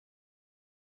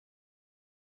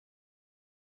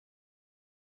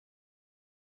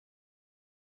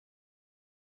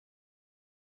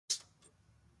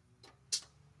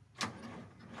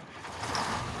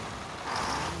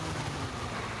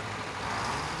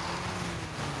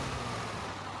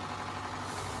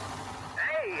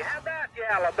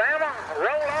Alabama,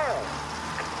 roll on.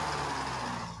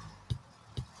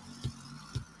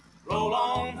 Roll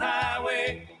on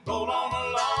highway, roll on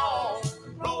along.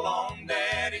 Roll on,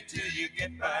 Daddy, till you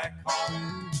get back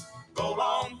home. Roll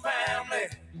on, family,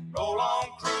 roll on,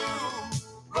 crew.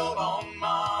 Roll on,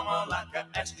 mama, like I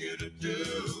asked you to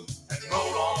do. And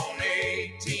roll on,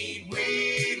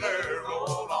 18-wheeler,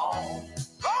 roll on.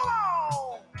 Roll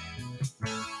on!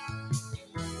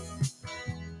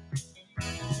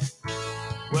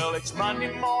 Well, it's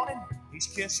Monday morning, he's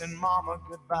kissing mama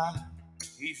goodbye.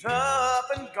 He's up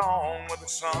and gone with the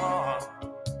sun.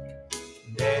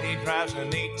 Daddy drives an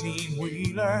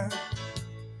 18-wheeler,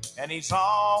 and he's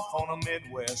off on a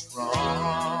Midwest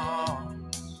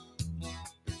run.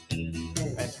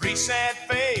 And three sad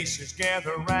faces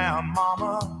gather around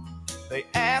mama. They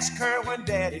ask her when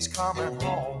Daddy's coming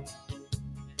home.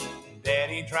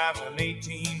 Daddy drives an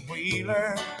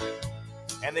 18-wheeler,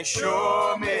 and they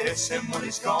sure miss him when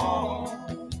he's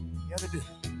gone. Yeah, they do.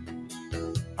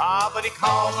 But he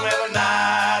calls them every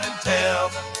night and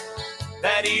tells them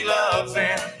that he loves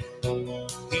them.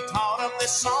 He taught them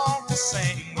this song to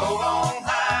sing. Roll on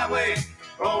highway,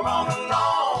 roll on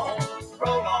along.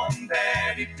 Roll on,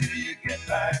 Daddy, till you get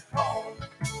back home.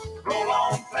 Roll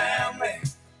on, family,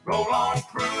 roll on,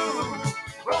 crew.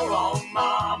 Roll on,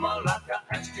 mama, like I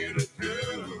asked you to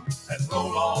do. And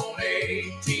roll on,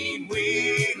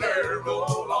 18-wheeler,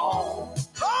 roll on.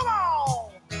 Roll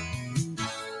on!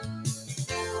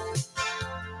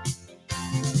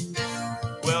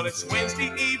 Well, it's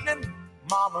Wednesday evening,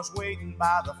 mama's waiting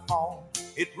by the phone.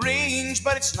 It rings,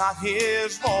 but it's not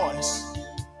his voice.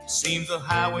 Seems the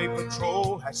highway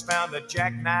patrol has found a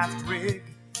jackknifed rig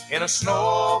in a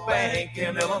snowbank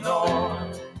in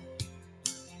Illinois.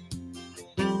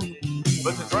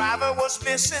 But the driver was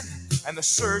missing and the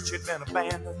search had been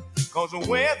abandoned, 'cause the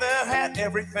weather had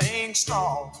everything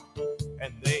stalled.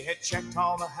 And they had checked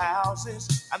all the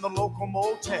houses and the local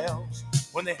motels.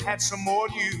 When they had some more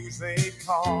news, they'd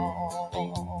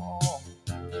call.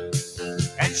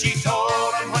 And she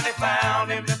told him when they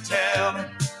found him to tell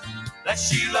him that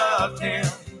she loved him.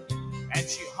 And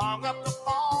she hung up the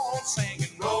phone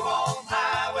singing, roll on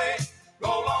highway,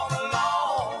 roll on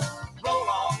along. Roll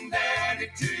on, Daddy,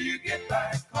 till you get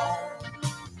back home.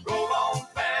 Roll on,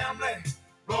 family,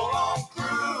 roll on,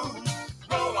 crew.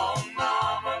 Roll on,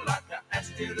 mama, like I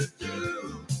asked you to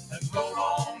do. And roll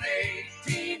on,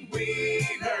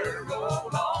 18-wheeler, roll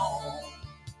on.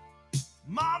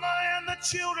 Mama and the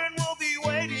children will be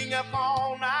waiting up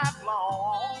all night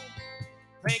long,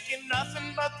 thinking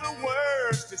nothing but the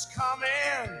worst is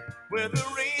coming with the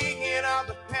ringing of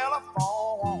the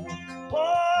telephone.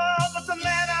 Oh, but the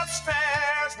man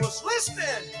upstairs was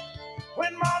listening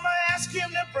when Mama asked him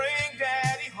to bring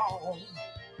Daddy home.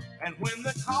 And when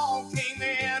the call came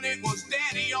in, it was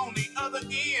Daddy on the other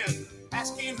end,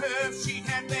 asking her if she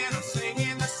had been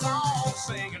singing the song,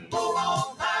 singing, roll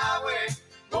on highway,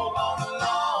 roll on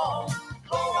along.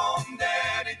 Roll on,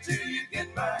 Daddy, till you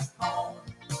get back home.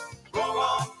 Roll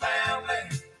on,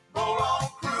 family, roll on,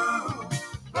 crew.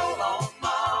 Roll on,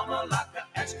 mama, like I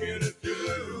asked you to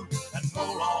do. And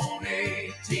roll on,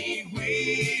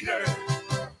 18-wheeler.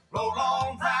 Roll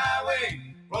on, highway,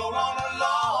 roll on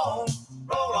along.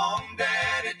 Roll on,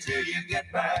 Daddy, till you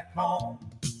get back home.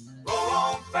 Roll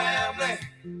on, family,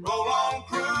 roll on,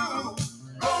 crew.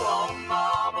 Roll on,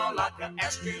 mama, like I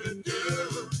asked you to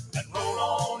do. And roll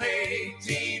on,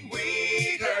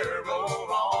 18-wheeler,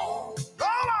 roll on.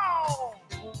 Roll on!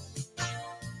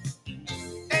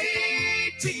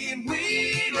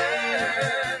 18-wheeler,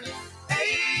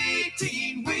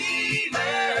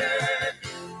 18-wheeler,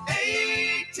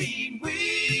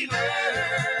 18-wheeler,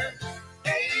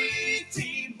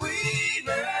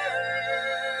 18-wheeler.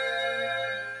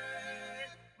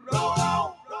 Roll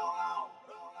on, roll on,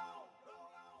 roll on, roll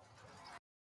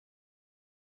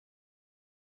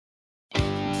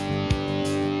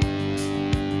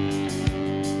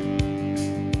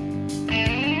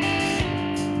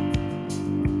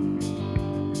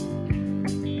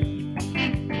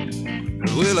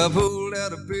Well, I pulled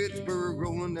out of Pittsburgh,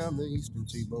 rolling down the eastern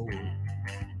seaboard.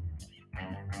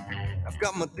 I've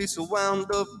got my diesel wound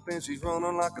up, and she's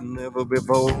running like never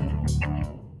before.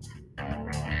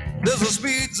 There's a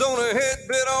speed zone ahead,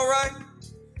 but alright,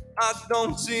 I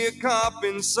don't see a cop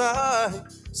in sight.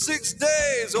 6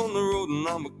 days on the road, and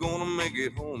I'm gonna make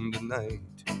it home tonight.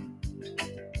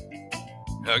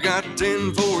 I got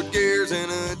 10 forward gears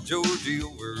and a Georgia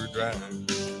overdrive.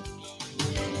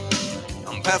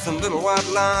 I'm passing little white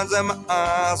lines and my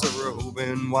eyes are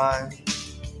open wide.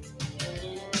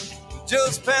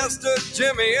 Just past a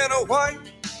Jimmy and a white,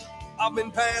 I've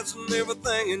been passing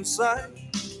everything in sight.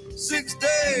 6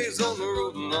 days on the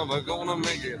road and I'm gonna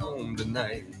make it home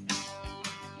tonight.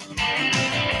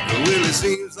 It really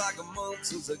seems like a month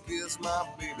since I kissed my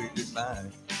baby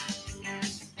goodbye.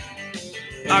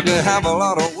 I could have a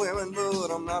lot of women,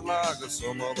 but I'm not like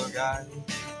some other guy.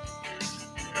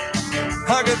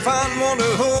 I could find one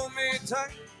to hold me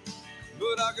tight,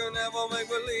 but I can never make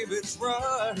believe it's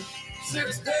right.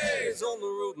 6 days on the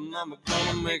road and I'm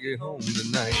gonna make it home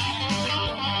tonight.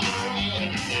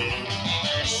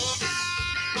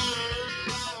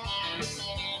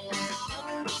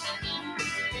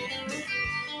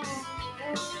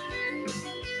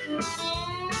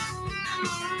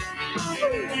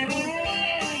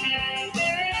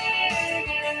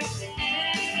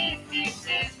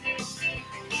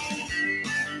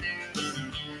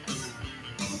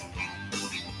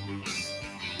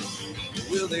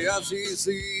 Well, the ICC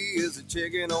is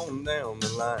checking on down the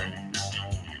line.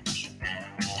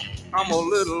 I'm a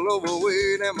little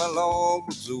overweight and my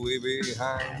log's way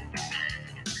behind.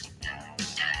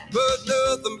 But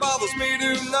nothing bothers me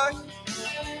tonight.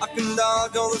 I can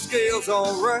dodge all the scales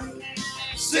all right.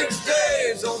 6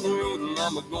 days on the road and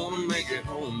I'm gonna make it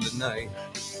home tonight.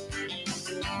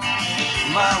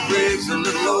 My rig's a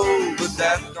little low, but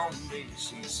that don't mean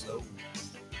she's slow.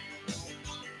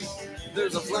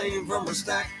 There's a flame from her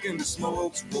stack and the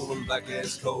smoke's rolling back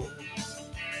as coal.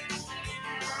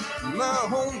 My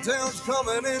hometown's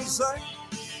coming in sight.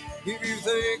 If you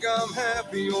think I'm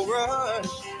happy, alright.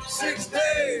 6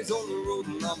 days on the road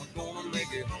and I'm gonna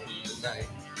make it home tonight.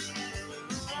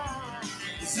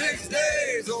 6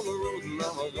 days on the road and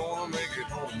I'm gonna make it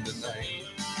home tonight.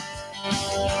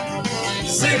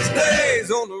 6 days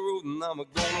on the road and I'm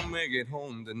gonna make it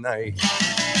home tonight.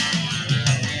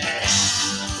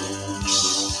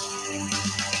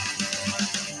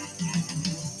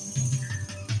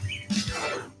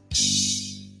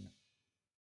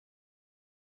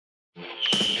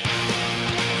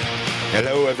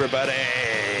 Hello, everybody.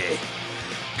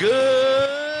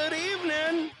 Good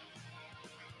evening.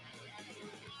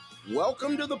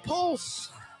 Welcome to The Pulse.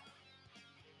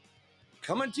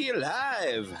 Coming to you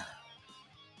live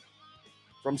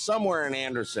from somewhere in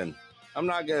Anderson. I'm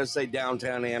not going to say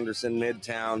downtown Anderson,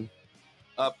 midtown,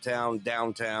 uptown,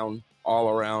 downtown, all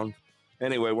around.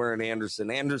 Anyway, we're in Anderson,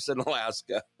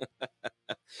 Alaska.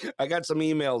 I got some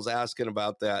emails asking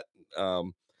about that.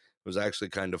 It was actually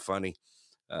kind of funny.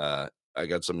 I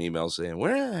got some emails saying,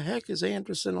 where the heck is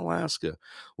Anderson, Alaska?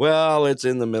 Well, it's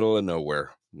in the middle of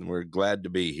nowhere. We're glad to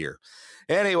be here.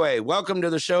 Anyway, welcome to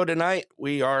the show tonight.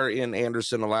 We are in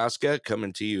Anderson, Alaska,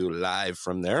 coming to you live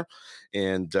from there.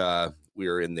 And we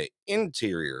are in the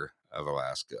interior of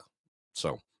Alaska.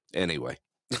 So anyway,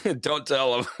 don't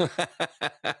tell them.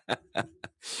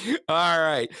 All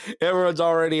right. Everyone's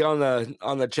already on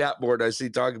the chat board. I see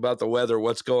talking about the weather,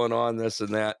 what's going on, this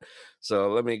and that. So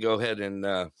let me go ahead and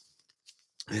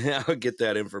I'll get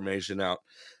that information out.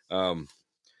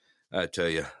 I tell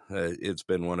you, it's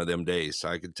been one of them days.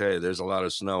 I can tell you there's a lot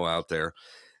of snow out there,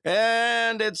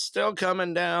 and it's still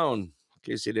coming down. In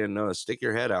case you didn't know, stick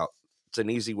your head out. It's an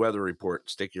easy weather report.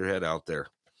 Stick your head out there.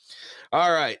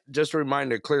 All right. Just a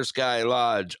reminder, Clear Sky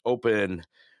Lodge open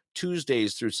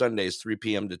Tuesdays through Sundays, 3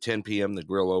 p.m. to 10 p.m. The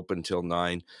grill open till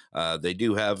 9. They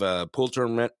do have a pool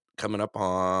tournament coming up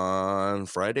on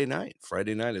Friday night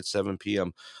at 7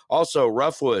 p.m. Also,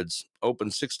 Roughwoods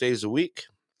open 6 days a week,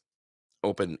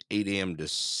 open 8 a.m. to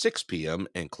 6 p.m.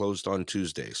 and closed on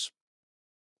Tuesdays.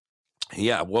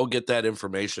 Yeah, we'll get that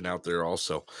information out there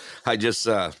also. I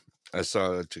saw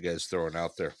what you guys throwing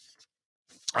out there.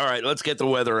 All right, let's get the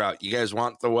weather out. You guys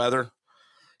want the weather?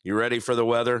 You ready for the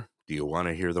weather? Do you want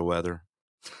to hear the weather?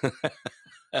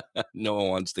 No one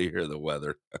wants to hear the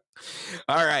weather.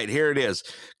 All right, here it is.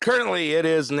 Currently, it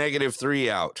is -3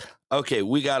 out. Okay,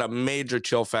 we got a major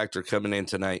chill factor coming in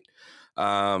tonight.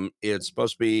 It's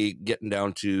supposed to be getting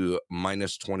down to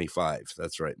 -25.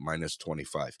 That's right,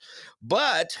 -25.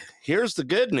 But here's the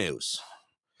good news.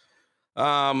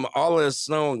 All this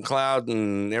snow and cloud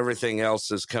and everything else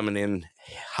is coming in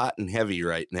hot and heavy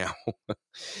right now.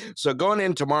 So going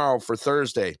in tomorrow for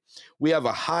Thursday, we have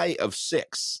a high of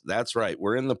 6. That's right.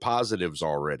 We're in the positives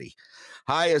already.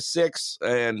 High of 6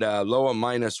 and low of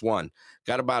 -1.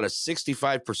 Got about a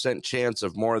 65% chance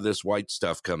of more of this white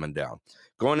stuff coming down.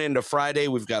 Going into Friday,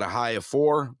 we've got a high of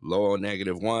 4, low of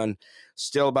 -1.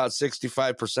 Still about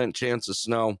 65% chance of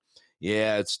snow.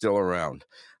 Yeah, it's still around.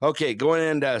 Okay, going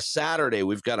into Saturday,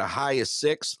 we've got a high of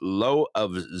 6, low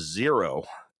of 0.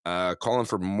 Calling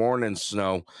for morning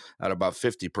snow at about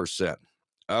 50%.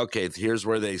 Okay, here's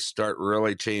where they start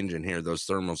really changing here. Those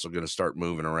thermals are going to start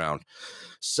moving around.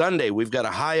 Sunday, we've got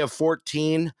a high of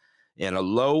 14 and a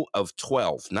low of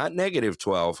 12, not negative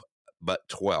 12, but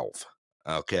 12.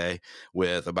 Okay,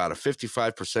 with about a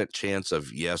 55% chance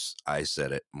of, yes, I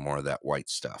said it, more of that white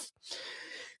stuff.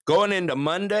 Going into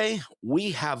Monday, we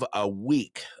have a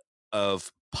week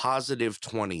of positive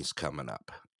 20s coming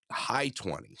up, high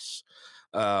 20s.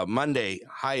 Monday,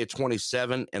 high of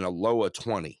 27 and a low of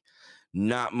 20.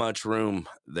 Not much room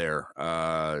there.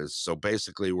 So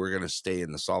basically, we're going to stay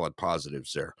in the solid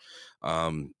positives there.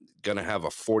 Going to have a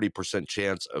 40%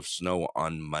 chance of snow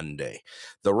on Monday.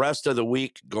 The rest of the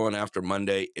week going after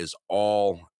Monday is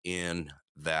all in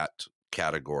that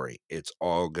category. It's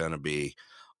all going to be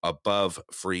above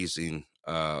freezing,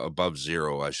 above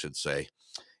zero, I should say.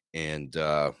 And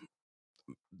the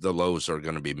lows are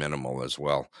going to be minimal as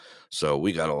well. So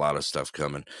we got a lot of stuff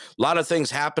coming. A lot of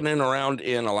things happening around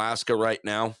in Alaska right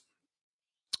now.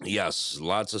 Yes,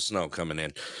 lots of snow coming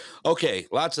in. Okay,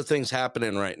 lots of things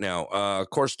happening right now.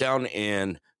 Of course, down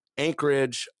in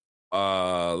Anchorage,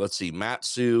 let's see,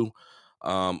 Matsu,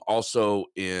 also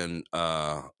in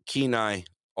Kenai,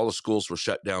 all the schools were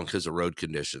shut down because of road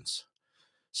conditions.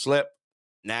 Slip,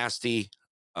 nasty,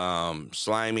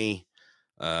 slimy,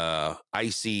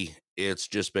 icy. It's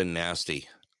just been nasty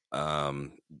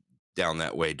down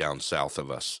that way, down south of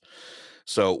us.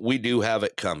 So we do have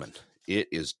it coming. It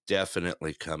is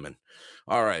definitely coming.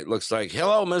 All right. Looks like,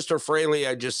 hello, Mr. Fraley.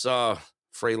 I just saw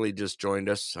Fraley just joined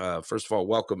us. First of all,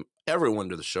 welcome everyone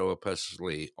to the show,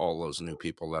 especially all those new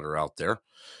people that are out there.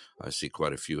 I see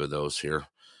quite a few of those here.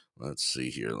 Let's see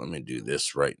here. Let me do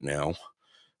this right now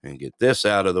and get this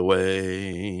out of the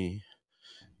way.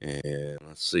 And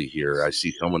let's see here. I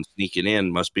see someone sneaking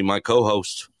in. Must be my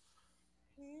co-host.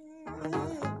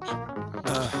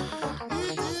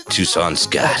 Tucson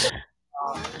Scott.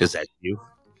 Is that you?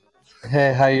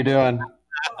 Hey, how you doing?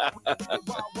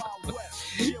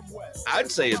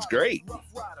 I'd say it's great.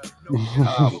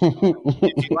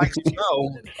 If you like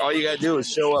snow, all you got to do is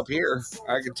show up here.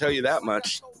 I can tell you that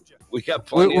much. We got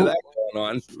plenty of that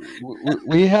going on.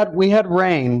 We had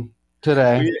rain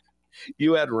today.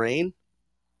 You had rain?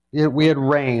 Yeah, we had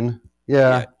rain.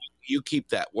 Yeah. You keep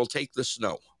that. We'll take the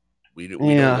snow. We don't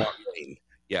want rain.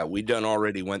 Yeah, we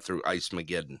already went through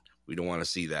Ice-Mageddon. We don't want to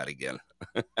see that again.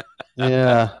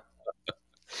 Yeah.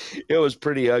 It was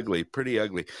pretty ugly.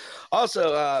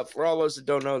 Also, for all those that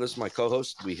don't know, this is my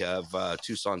co-host. We have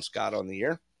Tucson Scott on the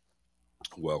air.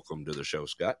 Welcome to the show,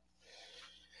 Scott.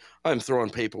 I'm throwing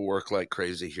paperwork like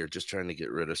crazy here, just trying to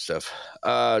get rid of stuff.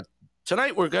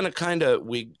 Tonight, we're going to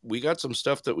we got some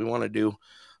stuff that we want to do.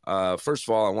 First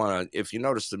of all, I want to, if you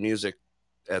notice the music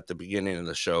at the beginning of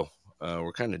the show,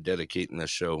 we're kind of dedicating this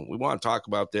show. We want to talk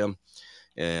about them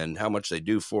and how much they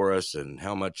do for us and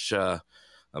how much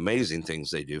amazing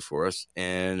things they do for us.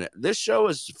 And this show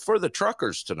is for the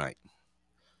truckers tonight.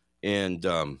 And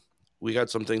we got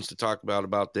some things to talk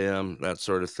about them, that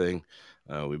sort of thing.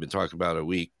 We've been talking about a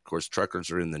week. Of course,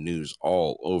 truckers are in the news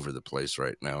all over the place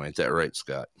right now. Ain't that right,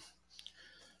 Scott?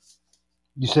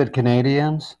 You said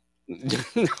Canadians?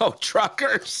 No,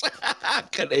 truckers.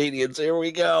 Canadians, here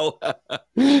we go.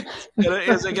 Is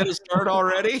it going to start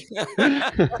already?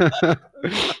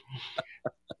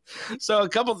 So a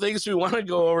couple things we want to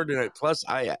go over tonight. Plus,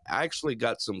 I actually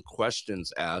got some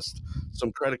questions asked,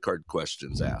 some credit card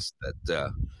questions asked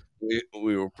that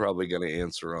we were probably going to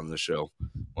answer on the show.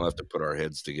 We'll have to put our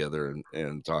heads together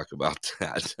and talk about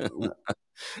that.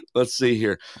 Let's see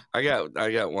here. I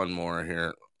got one more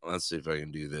here. Let's see if I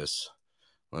can do this.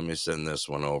 Let me send this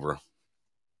one over.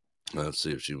 Let's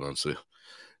see if she wants to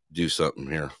do something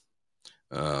here.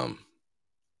 I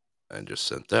just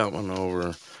sent that one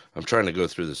over. I'm trying to go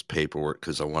through this paperwork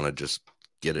because I want to just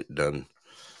get it done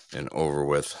and over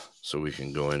with so we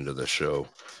can go into the show.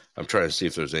 I'm trying to see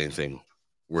if there's anything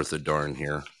worth a darn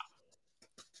here.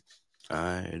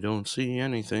 I don't see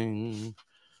anything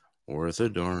worth a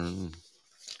darn.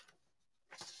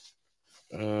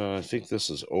 I think this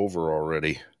is over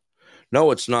already.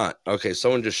 No, it's not. Okay,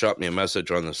 someone just shot me a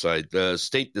message on the side. The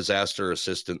State Disaster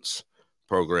Assistance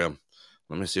Program.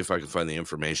 Let me see if I can find the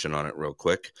information on it real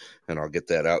quick, and I'll get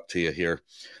that out to you here.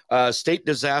 State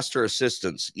Disaster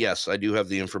Assistance. Yes, I do have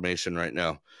the information right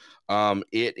now.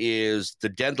 It is, the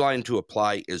deadline to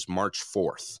apply is March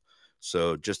 4th.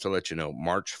 So just to let you know,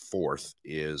 March 4th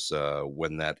is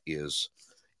when that is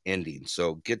ending.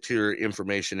 So get your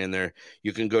information in there.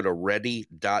 You can go to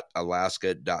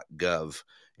ready.alaska.gov,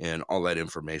 and all that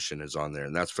information is on there.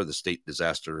 And that's for the State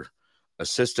Disaster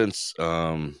Assistance.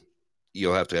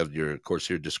 You'll have to have your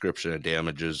description of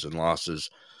damages and losses,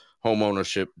 home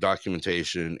ownership,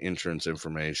 documentation, insurance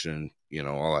information,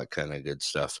 all that kind of good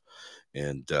stuff.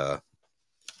 And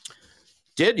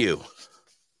did you?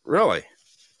 Really?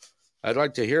 I'd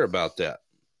like to hear about that.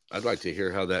 I'd like to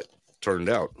hear how that turned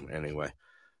out. Anyway,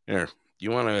 here,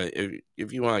 you want to?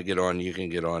 If you want to get on, you can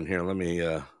get on here. Let me.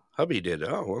 Hubby did.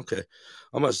 Oh, okay.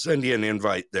 I'm gonna send you an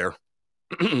invite there,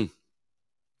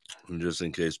 just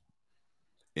in case.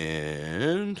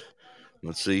 And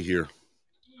let's see here.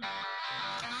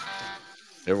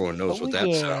 Everyone knows what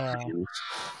that sound means.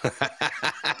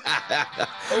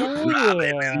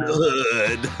 Robin in the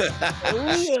Hood.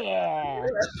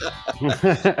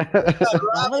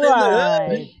 I'm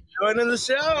alive. Joining the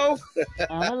show.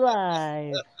 I'm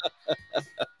alive.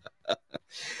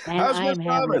 And How's I'm Miss having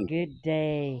Robin? a good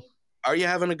day. Are you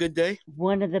having a good day?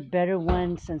 One of the better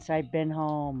ones since I've been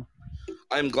home.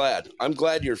 I'm glad. I'm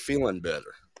glad you're feeling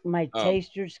better. My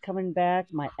taster's coming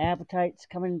back. My appetite's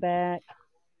coming back.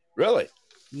 Really?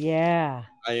 Yeah.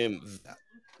 I am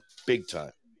big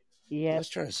time. Yeah. Let's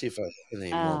try to see if I have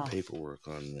any more paperwork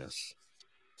on this.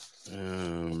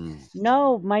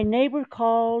 No, my neighbor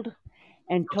called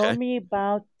and told me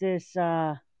about this,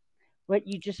 what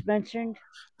you just mentioned.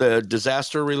 The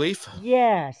disaster relief?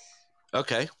 Yes.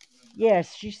 Okay.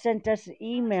 Yes, she sent us an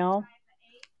email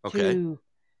to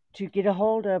get a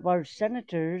hold of our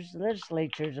senators,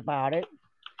 legislatures about it.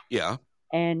 Yeah.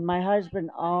 And my husband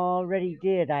already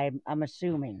did, I'm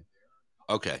assuming.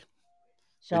 Okay.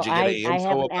 So did you get any I info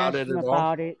haven't about asked it him at all?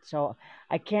 about it, so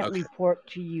I can't report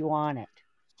to you on it.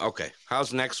 Okay.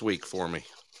 How's next week for me?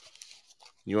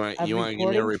 You want to give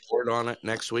me a report on it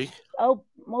next week? Oh,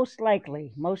 most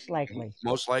likely. Most likely.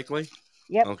 Most likely?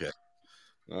 Yep. Okay.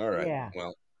 All right. Yeah.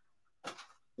 Well,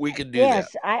 we could do that.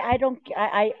 Yes,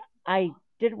 I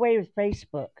did away with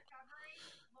Facebook.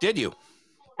 Did you?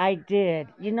 I did.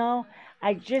 You know,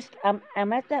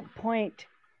 I'm at that point.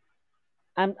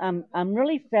 I'm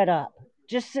really fed up.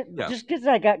 Just because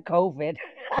I got COVID.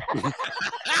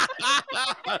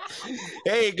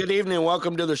 Hey, good evening.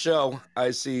 Welcome to the show. I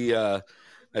see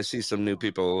some new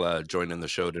people joining the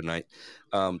show tonight.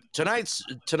 Tonight's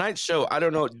show. I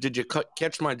don't know. Did you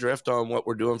catch my drift on what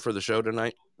we're doing for the show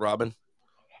tonight, Robin?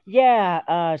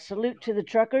 Yeah. Salute to the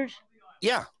truckers.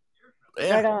 Yeah.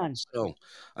 Right on. So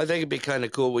I think it'd be kind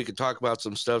of cool. We could talk about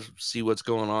some stuff, see what's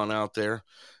going on out there,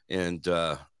 and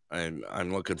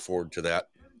I'm looking forward to that.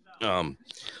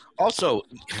 Also,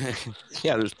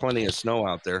 yeah, there's plenty of snow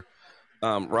out there.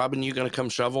 Robin, you gonna come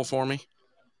shovel for me?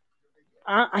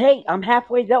 Hey, I'm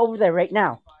halfway over there right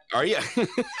now. Are you?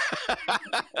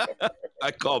 I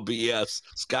call BS.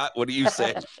 Scott, what do you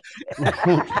say?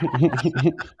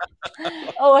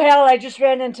 Oh, hell, I just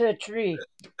ran into a tree.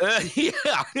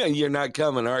 Yeah, you're not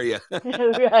coming, are you?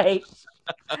 Right.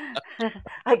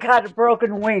 I got a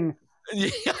broken wing.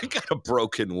 Yeah, I got a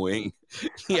broken wing.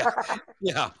 Yeah,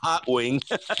 hot wing.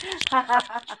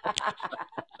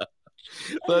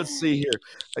 Let's see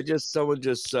here. Someone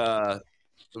just let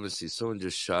me see. Someone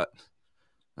just shot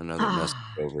another message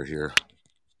over here.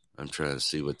 I'm trying to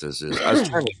see what this is. I was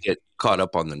trying to get caught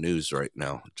up on the news right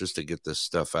now just to get this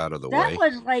stuff out of the way. That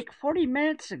was like 40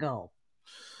 minutes ago.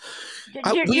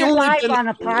 You're live on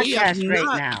a podcast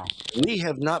right now. We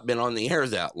have not been on the air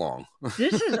that long.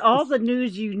 This is all the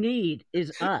news you need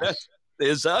is us.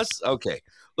 Is us? Okay,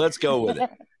 let's go with it.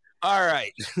 All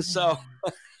right. So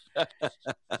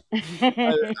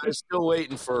I'm still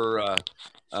waiting for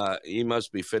he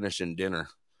must be finishing dinner.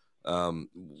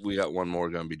 We got one more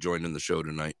going to be joining the show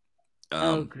tonight.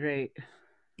 Oh, great.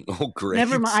 Oh, great.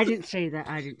 Never mind. I didn't say that.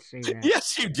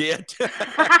 Yes, you did. You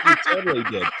totally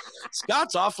did.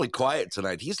 Scott's awfully quiet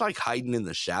tonight. He's like hiding in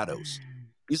the shadows.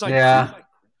 He's like, yeah.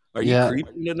 Are you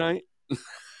creeping tonight?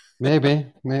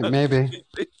 Maybe. Maybe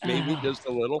just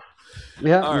a little.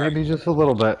 Yeah, maybe just a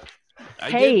little bit.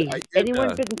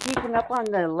 Anyone been keeping up on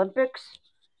the Olympics?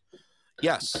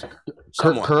 Yes.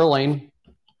 Curling.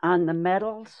 On the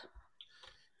medals?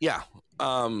 Yeah.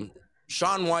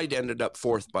 Shaun White ended up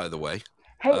fourth, by the way.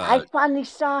 Hey, I finally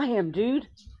saw him, dude.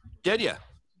 Did you?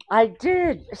 I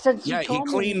did. Since you told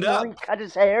me, cleaned up. He cut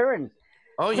his hair and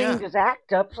cleaned his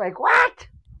act up. It's like, what?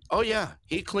 Oh yeah,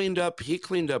 he cleaned up. He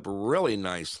cleaned up really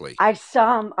nicely. I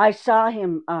saw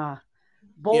him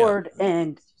bored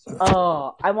and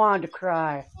I wanted to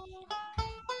cry.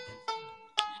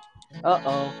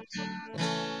 Uh-oh.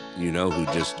 You know who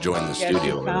just joined the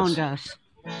studio? He found us.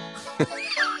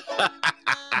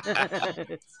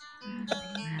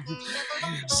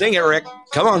 Sing it, Rick.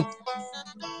 Come on.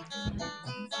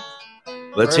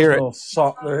 Let's hear it.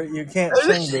 You can't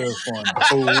sing to this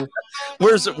one.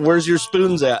 Where's your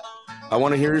spoons at? I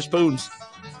want to hear your spoons.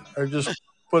 Or just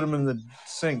put them in the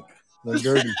sink. They're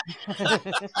dirty.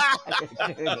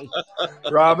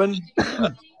 Robin?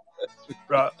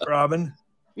 Robin?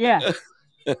 Yeah.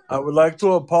 I would like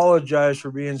to apologize for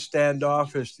being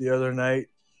standoffish the other night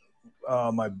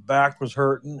my back was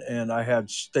hurting and I had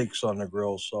steaks on the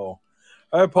grill. So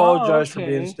I apologize for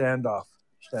being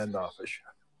standoffish.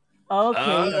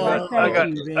 Okay, well,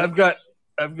 thank you, Rick.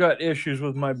 I've got issues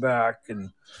with my back,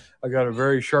 and I got a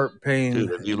very sharp pain.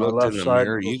 Dude, if you in my looked left in the side.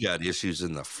 mirror, you got issues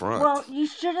in the front. Well, you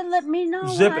should have let me know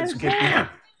Zip while I it, was Skippy. there.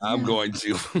 I'm going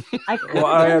to. I could Well,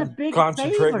 have I done a had big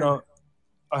concentrating favor. on.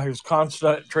 I was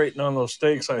concentrating on those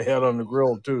steaks I had on the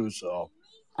grill too. So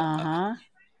Uh-huh.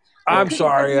 I'm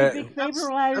sorry. You did me a big favor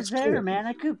while I was that's there, cool. man.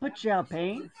 I could put you out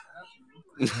paint.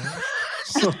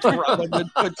 Robin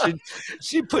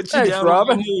she put you Thanks, down.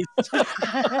 Robin. Hey,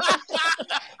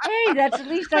 that's the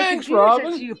least I can Thanks, do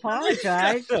Robin. since you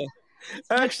apologize. Actually,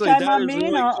 Next time that I'm is in,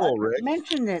 really I'll cool, Rick.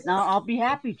 mention it, and I'll be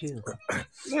happy to.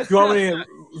 You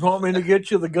want me to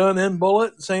get you the gun and bullet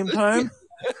at the same time?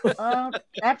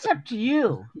 That's up to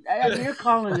you. You're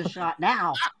calling the shot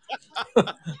now.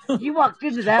 You walked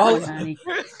into that one, honey.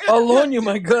 I'll loan you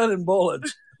my gun and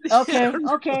bullets. Okay.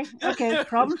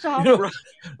 Problem solved.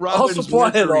 I'll supply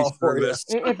it all for you.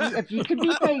 If you can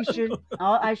be patient,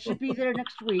 I should be there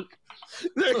next week.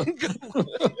 There you go.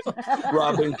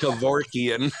 Robin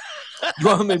Kevorkian. You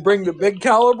want me to bring the big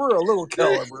caliber or a little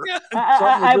caliber?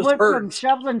 I went from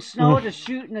shoveling snow to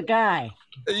shooting a guy.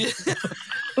 It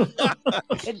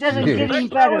doesn't get any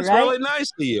better, that was right? really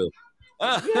nice to you.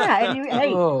 Yeah.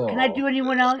 Hey, can I do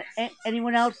anyone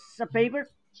else a favor?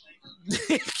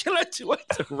 Can I do it?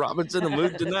 Robin's in the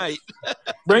mood tonight.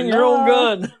 Bring your own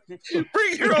gun.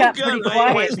 Bring your own gun. I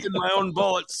ain't wasting my own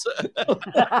bullets.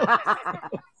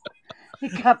 He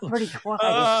got pretty quiet.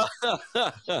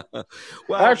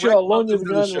 Well, actually, I'll loan you the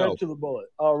gun and rent you the bullet.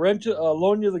 I'll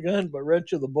loan you the gun, but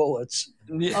rent you the bullets.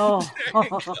 Oh.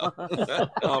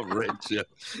 I'll rent you.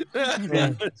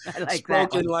 I like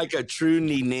Spoken that. like a true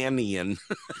Nenanian.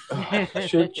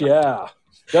 Shit, yeah.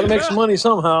 Got to make some money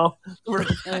somehow. Right.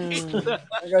 Like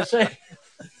I say,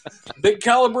 big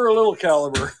caliber or little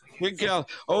caliber?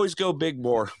 Always go big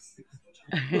bore.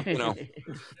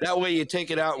 That way you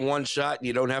take it out in one shot and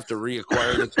you don't have to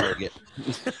reacquire the target.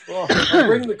 Well, I'll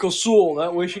bring the Kasul.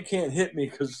 That way she can't hit me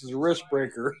because it's a wrist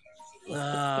breaker.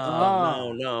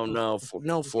 No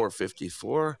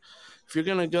 454. If you're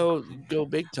gonna go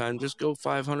big time, just go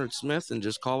 500 Smith and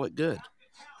just call it good.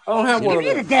 I don't have one of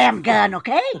Give me them. the damn gun,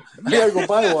 okay? I gotta go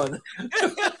buy one.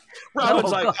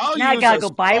 Robin's like, I'll now I use gotta a go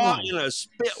buy straw one. and a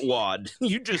spit wad.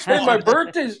 You just Hey,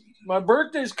 my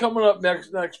birthday's coming up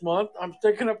next month. I'm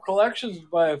taking up collections to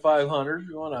buy a 500.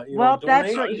 You wanna Well, donate?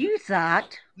 that's what you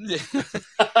thought.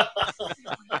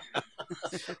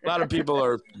 A lot of people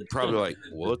are probably like,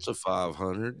 what's a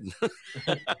 500?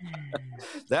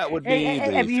 That would be.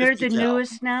 Have you heard the 50 cal.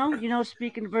 newest now?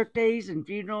 Speaking of birthdays and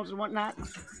funerals and whatnot.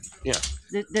 Yeah.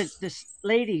 This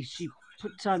lady, she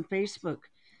puts on Facebook.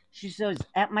 She says,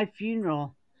 at my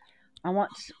funeral, I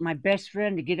want my best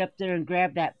friend to get up there and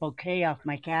grab that bouquet off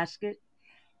my casket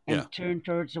and turn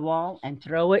towards the wall and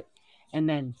throw it, and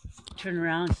then turn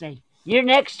around and say, "You're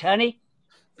next, honey."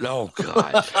 Oh,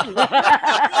 God.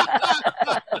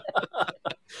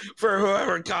 For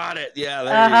whoever caught it. Yeah,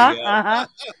 there you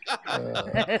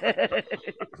go.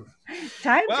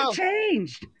 Times have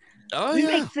changed. Oh, we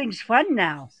make things fun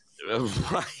now.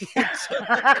 Right.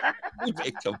 We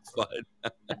make them fun.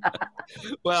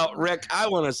 Well, Rick, I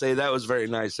want to say that was very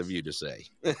nice of you to say.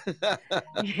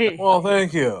 Well,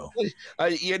 thank you.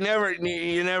 You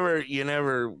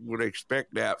never would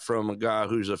expect that from a guy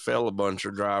who's a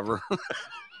fella-buncher driver.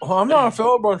 Well, I'm not a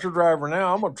fella-buncher driver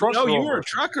now. I'm a trucker. No, you were a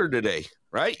trucker today,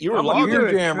 right? You were I'm a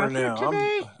gear jammer now.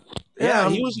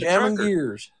 I'm he was jamming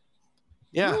gears.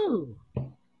 Yeah. Ooh.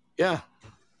 Yeah.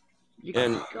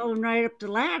 You're going right up the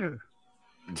ladder.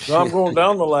 So I'm going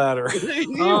down the ladder.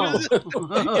 Yeah,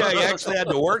 you actually had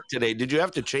to work today. Did you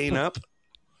have to chain up?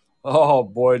 Oh,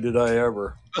 boy, did I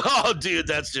ever. Oh, dude,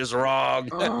 that's just wrong.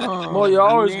 Oh, well, you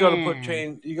always got to put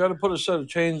chain. You got to put a set of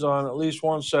chains on, at least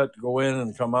one set to go in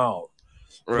and come out.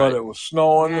 Right. But it was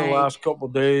snowing the last couple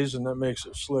of days, and that makes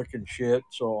it slick and shit.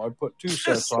 So I put two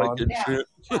sets on.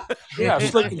 Yeah,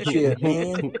 slick and shit,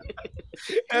 man.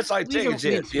 That's like taking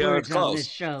shit. Yeah, it's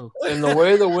close. And the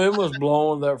way the wind was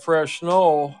blowing that fresh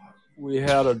snow, we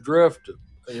had a drift,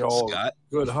 Scott?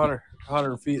 Good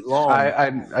 100 feet long.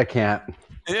 I can't.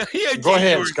 Yeah, go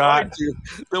ahead, Scott.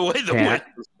 The way the wind,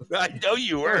 I know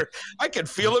you were. I could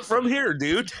feel it from here,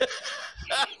 dude.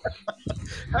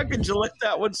 How could you let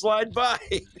that one slide by?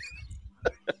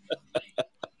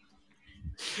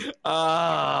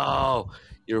 Oh,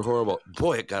 You're horrible.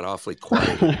 Boy, it got awfully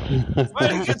quiet. Why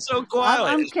did it get so quiet?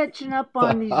 I'm catching up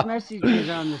on these messages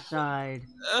on the side.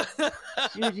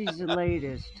 Susie's the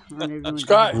latest on everyone's.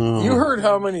 Scott, you heard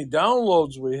how many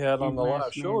downloads we had on the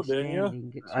last show, didn't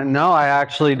you? No, I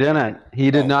actually didn't.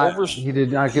 He did not. He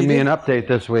did not give me an update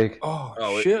this week.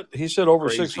 Oh shit! He said over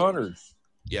 600.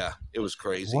 Yeah, it was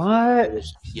crazy. What?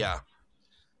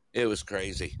 It was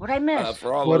crazy. What I missed?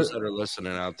 For all those that are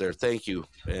listening out there, thank you,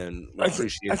 and we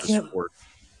appreciate the support.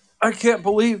 I can't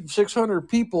believe 600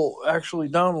 people actually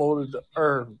downloaded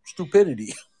our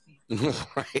stupidity.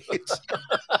 Right.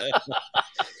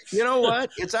 You know what?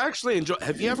 It's actually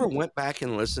have you ever went back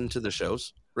and listened to the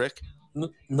shows, Rick?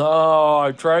 No,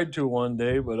 I tried to one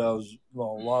day, but I was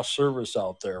lost service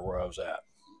out there where I was at.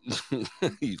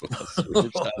 You lost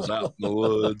service. I was out in the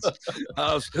woods.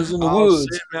 I was in the woods,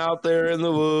 sitting out there in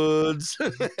the woods,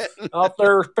 out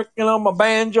there picking on my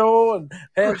banjo and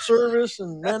had service,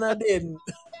 and then I didn't.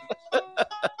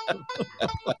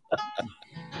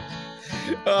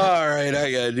 All right,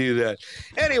 I gotta do that.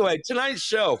 Anyway, tonight's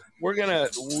show, we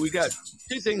got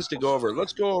two things to go over.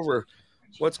 Let's go over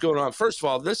what's going on. First of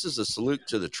all, this is a salute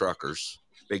to the truckers,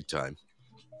 big time.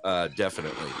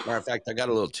 Definitely. Matter of fact, I got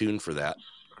a little tune for that.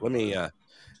 Let me,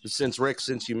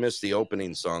 since you missed the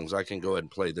opening songs, I can go ahead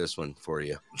and play this one for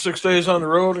you. 6 days on the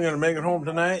road. I'm gonna make it home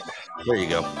tonight. There you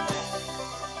go.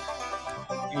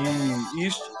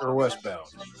 East or westbound?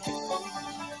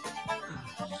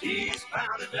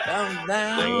 Eastbound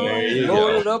down,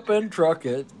 load it up and truck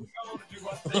it.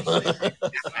 We're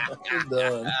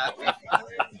done.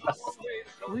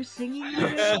 We're singing.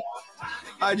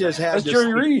 I just had. That's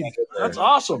Jerry Reed. That's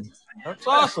awesome. That's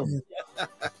awesome.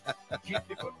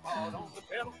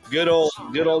 Good old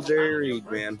Jerry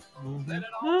Reed, man.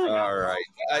 All right,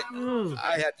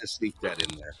 I had to sneak that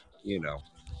in there. You know,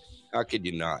 how could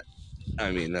you not?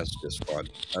 I mean, that's just fun.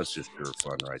 That's just pure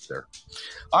fun right there.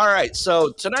 All right,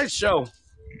 so tonight's show,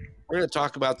 we're going to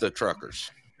talk about the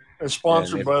truckers. It's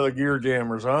sponsored by the Gear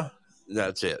Jammers, huh?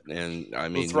 That's it. And I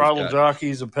mean, the throttle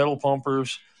jockeys, the pedal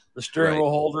pumpers, the steering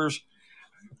wheel holders.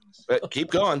 But keep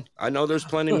going. I know there's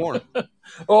plenty more.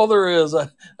 Oh, there is. I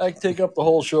can take up the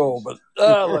whole show, but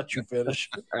I'll let you finish.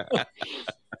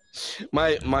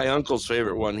 My uncle's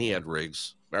favorite one, he had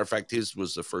rigs. Matter of fact, his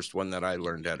was the first one that I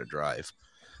learned how to drive.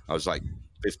 I was like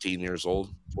 15 years old,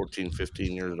 14,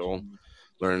 15 years old,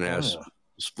 learning how to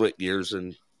split gears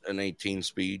in an 18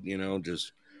 speed, you know,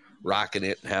 just rocking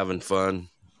it, having fun,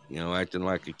 you know, acting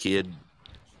like a kid.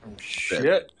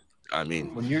 Shit. I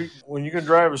mean, when you can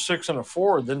drive a 6 and a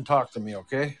 4, then talk to me,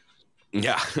 okay?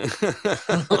 Yeah.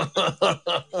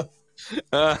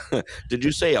 Did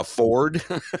you say a Ford?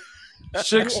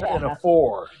 6 and a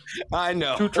 4. I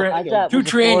know. Two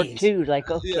trannies. Too,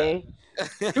 like, okay.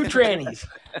 Yeah. 2 trannies.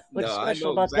 What's no, special I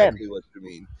know about exactly them? what you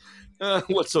mean.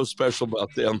 What's so special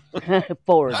about them?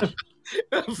 Ford.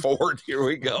 Ford, here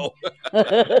we go.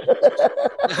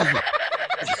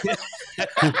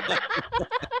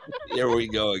 Here we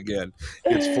go again.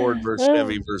 It's Ford versus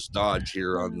Chevy versus Dodge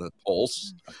here on the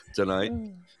Pulse tonight.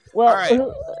 Well, all right.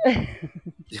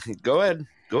 Go ahead,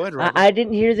 Robert. I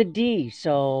didn't hear the D,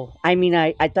 so I mean,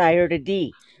 I thought I heard a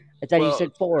D. I thought he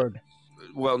said Ford.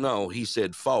 Well, no, he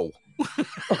said foe.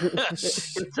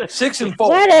 6 and 4.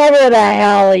 Whatever the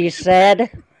hell he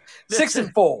said. 6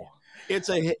 and 4. It's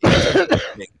a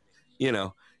you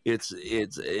know, it's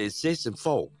 6 and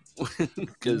 4.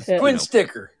 Twin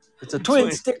sticker. It's a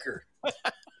twin sticker.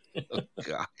 Oh,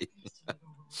 God.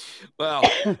 Well,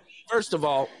 first of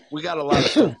all, we got a lot of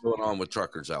stuff going on with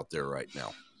truckers out there right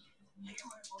now.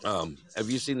 Have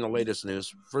you seen the latest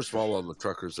news? First of all the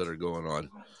truckers that are going on,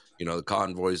 you know, the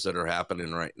convoys that are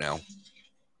happening right now.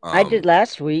 I did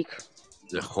last week.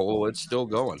 Oh, it's still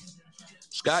going.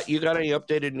 Scott, you got any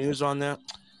updated news on that?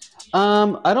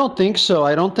 I don't think so.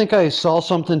 I don't think I saw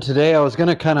something today. I was going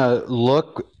to kind of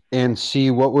look and see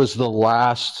what was the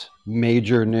last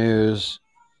major news.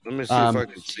 Let me see if I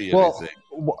can see anything.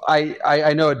 Well,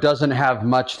 I know it doesn't have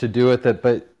much to do with it,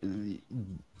 but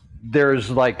there's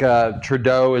like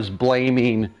Trudeau is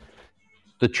blaming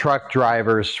the truck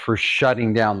drivers for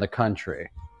shutting down the country.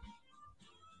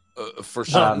 For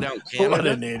shutting down Canada? What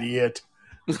an idiot!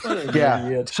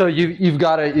 Idiot. So you've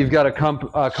got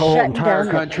a whole entire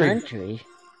country.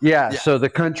 Yeah. So the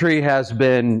country has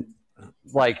been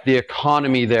like the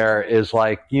economy there is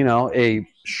like, you know, a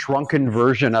shrunken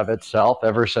version of itself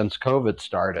ever since COVID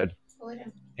started.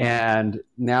 And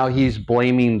now he's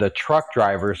blaming the truck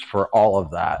drivers for all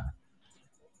of that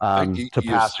to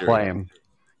pass blame.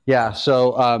 Yeah.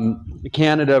 So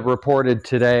Canada reported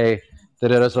today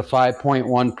that it has a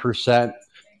 5.1%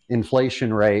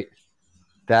 inflation rate.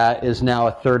 That is now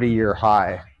a 30-year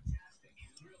high.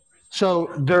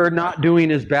 So they're not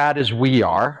doing as bad as we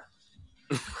are.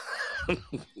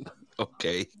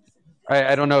 Okay.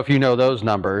 I don't know if you know those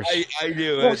numbers. I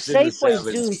do. Well, It's in the Safeway's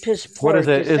sevens. doing piss What poor is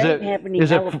it? because Is they it? didn't have any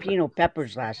Is it? jalapeno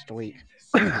peppers last week.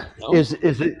 No? Is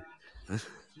it?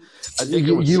 I think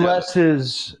it was U.S.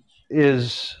 is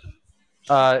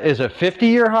a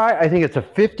 50-year high. I think it's a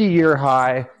 50-year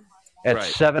high at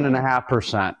Right.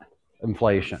 7.5%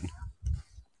 inflation.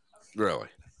 Really?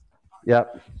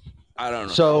 Yep. I don't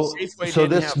know. So Safeway so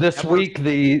didn't have this peppers? week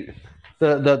the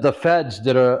feds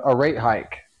did a rate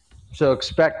hike. So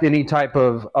expect any type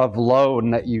of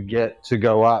loan that you get to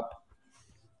go up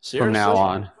from now Seriously?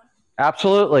 on.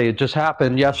 Absolutely. It just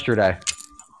happened yesterday.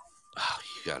 Oh,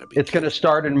 you gotta be. It's going to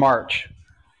start in March.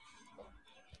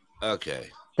 Okay.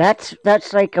 That's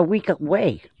like a week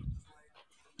away.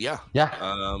 Yeah.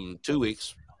 Yeah. 2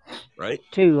 weeks. Right?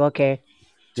 2, okay.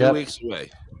 2 weeks away.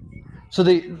 So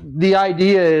the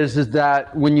idea is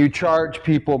that when you charge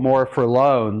people more for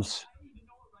loans,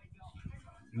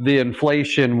 the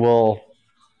inflation will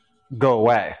go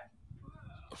away.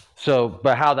 So,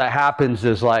 but how that happens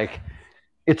is like,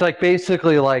 it's like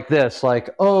basically like this, like,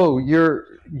 oh,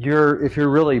 you're if you're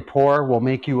really poor, we'll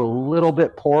make you a little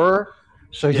bit poorer,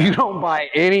 so you don't buy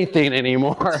anything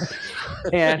anymore.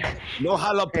 And no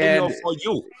jalapeno for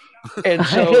you. And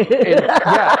so,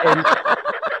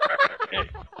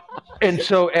 and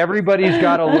so everybody's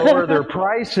got to lower their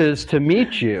prices to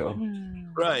meet you,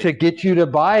 right? To get you to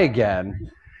buy again.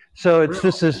 So it's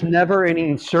this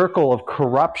never-ending circle of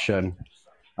corruption.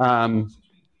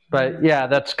 But yeah,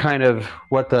 that's kind of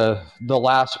what the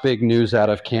last big news out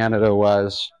of Canada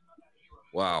was.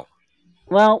 Wow.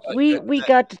 Well, we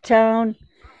got to town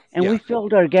and we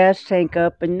filled our gas tank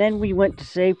up, and then we went to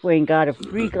Safeway and got a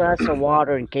free glass of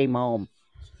water and came home.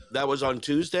 That was on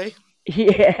Tuesday?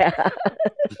 Yeah.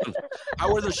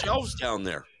 How were the shelves down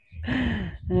there?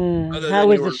 How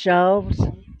was the shelves?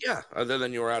 Yeah, other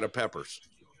than you were out of peppers.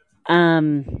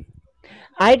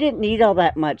 I didn't need all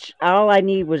that much. All I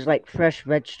need was like fresh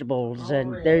vegetables,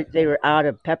 and they were out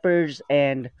of peppers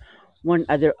and one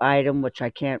other item which I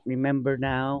can't remember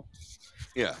now.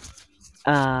 Yeah.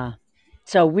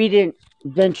 So we didn't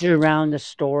venture around the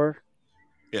store.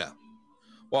 Yeah.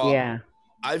 Well, yeah.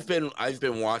 I've been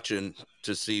watching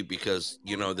to see, because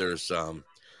there's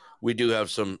we do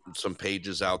have some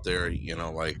pages out there,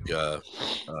 like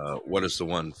what is the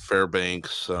one,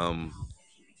 Fairbanks,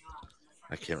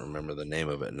 I can't remember the name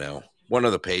of it now. One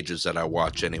of the pages that I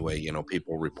watch anyway,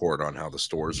 people report on how the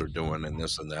stores are doing and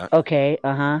this and that. Okay,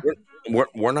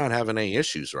 We're not having any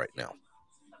issues right now.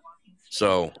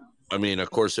 So, I mean,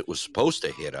 of course, it was supposed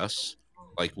to hit us,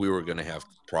 like we were going to have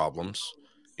problems,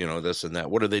 this and that.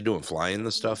 What are they doing? Flying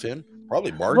the stuff in?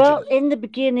 Probably barging. Well, in the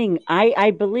beginning,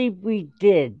 I believe we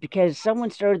did, because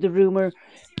someone started the rumor,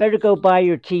 better go buy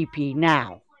your TP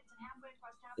now.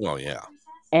 Well, yeah.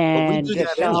 And the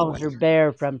shelves are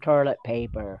bare from toilet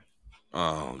paper.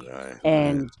 Oh, God.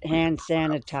 And hand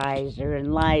sanitizer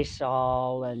and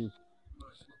Lysol and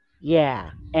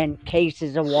and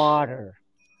cases of water.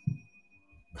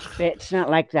 It's not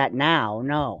like that now,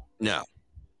 no. No.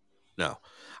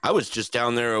 I was just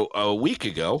down there a week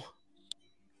ago,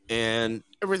 and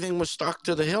everything was stocked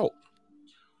to the hilt.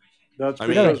 That's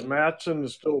because Matson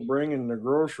is still bringing the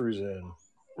groceries in.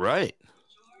 Right.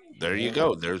 There you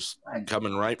go. There's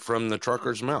coming right from the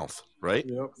trucker's mouth, right?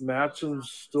 Yep. Matson's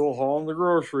still hauling the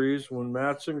groceries. When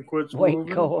Matson quits moving,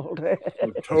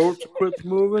 the totes quits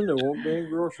moving, there won't be any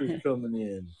groceries coming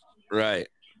in. Right.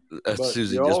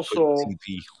 Susie you just also, put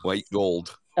TP, white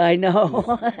gold. I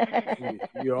know.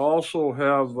 You also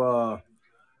have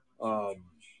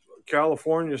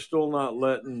California still not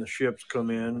letting the ships come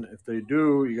in. If they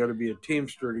do, you got to be a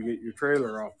Teamster to get your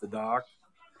trailer off the dock.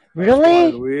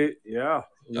 Really? Yeah.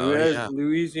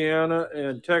 Louisiana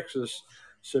and Texas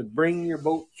said, bring your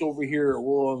boats over here,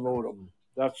 we'll unload them.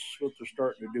 That's what they're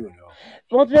starting to do now.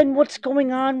 Well, then what's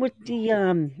going on with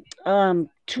the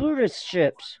tourist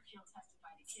ships?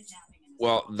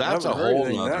 Well, that's a whole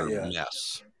nother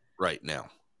mess right now.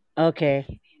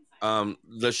 Okay.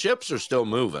 The ships are still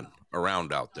moving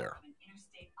around out there.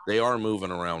 They are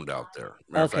moving around out there.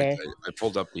 Matter of fact, I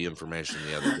pulled up the information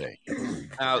the other day.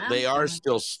 Now, they are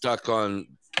still stuck on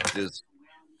this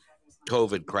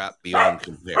COVID crap beyond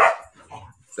compare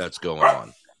that's going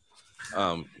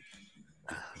on.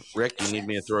 Rick, you need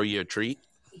me to throw you a treat?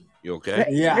 You okay?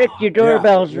 Yeah. Rick, your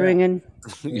doorbell's ringing.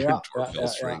 Your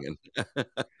doorbell's ringing.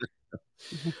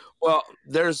 Well,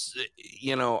 there's,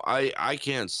 I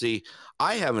can't see.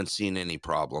 I haven't seen any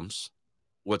problems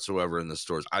whatsoever in the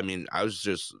stores. I mean,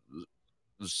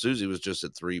 Susie was just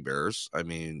at Three Bears. I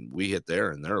mean, we hit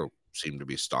there and there seemed to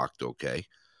be stocked okay.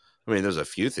 I mean, there's a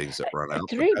few things that run out.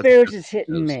 Three Bears is hit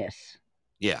and miss.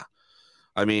 Yeah.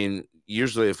 I mean,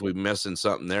 usually if we're missing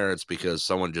something there, it's because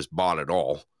someone just bought it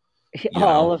all.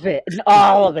 All of it.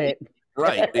 All of it.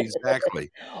 Right,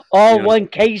 exactly. One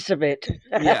case of it.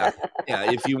 Yeah.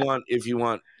 If you want,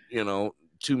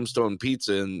 Tombstone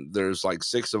pizza and there's like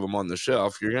 6 of them on the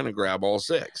shelf, you're gonna grab all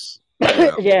 6.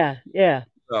 Yeah.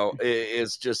 So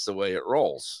it's just the way it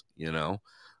rolls,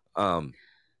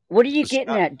 What are you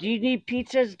getting at? Do you need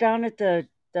pizzas down at the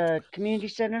community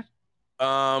center?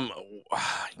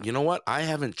 You know what? I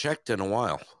haven't checked in a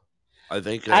while. I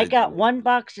think I got 1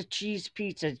 box of cheese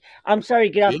pizzas. I'm sorry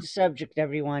to get off the subject,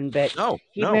 everyone, but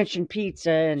he mentioned pizza,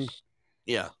 and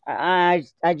I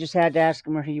just had to ask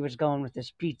him where he was going with this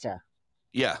pizza.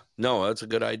 Yeah, no, that's a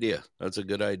good idea.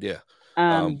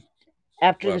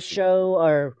 After the show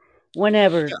or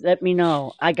whenever, let me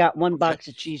know. I got 1 box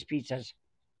of cheese pizzas.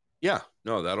 Yeah,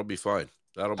 no, that'll be fine.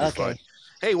 Fine.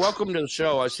 Hey, welcome to the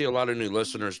show. I see a lot of new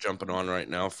listeners jumping on right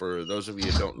now. For those of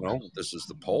you who don't know, this is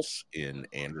The Pulse in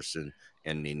Anderson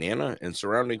and Nenana and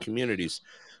surrounding communities.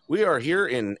 We are here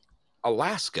in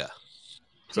Alaska.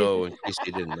 So in case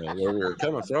you didn't know where we were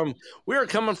coming from, we are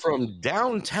coming from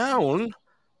downtown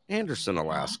Anderson,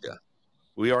 Alaska.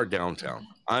 We are downtown.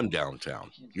 I'm downtown.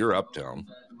 You're uptown.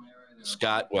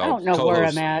 Scott, well, I don't know where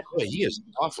I'm at. Boy, he is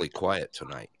awfully quiet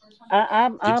tonight.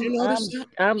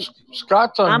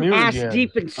 Scott's on mute ass again.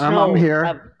 deep in snow. I'm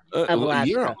here.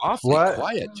 You're awfully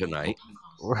quiet tonight.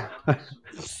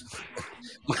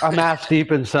 I'm ass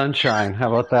deep in sunshine.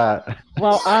 How about that?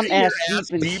 Well, I'm ass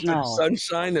deep in snow.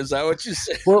 Sunshine. Is that what you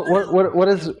said? What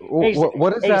is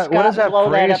that? What is that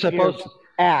phrase supposed to?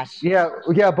 Ass. Yeah,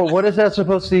 but what is that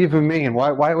supposed to even mean?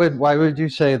 Why would you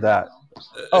say that?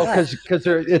 Oh, because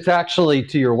it's actually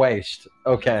to your waist.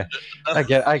 Okay, I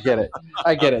get it.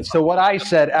 So what I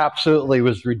said absolutely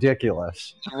was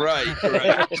ridiculous. Right.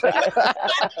 There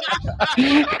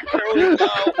we go.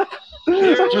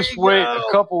 Just wait a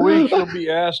couple weeks, you'll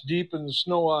be ass deep in the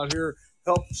snow out here.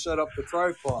 Help set up the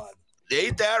tripod.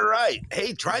 Ain't that right?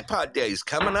 Hey, tripod days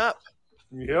coming up.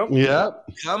 Yep.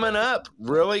 Coming up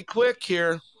really quick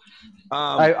here. We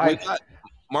got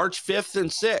March 5th and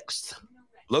 6th.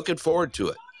 Looking forward to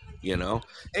it.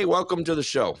 Hey, welcome to the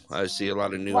show. I see a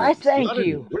lot of new. Why, thank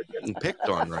you. We're getting picked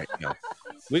on right now.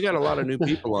 We got a lot of new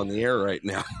people on the air right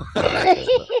now.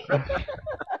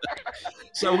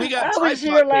 So we got. I was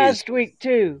here last week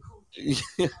too.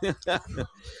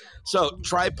 So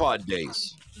tripod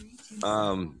days.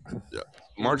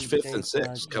 March 5th and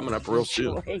 6th coming up real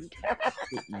soon.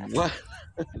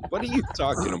 What are you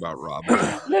talking about, Rob?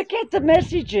 Look at the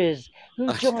messages.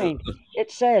 Who joined?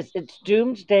 It says it's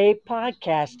Doomsday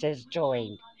Podcast has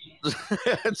joined.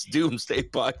 It's Doomsday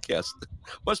Podcast.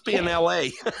 Must be in LA.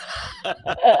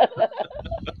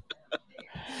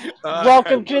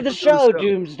 Welcome to the show,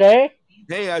 Doomsday.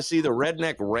 Hey, I see the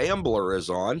Redneck Rambler is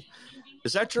on.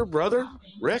 Is that your brother,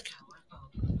 Rick?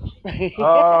 Maybe.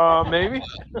 Maybe.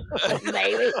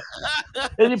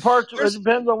 It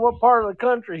depends on what part of the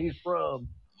country he's from.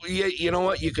 Yeah, you know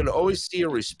what? You can always see a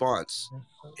response.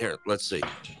 Here, let's see.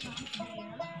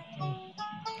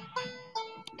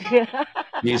 Do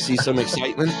you see some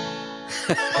excitement?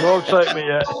 No excitement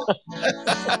yet.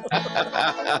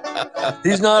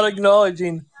 He's not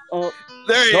acknowledging. Oh,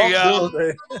 there you go.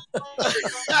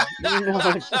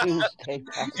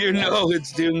 You know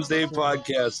it's Doomsday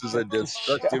Podcast is a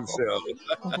destructive show.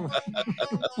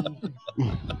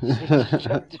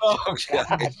 Oh,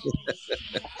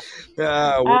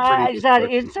 God. Is that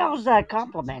insult? Is that a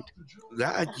compliment?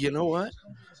 You know what?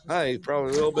 Hey,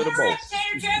 probably a little bit of both.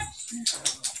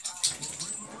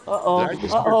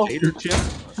 Potato chip?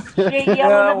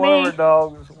 Yeah,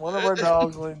 one of our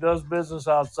dogs, when he does business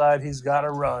outside, he's got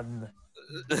to run.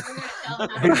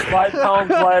 He's 5 pounds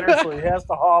lighter, so he has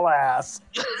to haul ass.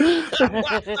 Let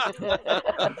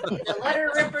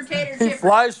her rip her tater chip. He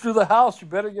flies through the house. You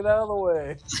better get out of the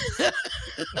way.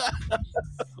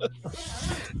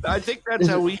 I think that's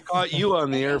how we caught you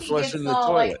on the air flushing the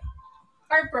toilet.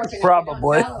 Heartbroken.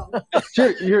 Probably.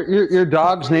 Your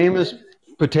dog's name is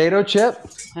Potato Chip?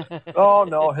 Oh,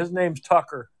 no. His name's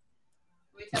Tucker.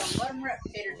 We tell him, let him rip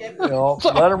tater chip.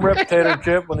 Let him rip tater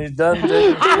chip when he's done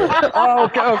digging. Oh,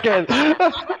 okay. And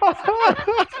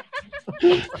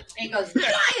he goes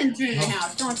flying through the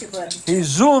house, don't you, buddy? He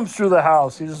zooms through the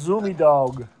house. He's a zoomy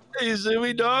dog. Hey,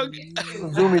 zoomy dog?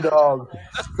 Zoomy dog.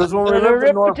 Because when we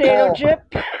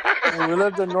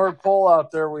lived in North Pole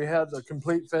out there, we had the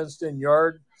complete fenced-in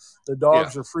yard. The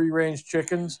dogs are free-range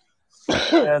chickens,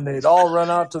 and they'd all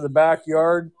run out to the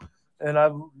backyard. And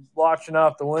I'm watching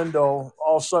out the window.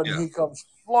 All of a sudden, he comes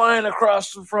flying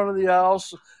across the front of the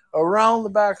house, around the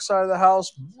back side of the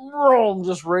house, boom,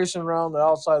 just racing around the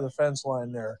outside of the fence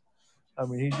line there. I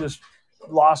mean, he just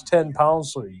lost 10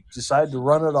 pounds, so he decided to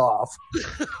run it off.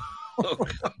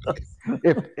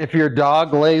 If your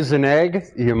dog lays an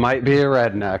egg, you might be a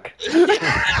redneck.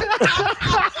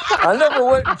 I never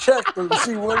went and checked to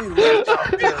see what he left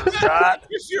out there, Scott.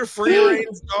 If your free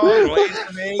range dog lays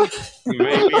an egg, you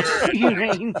may be a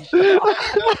redneck.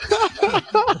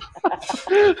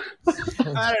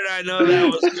 How did I know that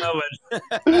was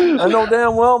coming? I know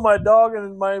damn well my dog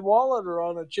and my wallet are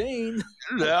on a chain.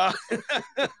 No.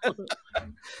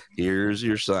 Here's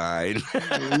your sign.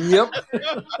 Yep.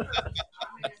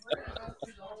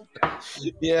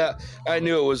 Yeah, I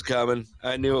knew it was coming.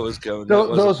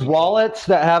 Those wallets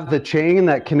that have the chain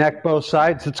that connect both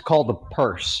sides, it's called a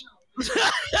purse.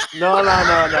 No.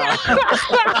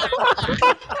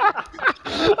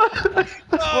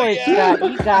 Boy, Scott,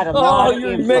 you got a lot of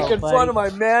you're info, making buddy. fun of my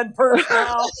man purse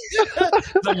now.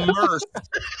 The Merce.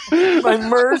 My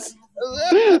Merce.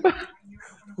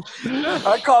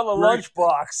 I call it a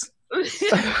lunchbox.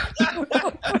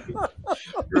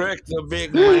 Rick, the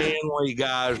big manly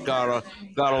guy's got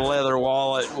a leather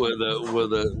wallet with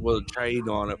a chain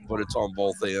on it, but it's on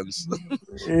both ends.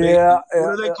 Yeah.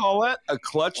 What do they call that? A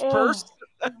clutch purse?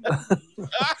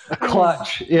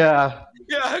 Clutch, yeah.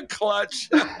 Yeah, a clutch.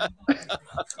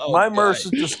 My Merce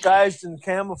is disguised in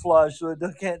camouflage, so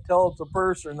they can't tell if it's a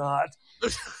purse or not.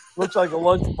 Looks like a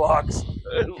lunchbox.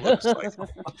 It looks like.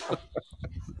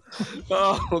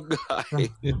 Oh God.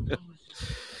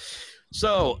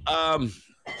 So,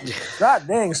 God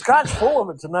dang, Scott's full of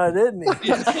it tonight, isn't he?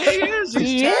 he is.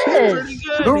 He is. Pretty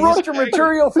good. Who wrote your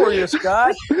material for you,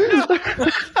 Scott?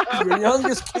 Your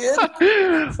youngest kid?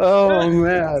 Oh,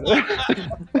 man.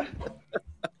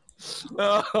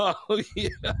 Oh yeah,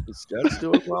 Scott's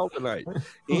doing well tonight.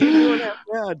 He ain't doing that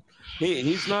bad.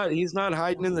 He's not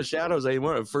hiding in the shadows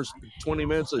anymore. The first 20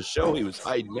 minutes of the show, he was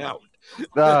hiding out.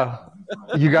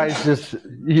 You guys just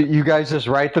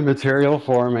write the material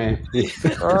for me.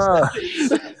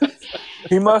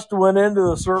 He must have went into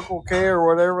the Circle K or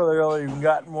whatever the hell he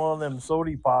gotten one of them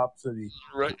sody pops that he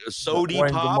Sody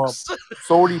wanged them up. pops.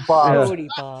 Sody pops. Sody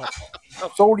pop.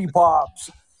 Sody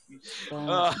pops.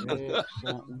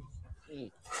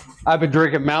 I've been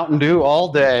drinking Mountain Dew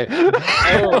all day.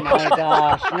 Oh my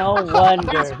gosh! No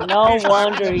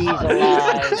wonder he's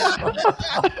alive.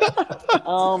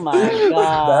 Oh my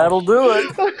god! That'll do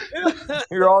it.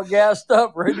 You're all gassed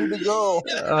up, ready to go.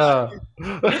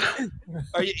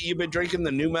 You been drinking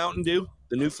the new Mountain Dew,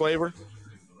 the new flavor?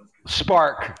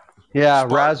 Spark. Yeah,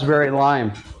 Spark. Raspberry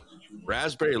lime.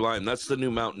 Raspberry lime. That's the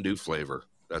new Mountain Dew flavor.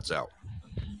 That's out.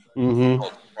 Mm-hmm.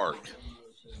 Called Spark.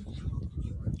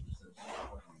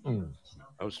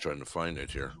 I was trying to find it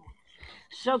here.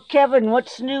 So, Kevin,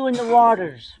 what's new in the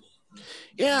waters?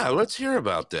 Yeah, let's hear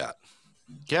about that.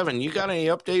 Kevin, you got any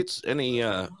updates? Any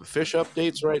fish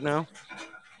updates right now?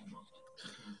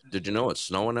 Did you know it's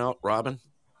snowing out, Robin?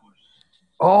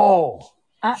 Oh,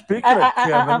 speaking of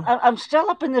Kevin, I'm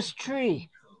still up in this tree.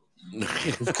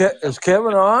 Is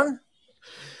Kevin on?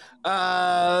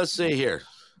 Let's see here.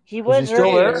 He was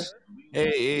still there.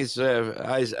 Hey,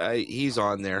 he's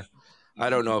on there. I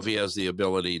don't know if he has the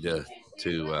ability to.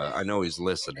 I know he's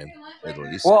listening at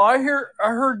least. Well, I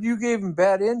heard you gave him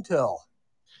bad intel.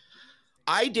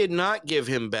 I did not give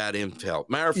him bad intel.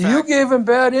 Matter of fact, you gave him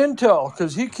bad intel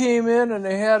because he came in and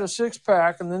they had a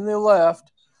 6-pack and then they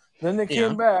left. Then they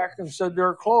came back and said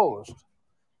they're closed.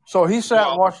 So he sat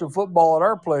and watched the football at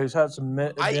our place, had some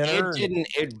dinner.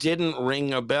 It didn't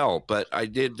ring a bell, but I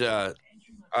did. By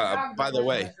the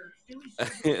way,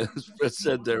 it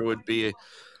said there would be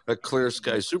a Clear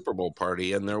Sky Super Bowl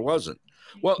party, and there wasn't.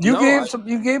 Well, you gave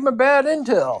him a bad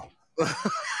intel.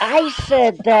 I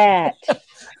said that.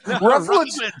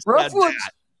 Ruffledge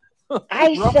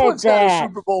I said had that. a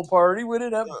Super Bowl party. We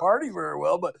didn't have a party very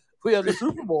well, but we had the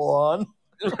Super Bowl on.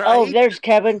 Right? Oh, there's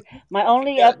Kevin. My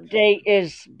only update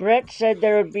is Brett said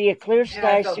there would be a Clear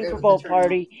Sky Super Bowl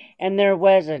party, and there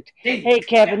wasn't. Hey,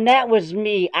 Kevin, that was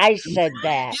me. I said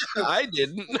that. Yeah, I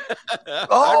didn't.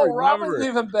 Oh, Robin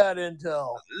gave him bad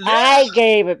intel. I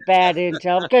gave it bad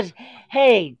intel because,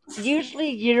 hey,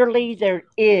 usually yearly there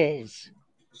is.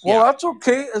 Well, that's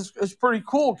okay. It's pretty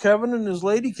cool. Kevin and his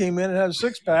lady came in and had a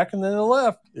 6-pack, and then they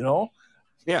left. You know.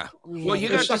 Yeah. Well, you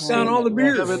got to suck down all the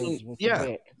beer.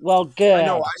 Yeah. Well, good. I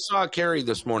know. I saw Carrie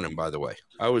this morning, by the way.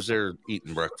 I was there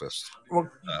eating breakfast. Well,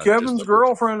 Kevin's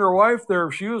girlfriend or wife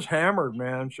there, she was hammered,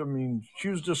 man. She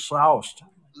was just soused.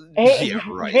 Hey, yeah,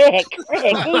 right. Rick,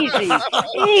 easy.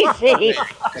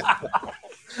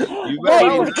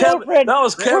 That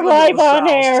was Kevin. We're live on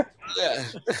air. Yeah.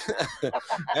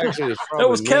 Actually, that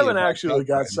was Kevin. Actually,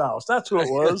 got soused. That's who it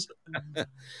was.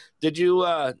 Did you?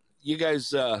 You guys?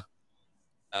 Glad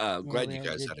you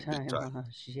guys had a good time.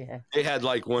 Yeah. They had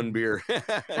like one beer.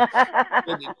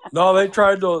 No, they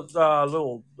tried those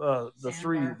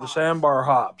the sandbar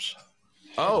hops.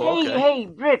 Oh, okay. Hey,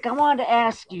 Rick, I wanted to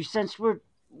ask you since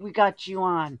we got you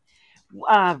on.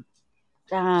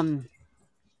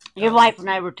 Your wife and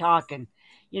I were talking.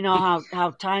 You know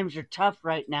how times are tough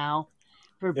right now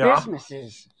for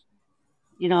businesses.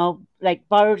 You know, like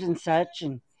bars and such,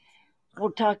 and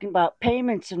we're talking about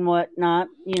payments and whatnot.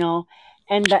 You know,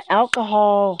 and the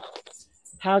alcohol.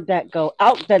 How'd that go?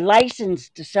 Out the license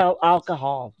to sell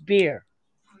alcohol, beer.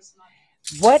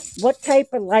 What type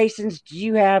of license do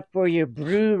you have for your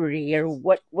brewery, or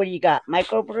what do you got?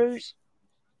 Microbrews?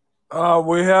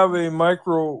 We have a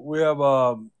micro. We have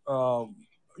a.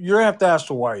 You have to ask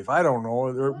the wife. I don't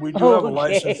know. We do have a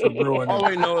license for brewing. All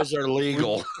we know is they're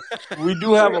legal. We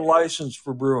do have a license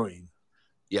for brewing.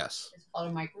 Yes. It's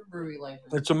called a microbrewery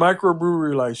license. It's a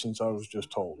microbrewery license. I was just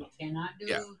told. You cannot do.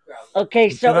 Yeah. Okay,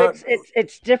 so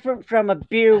it's different from a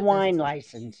beer wine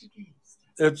license.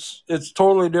 It's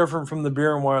totally different from the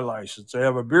beer and wine license. They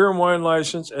have a beer and wine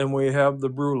license, and we have the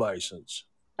brew license.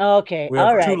 Okay, we have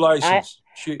all right. two licenses.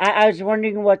 I was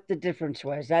wondering what the difference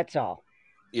was. That's all.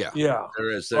 Yeah, there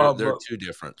is. There are two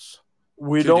differences.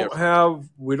 We don't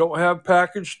have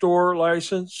package store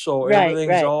license, so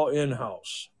everything's all in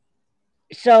house.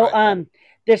 So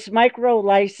this micro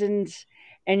license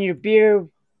and your beer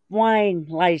wine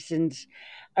license,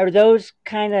 are those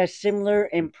kind of similar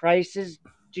in prices?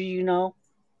 Do you know?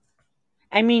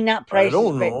 I mean, not prices, I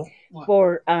don't know. But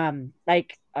for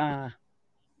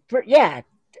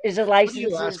is a license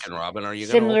What are you asking, Robin? Are you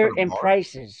similar open a in bar?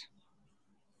 prices?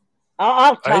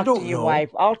 I'll talk to your wife.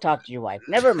 I'll talk to your wife.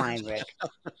 Never mind, Rick.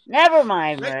 Never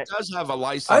mind, Rick. Rick does have a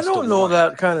license. I don't know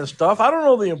that kind of stuff. I don't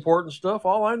know the important stuff.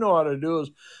 All I know how to do is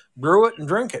brew it and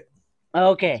drink it.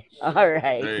 Okay. All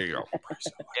right. There you go.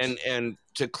 And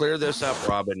to clear this up,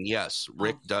 Robin, yes,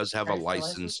 Rick does have a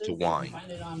license to wine.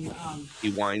 He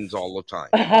wines all the time.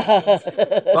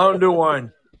 I don't do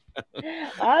wine.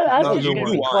 I'm just going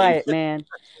to be quiet, man.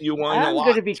 You wine a lot. I'm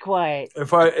going to be quiet.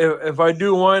 If I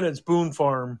do wine, it's Boone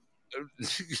Farm.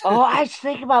 I was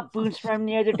thinking about Boone's Farm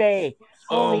the other day.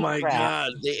 Holy my crap.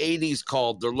 God. The 80s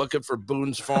called. They're looking for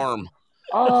Boone's Farm.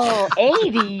 Oh,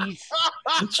 80s.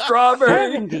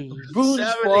 Strawberry. 70s.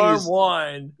 Boone's Farm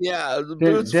wine. Yeah.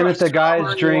 Didn't the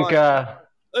guys drink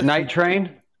Night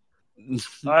Train?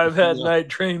 I've had Night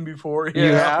Train before. Yeah.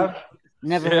 You have?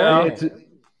 Never heard it.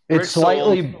 It's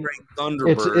slightly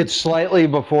it's slightly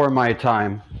before my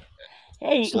time.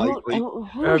 Hey, who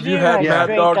have you had Mad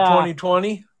Dog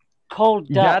 2020? Cold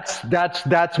Duck.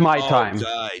 That's my time.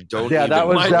 That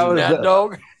was Mad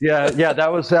Dog. Yeah,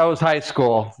 that was high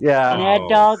school. Yeah. Mad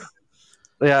Dog.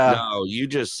 Yeah. No, you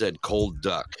just said Cold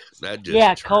Duck. That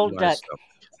just Cold Duck.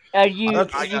 Are you?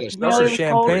 That's a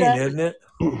champagne, isn't it?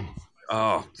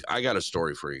 Oh, I got a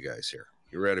story for you guys here.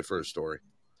 You ready for a story?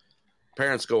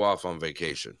 Parents go off on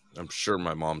vacation. I'm sure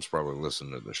my mom's probably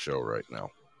listening to the show right now.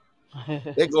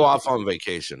 They go off on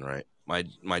vacation, right?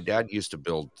 My dad used to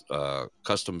build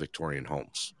custom Victorian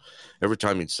homes. Every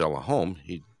time he'd sell a home,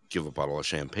 he'd give a bottle of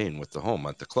champagne with the home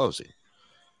at the closing.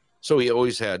 So he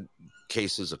always had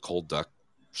cases of Cold Duck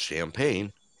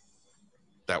champagne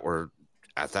that were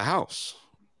at the house.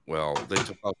 Well, they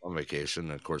took off on vacation.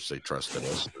 And of course, they trusted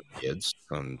us, the kids,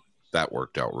 and that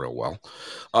worked out real well.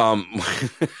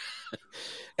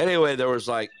 Anyway, there was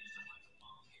like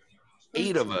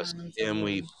 8 of us, and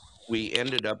we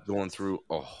ended up going through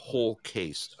a whole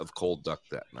case of Cold Duck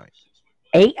that night.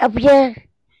 8 of you?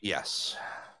 Yes.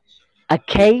 A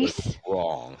case?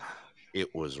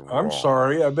 It was wrong. I'm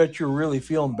sorry. I bet you were really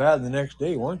feeling bad the next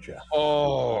day, weren't you?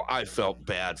 Oh, I felt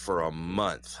bad for a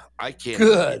month. I can't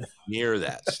get near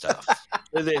that stuff.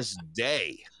 To this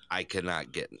day, I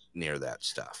cannot get near that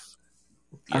stuff.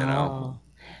 You know?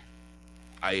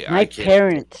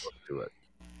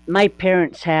 My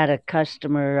parents had a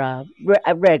customer,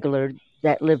 a regular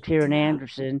that lived here in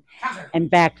Anderson, and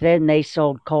back then they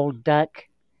sold Cold Duck.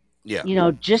 Yeah. You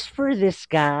know, just for this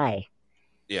guy.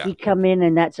 Yeah. He'd come in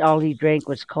and that's all he drank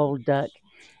was Cold Duck.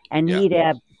 And he'd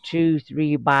have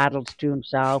 2-3 bottles to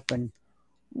himself and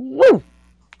woo!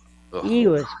 Ugh. He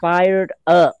was fired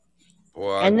up.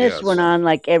 Well, and this went on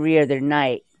like every other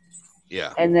night.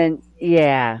 Yeah. And then,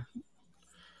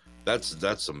 That's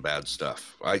some bad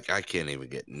stuff. I can't even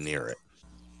get near it.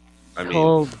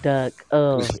 Cold Duck.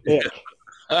 Oh, ick.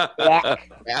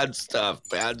 Bad stuff.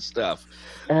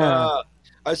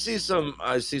 I see some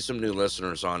new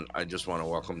listeners on. I just want to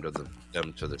welcome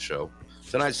them to the show.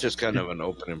 Tonight's just kind of an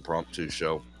open impromptu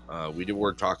show.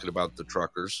 We're talking about the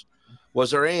truckers.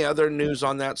 Was there any other news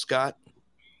on that, Scott,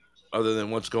 other than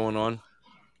what's going on?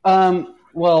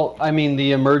 Well, I mean,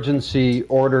 the emergency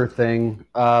order thing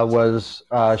was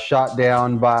shot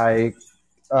down by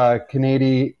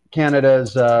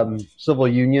Canada's civil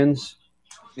unions.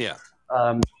 Yeah.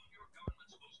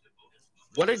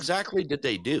 What exactly did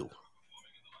they do?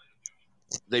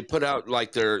 They put out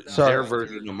like their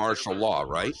version of martial law,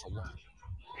 right?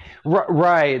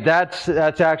 Right. That's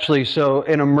actually so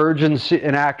an emergency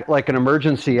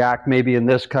act maybe in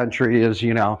this country is,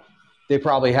 they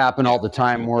probably happen all the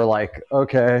time. We're like,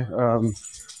 okay,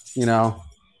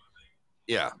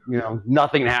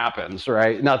 nothing happens,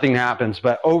 right? Nothing happens.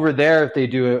 But over there, if they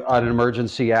do an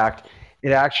emergency act,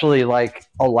 it actually like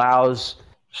allows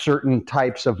certain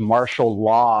types of martial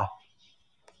law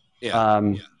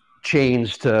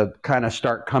chains to kind of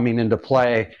start coming into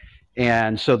play.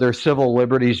 And so their civil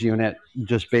liberties unit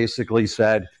just basically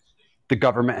said the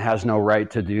government has no right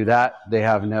to do that. They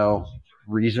have no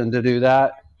reason to do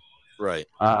that. Right.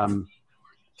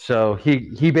 So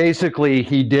he basically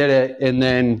did it, and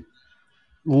then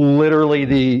literally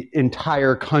the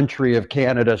entire country of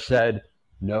Canada said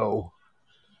no.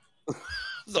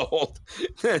 The whole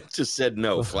just said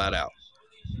no, flat out.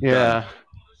 Yeah. Done.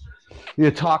 You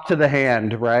talk to the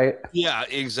hand, right? Yeah,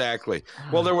 exactly.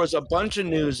 Well, there was a bunch of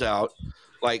news out,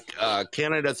 like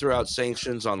Canada threw out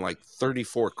sanctions on like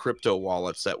 34 crypto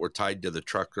wallets that were tied to the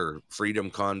trucker freedom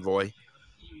convoy.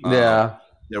 Yeah.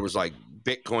 There was like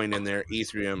Bitcoin in there,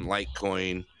 Ethereum,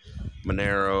 Litecoin,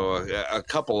 Monero, a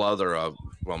couple other of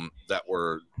them that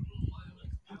were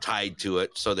tied to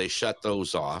it. So they shut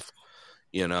those off,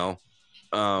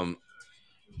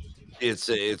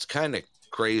 It's kind of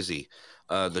crazy.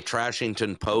 The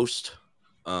Trashington Post,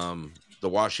 the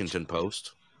Washington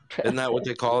Post. Isn't that what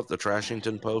they call it? The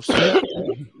Trashington Post?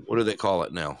 What do they call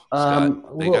it now,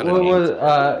 Scott? They got a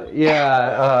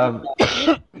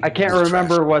name. I can't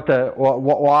remember what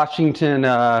Washington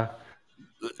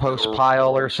Post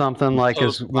pile or something like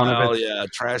Post is one of its. Yeah,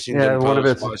 Trashington Post, one of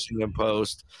its Washington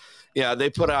Post. Yeah, they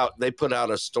put out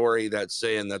a story that's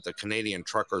saying that the Canadian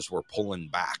truckers were pulling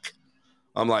back.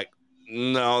 I'm like,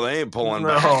 no, they ain't pulling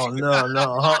back.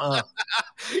 No.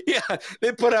 Yeah,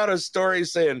 they put out a story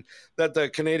saying that the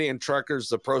Canadian truckers,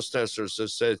 the protesters, have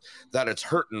said that it's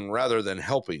hurting rather than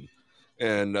helping,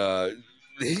 and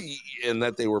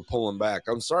that they were pulling back.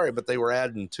 I'm sorry, but they were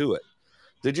adding to it.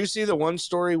 Did you see the one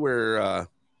story where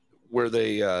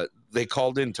they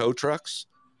called in tow trucks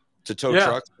to tow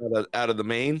trucks out of the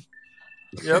Maine?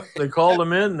 Yep, they called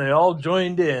them in. They all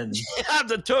joined in. Yeah,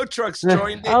 the tow trucks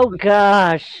joined in. Oh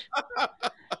gosh,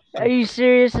 are you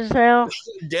serious as hell?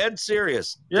 Dead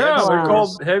serious. Yeah, they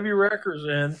called heavy wreckers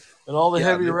in, and all the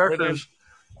heavy wreckers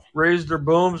raised their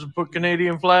booms and put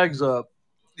Canadian flags up.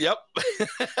 Yep.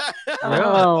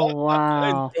 Oh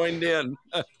wow. Joined in.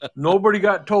 Nobody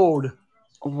got towed.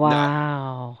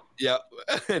 Wow. Yep.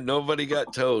 Nobody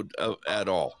got towed at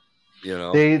all.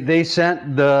 They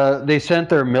sent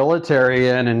their military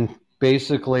in and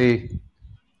basically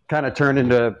kind of turned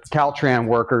into Caltran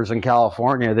workers in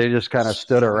California. They just kind of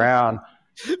stood around.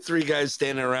 3 guys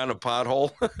standing around a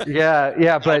pothole.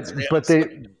 Yeah, but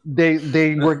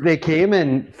they came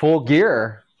in full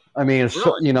gear. I mean,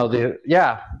 really?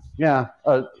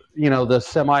 The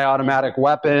semi-automatic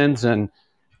weapons and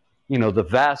the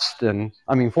vest and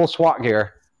full SWAT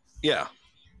gear. Yeah,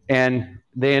 and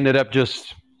they ended up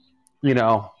just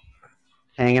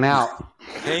hanging out,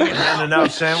 handing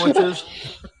out sandwiches.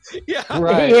 Yeah,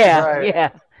 right.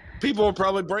 Yeah. People were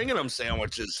probably bringing them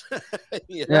sandwiches.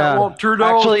 Yeah. Well,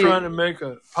 Trudeau's trying to make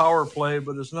a power play,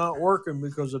 but it's not working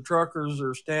because the truckers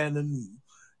are standing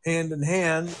hand in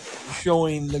hand,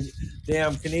 showing the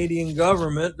damn Canadian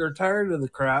government they're tired of the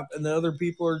crap, and the other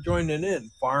people are joining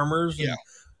in. Farmers and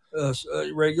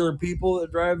regular people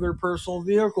that drive their personal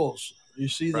vehicles. You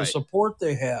see the support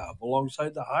they have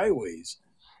alongside the highways.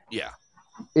 Yeah.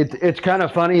 It's kind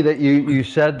of funny that you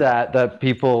said that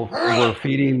people were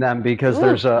feeding them because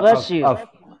there's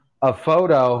a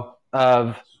photo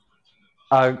of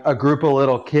a group of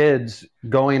little kids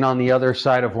going on the other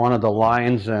side of one of the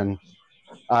lines and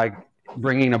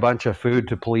bringing a bunch of food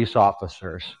to police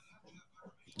officers.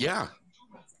 Yeah.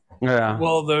 Yeah.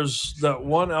 Well, there's that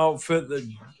one outfit that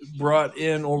brought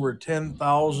in over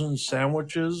 10,000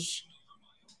 sandwiches.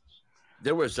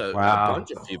 There was a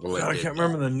bunch of people. I can't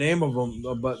remember the name of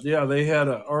them, but yeah, they had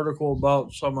an article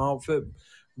about some outfit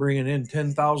bringing in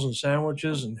 10,000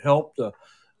 sandwiches and helped to,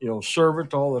 serve it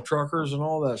to all the truckers and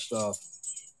all that stuff.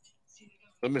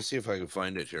 Let me see if I can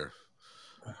find it here.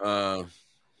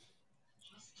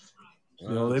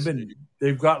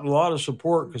 they've gotten a lot of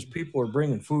support because people are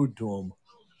bringing food to them.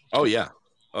 Oh yeah.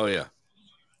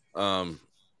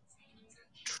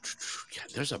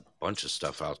 There's a bunch of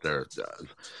stuff out there.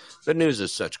 The news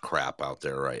is such crap out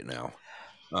there right now.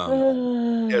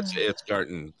 It's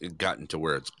gotten to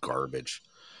where it's garbage.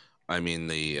 I mean,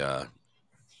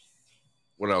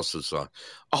 what else is on?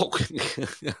 Oh,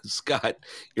 Scott,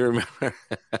 you remember?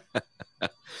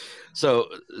 So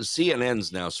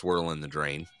CNN's now swirling the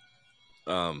drain.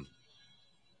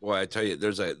 Well, I tell you,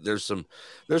 there's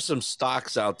some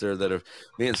stocks out there that have,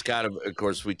 me and Scott have, of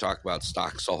course, we talk about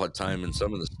stocks all the time, and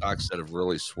some of the stocks that have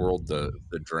really swirled the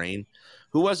drain.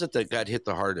 Who was it that got hit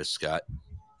the hardest, Scott,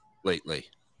 lately?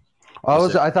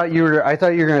 I thought you were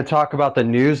going to talk about the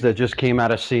news that just came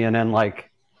out of CNN like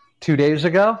 2 days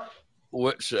ago.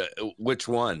 Which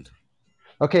one?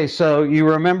 Okay, so you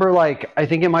remember, like, I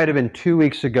think it might have been 2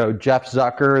 weeks ago, Jeff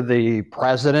Zucker, the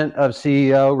president of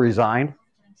CEO, resigned.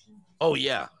 Oh,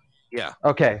 yeah. Yeah.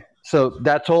 Okay, so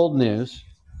that's old news.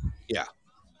 Yeah.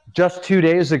 Just 2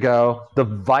 days ago, the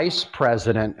vice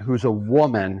president, who's a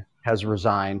woman, has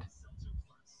resigned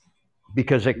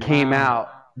because it came out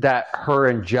that her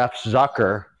and Jeff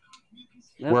Zucker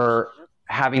were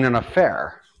having an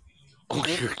affair. Oh,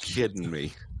 you're kidding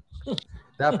me.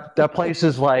 That place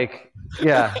is like,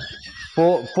 yeah,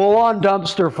 full on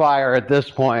dumpster fire at this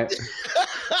point.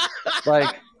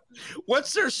 Like,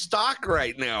 what's their stock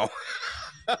right now?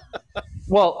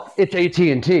 Well, it's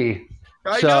AT&T.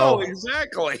 I know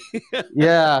exactly.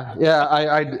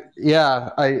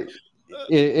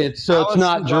 It's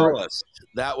not Wallace.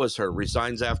 That was her.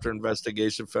 Resigns after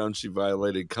investigation found she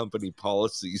violated company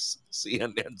policies.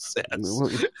 CNN says.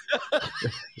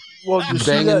 Well, you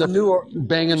see that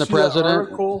banging the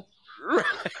president.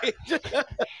 Right.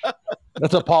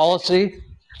 That's a policy.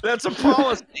 That's a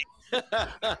policy.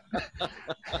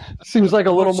 Seems like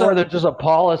a little more than just a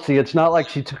policy. It's not like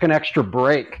she took an extra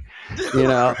break, you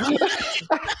know.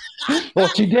 Well,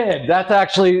 she did. That's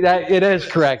actually it is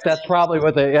correct. That's probably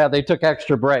what they took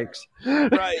extra breaks.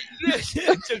 Right.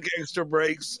 They took extra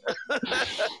breaks.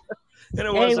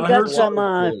 And we got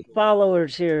some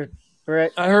followers here,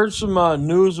 Brett. I heard some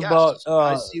news about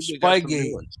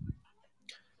Spygate.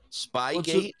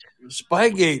 Spygate?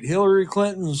 Spygate. Hillary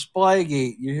Clinton's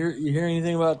Spygate. You hear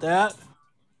anything about that?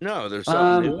 No, there's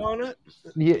something new on it?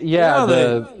 Yeah,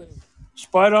 they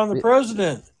spied on the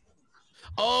president.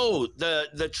 Oh,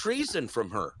 the treason from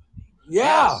her.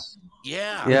 Yeah.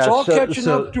 Yeah. It's all catching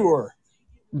up to her.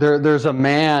 There's a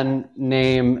man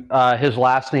named, his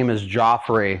last name is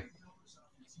Joffrey,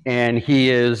 and he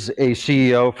is a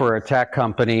CEO for a tech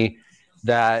company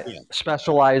that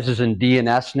specializes in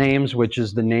DNS names, which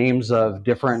is the names of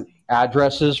different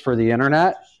addresses for the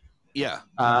internet. Yeah.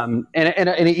 And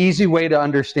an easy way to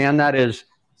understand that is,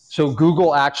 so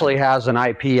Google actually has an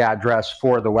IP address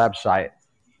for the website,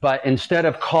 but instead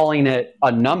of calling it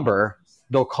a number,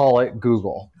 they'll call it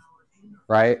Google,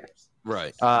 right?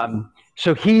 Right.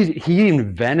 So he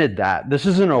invented that. This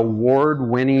is an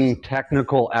award-winning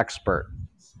technical expert.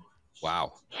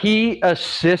 Wow. He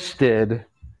assisted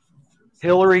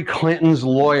Hillary Clinton's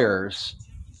lawyers,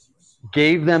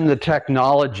 gave them the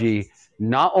technology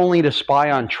not only to spy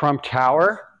on Trump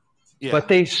Tower, but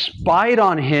they spied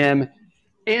on him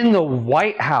in the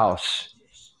White House.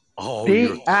 Oh,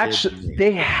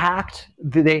 they hacked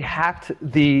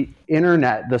the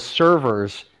internet, the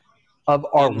servers of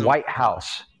our White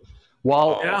House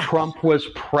while Trump was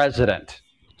president.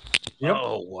 Yep.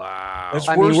 Oh, wow. It's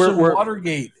worse than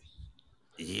Watergate.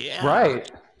 Yeah.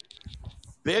 Right.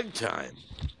 Big time.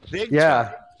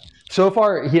 Yeah. So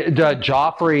far,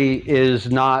 Joffrey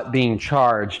is not being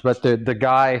charged, but the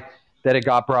guy that it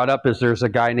got brought up is there's a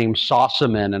guy named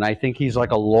Sossaman, and I think he's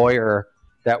like a lawyer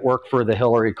that worked for the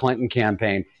Hillary Clinton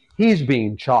campaign. He's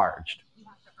being charged.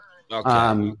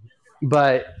 Okay.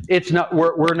 But it's not.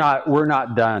 We're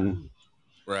not done.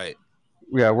 Right.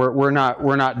 Yeah, we're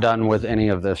not done with any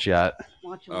of this yet.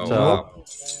 Oh, so,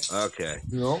 wow. Okay.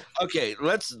 Nope. Okay,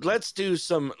 let's do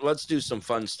some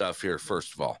fun stuff here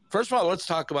first of all. Let's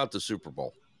talk about the Super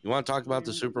Bowl. You want to talk about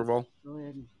the Super Bowl? Go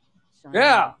ahead.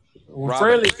 Yeah. Well,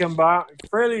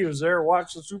 Fraley was there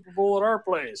watch the Super Bowl at our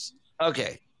place.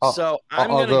 Okay. Oh, so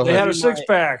they had a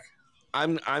six-pack.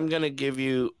 I'm going to give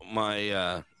you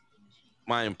my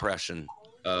my impression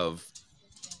of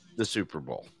the Super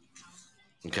Bowl.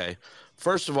 Okay.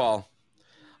 First of all,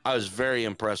 I was very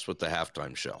impressed with the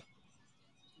halftime show.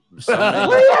 Get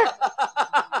out of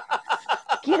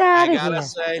here. I gotta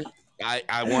say,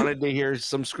 I wanted to hear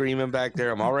some screaming back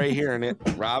there. I'm already hearing it.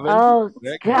 Robin. Oh,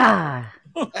 Nick. God.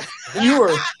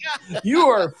 You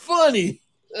are funny.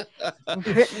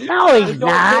 No, he's It don't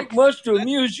not. take much to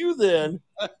amuse you then.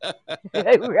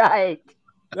 Right.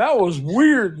 That was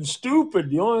weird and stupid.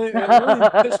 The only thing that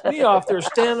really pissed me off, they're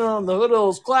standing on the hood of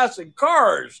those classic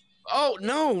cars. Oh,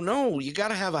 no. You got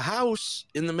to have a house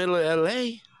in the middle of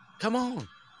L.A. Come on.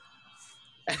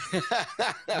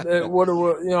 It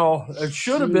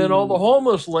should have been all the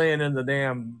homeless laying in the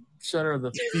damn center of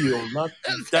the field, not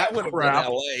that would have crap.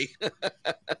 been L.A.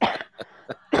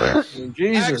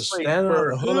 Jesus, Actually, standing on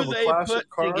for the hood who of a they classic put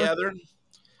car. together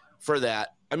for that,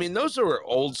 I mean, those were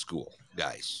old school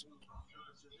guys.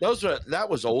 That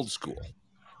was old school.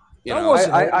 You know,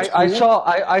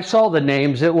 I saw the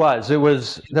names. It was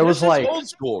like old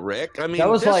school, Rick. I mean, that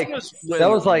was like rap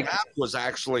was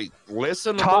actually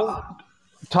listenable.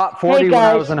 Top 40 when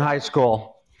I was in high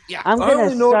school. Yeah, I'm gonna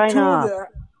sign off.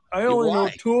 I only know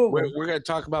two of them. We're going to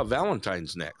talk about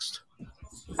Valentine's next.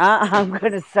 I'm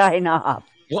gonna sign off.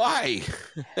 Why?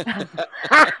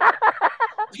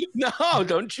 No,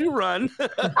 don't you run.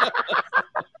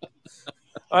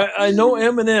 I know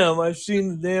Eminem. I've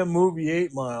seen the damn movie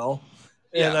 8 Mile,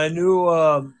 and I knew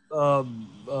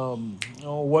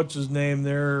what's his name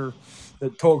there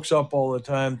that tokes up all the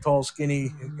time, tall,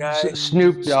 skinny guy.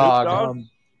 Snoop Dogg.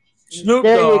 Snoop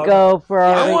there Dogg. You go. For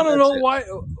I want to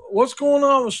know what's going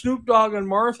on with Snoop Dogg and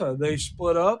Martha. They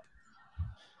split up.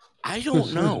 I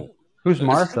don't know. Who's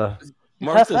Martha?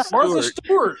 Martha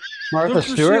Stewart. Martha Stewart.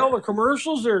 Stewart. See all the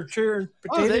commercials? They're cheering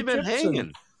potato they've been chips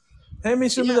hanging. Hand me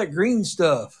some of that green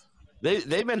stuff.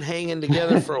 They've been hanging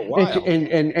together for a while.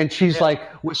 and she's like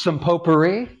with some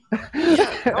potpourri.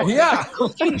 Yeah.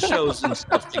 Cooking shows and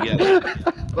stuff together.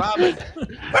 Robin.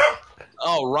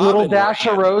 Little dash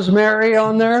of rosemary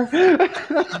on there.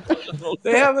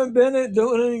 They haven't been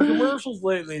doing any commercials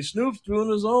lately. Snoop's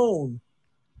doing his own.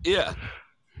 Yeah.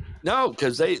 No,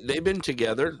 because they've been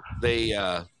together. They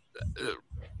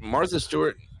Martha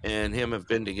Stewart and him have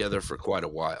been together for quite a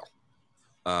while.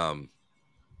 Are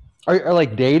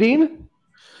like dating?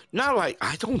 Not like,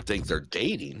 I don't think they're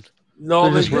dating. No,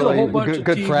 they're they just did really a whole bunch of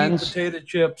good TV friends. potato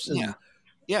chips. And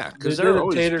yeah, because they they're did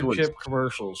always potato doing chip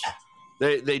commercials.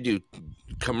 They do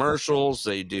commercials.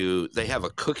 They have a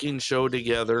cooking show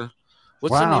together.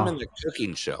 What's the Wow. name of the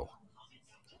cooking show?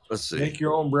 Let's see. Make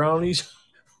your own brownies.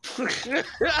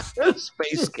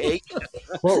 Space cake.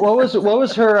 What was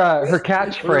her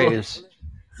catchphrase?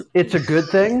 It's a good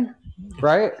thing,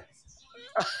 right?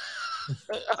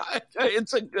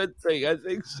 It's a good thing. I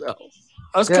think so.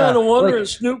 I was kind of wondering,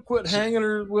 Snoop quit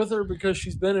hanging with her because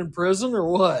she's been in prison or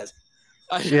what?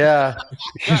 Yeah,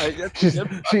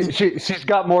 she's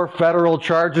got more federal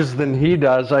charges than he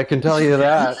does. I can tell you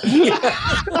that.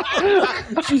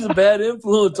 She's a bad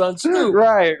influence on Snoop.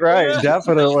 Right,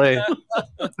 definitely.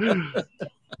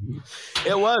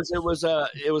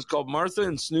 It was called Martha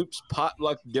and Snoop's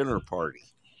Potluck Dinner Party.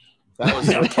 That was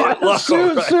the potluck.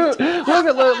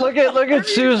 Look at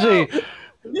Susie.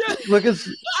 Yeah. Look at.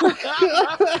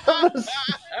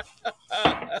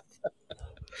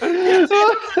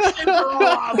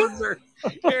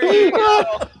 Here you go.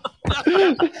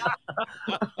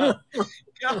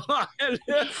 Come on.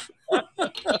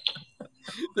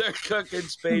 They're cooking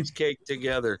space cake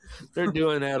together. They're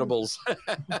doing edibles.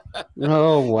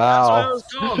 Oh, wow.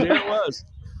 That's what it was called. Here it was.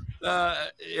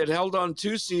 It held on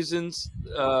 2 seasons.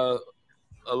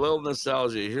 A little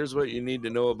nostalgia. Here's what you need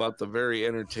to know about the very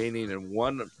entertaining and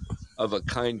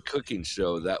one-of-a-kind cooking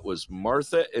show that was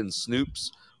Martha and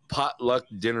Snoop's Potluck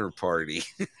Dinner Party.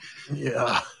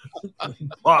 Yeah.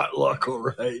 Potluck, all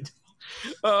right.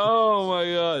 Oh,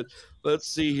 my God. Let's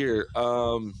see here.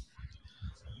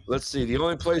 Let's see. The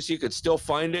only place you could still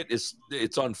find it's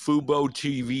on Fubo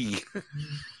TV.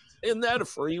 Isn't that a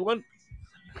free one?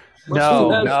 No.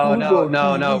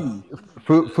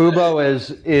 Fubo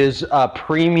is a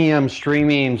premium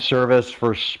streaming service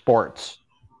for sports.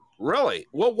 Really?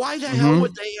 Well, why the hell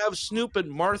would they have Snoop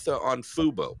and Martha on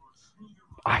Fubo?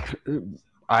 I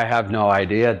have no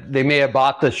idea. They may have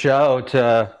bought the show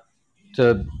to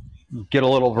get a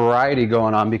little variety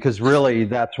going on, because really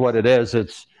that's what it is.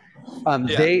 It's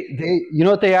they you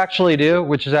know what they actually do,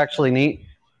 which is actually neat.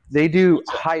 They do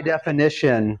high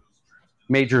definition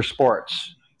major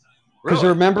sports. Because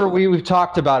remember, we've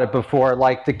talked about it before,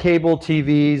 like the cable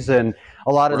TVs and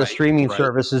a lot of the streaming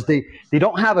services, they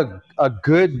don't have a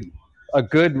good,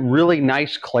 really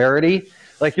nice clarity.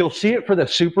 Like you'll see it for the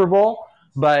Super Bowl,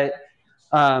 but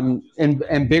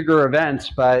and bigger events.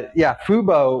 But yeah,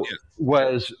 Fubo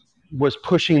was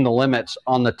pushing the limits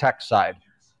on the tech side.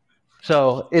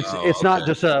 So it's not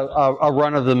just a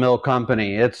run of the mill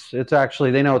company. It's actually,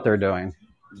 they know what they're doing.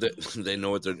 They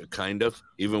know what they're kind of,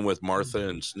 even with Martha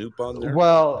and Snoop on there.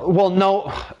 Well,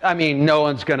 no. I mean, no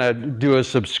one's gonna do a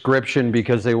subscription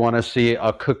because they want to see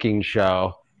a cooking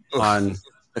show on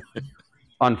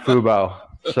Fubo.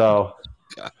 So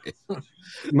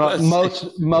most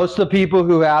of the people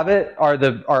who have it are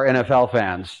NFL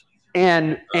fans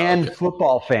and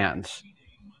football fans.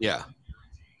 Yeah.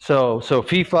 So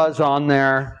FIFA's on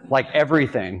there, like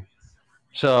everything.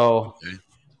 So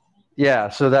yeah,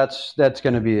 so that's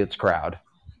going to be its crowd.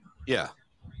 Yeah.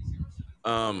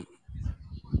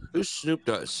 Who's Snoop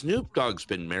Dogg? Snoop Dogg's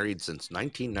been married since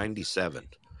 1997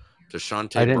 to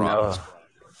Shantae Broaddus.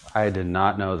 I did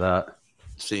not know that.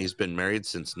 See, he's been married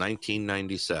since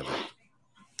 1997.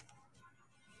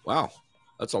 Wow,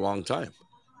 that's a long time.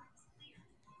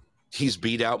 He's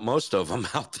beat out most of them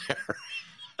out there.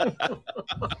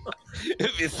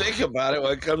 If you think about it,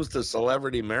 when it comes to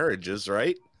celebrity marriages,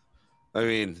 right? I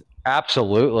mean,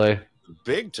 absolutely,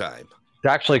 big time. It's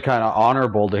actually kind of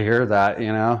honorable to hear that,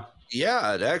 you know.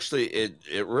 Yeah,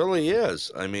 it really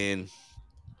is. I mean,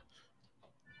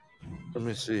 let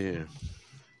me see here.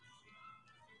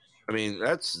 I mean,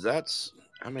 that's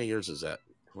how many years is that?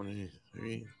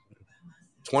 23,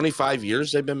 25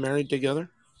 years they've been married together.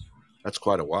 That's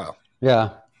quite a while. Yeah.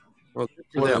 Well,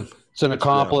 for them. It's an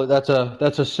accomplishment.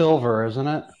 That's a silver, isn't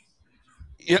it?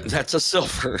 Yeah, that's a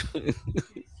silver.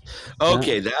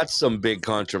 Okay, that's some big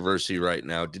controversy right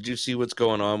now. Did you see what's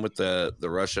going on with the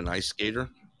Russian ice skater?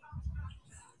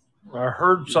 I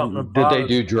heard something about Did they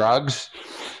do drugs?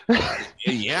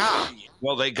 Yeah.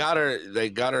 Well, they got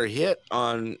a hit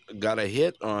on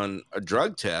a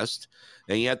drug test,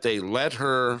 and yet they let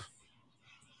her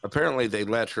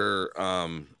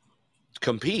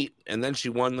compete, and then she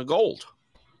won the gold.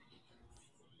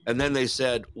 And then they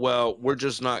said, well, we're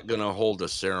just not going to hold a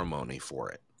ceremony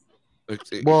for it.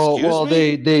 Well,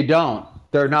 they don't.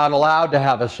 They're not allowed to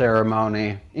have a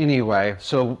ceremony anyway.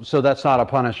 So that's not a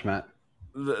punishment.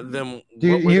 Then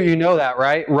you know that,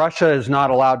 right? Russia is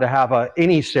not allowed to have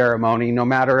any ceremony, no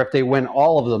matter if they win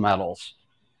all of the medals.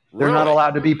 They're not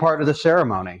allowed to be part of the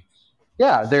ceremony.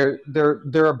 Yeah,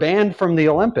 they're banned from the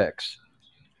Olympics.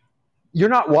 You're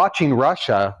not watching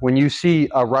Russia when you see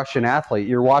a Russian athlete.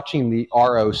 You're watching the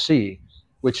ROC,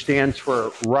 which stands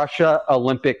for Russia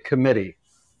Olympic Committee.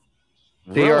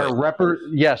 They are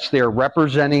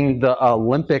representing the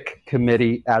Olympic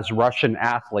Committee as Russian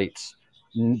athletes.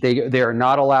 They are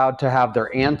not allowed to have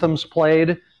their anthems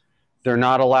played. They're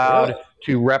not allowed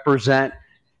to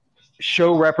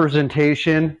show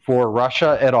representation for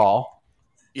Russia at all.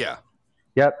 Yeah.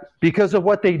 Yep. Because of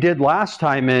what they did last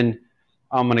time in,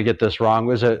 I'm going to get this wrong.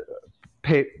 Was it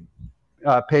Pyongyang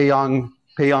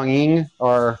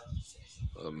or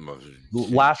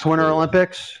last Winter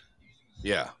Olympics?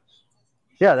 Yeah.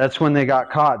 Yeah, that's when they got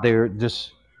caught. They were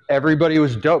just, everybody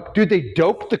was doped. Dude, they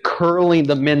doped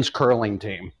the men's curling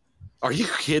team. Are you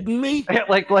kidding me?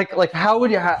 Like how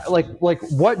would you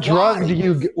what drug do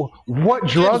you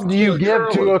give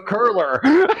to a curler?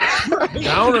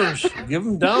 Downers. Give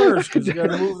them downers because you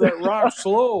got to move that rock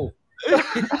slow.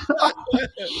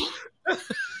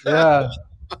 Yeah.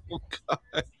 Oh,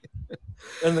 God.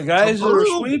 And the guys that were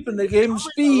sweeping, they gave them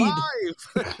speed.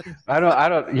 I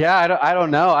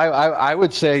don't know. I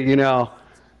would say,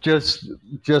 just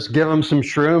give them some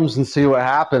shrooms and see what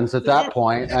happens at that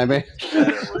point. I mean,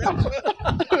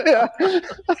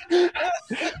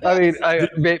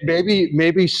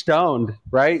 maybe stoned,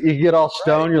 right? You get all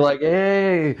stoned. You're like,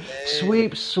 hey,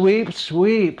 sweep, sweep,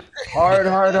 sweep, hard,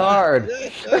 hard, hard.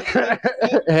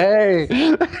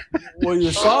 Hey. Well, you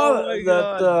saw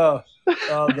that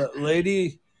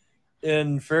lady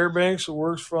in Fairbanks that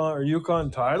works for our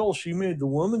Yukon Title. She made the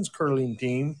women's curling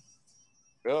team.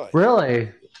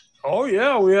 Really? Oh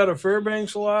yeah, we had a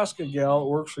Fairbanks, Alaska gal that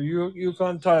works for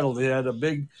Yukon Title. They had a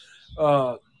big,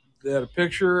 they had a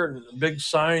picture and a big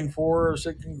sign for her,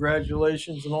 said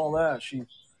congratulations and all that. She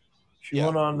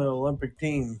went on the Olympic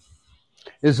team.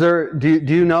 Is there? Do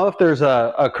you know if there's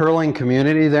a curling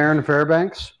community there in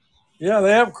Fairbanks? Yeah,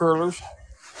 they have curlers.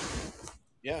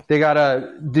 Yeah, they got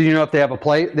a. Do you know if they have a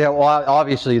plate?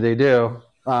 Obviously they do.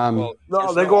 No,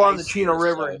 they go on the Chino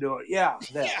River and do it. Yeah,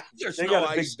 they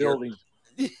got a big building.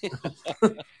 They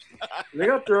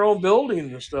got their own building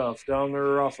and stuff down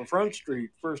there off of Front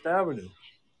Street, First Avenue.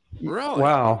 Really?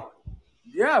 Wow.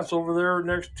 Yeah, it's over there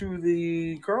next to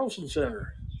the Carlson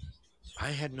Center. I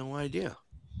had no idea.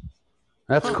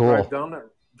 That's cool.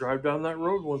 Drive down that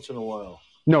road once in a while.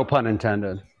 No pun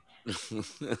intended. It's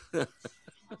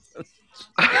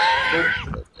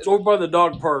over by the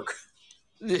dog park.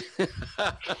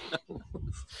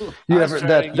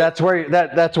 That's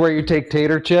where you take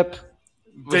Tater Chip.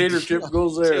 Tater chip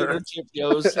goes there. Tater chip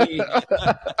goes.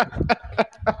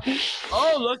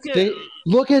 Oh,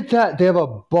 look at that. They have a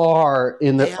bar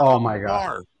in the. Oh my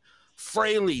god,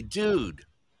 Fraley, dude.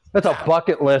 That's a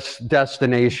bucket list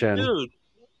destination, dude.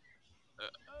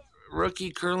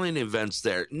 Rookie curling events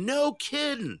there. No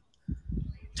kidding,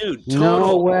 dude.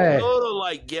 No way. Total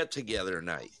like get together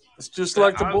night. It's just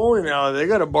like the bowling alley. They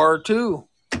got a bar too.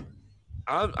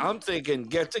 I'm thinking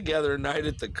get together night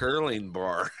at the curling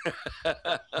bar.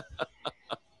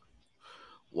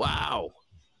 Wow.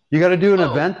 You got to do an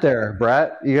event there,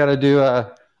 Brett. You got to do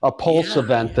a pulse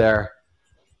event there.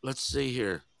 Let's see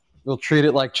here. We'll treat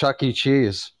it like Chuck E.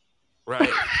 Cheese. Right.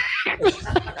 Treat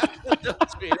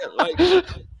it like.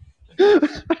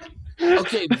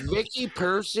 Okay, Vicky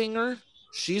Persinger.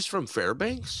 She's from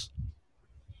Fairbanks.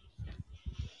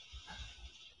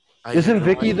 Isn't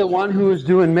Vicky the one who was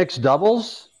doing mixed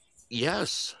doubles?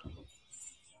 Yes.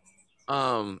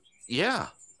 Yeah.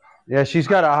 Yeah, she's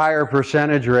got a higher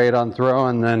percentage rate on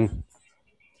throwing than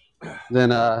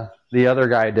the other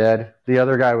guy did. The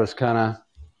other guy was kind of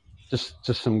just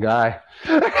some guy.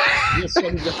 Just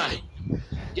some guy.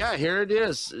 Yeah, here it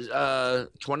is.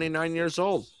 29 years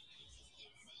old.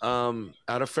 Out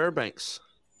of Fairbanks.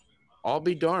 I'll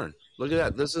be darned. Look at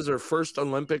that. This is her first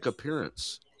Olympic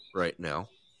appearance right now.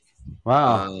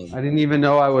 Wow. I didn't even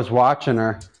know I was watching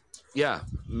her. Yeah.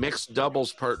 Mixed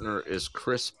doubles partner is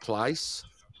Chris Pleiss.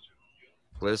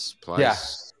 Pleiss? Yeah.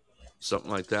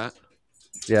 Something like that.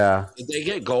 Yeah. Did they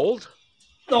get gold?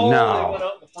 No. No. They went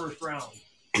out the first round.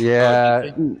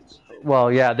 Yeah.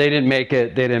 Well, yeah, they didn't make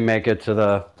it. They didn't make it to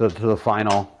the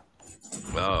final.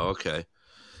 Oh, okay.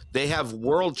 They have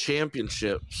world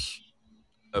championships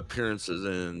appearances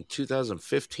in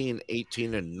 2015,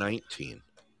 18, and 19.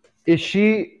 Is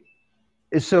she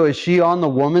on the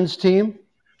women's team?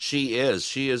 She is.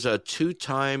 She is a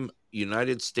two-time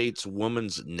United States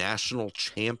women's national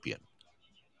champion.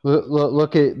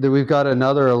 Look at we've got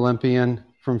another Olympian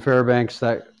from Fairbanks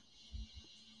that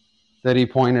he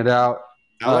pointed out.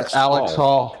 Alex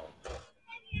Hall.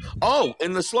 Oh,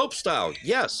 in the slope style.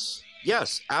 Yes,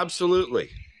 absolutely.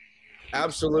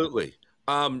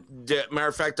 Matter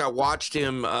of fact, I watched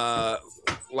him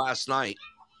last night,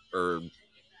 or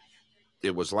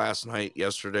it was last night,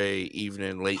 yesterday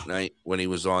evening, late night when he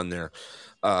was on there.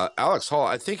 Alex Hall,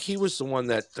 I think he was the one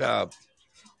that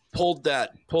pulled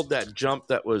that jump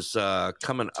that was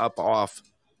coming up off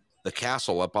the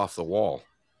castle, up off the wall.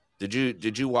 Did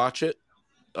you watch it,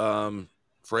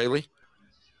 Fraley?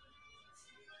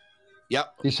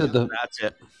 Yep. He said that's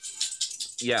it.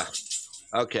 Yeah.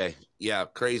 Okay. Yeah.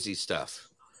 Crazy stuff.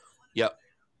 Yep.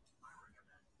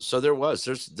 So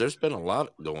there's been a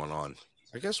lot going on.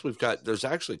 I guess there's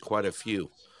actually quite a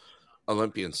few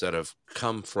Olympians that have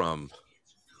come from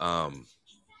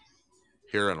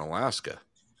here in Alaska.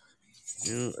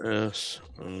 U.S.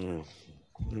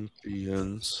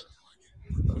 Olympians.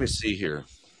 Let me see here.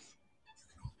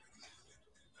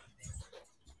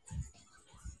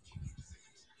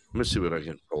 Let me see what I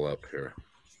can pull up here.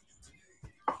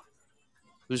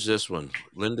 Who's this one?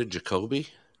 Linda Jacoby?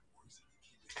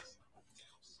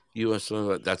 U.S.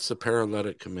 That's the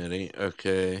Paralympic Committee.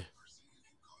 Okay.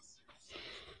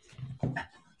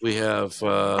 We have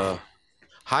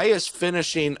highest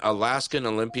finishing Alaskan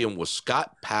Olympian was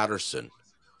Scott Patterson,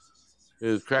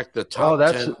 who cracked the top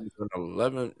 10 and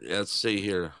 11. Let's see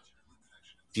here.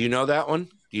 Do you know that one?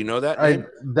 Do you know that name?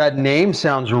 That name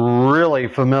sounds really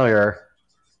familiar.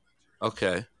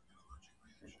 Okay.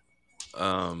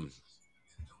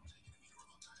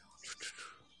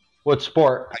 What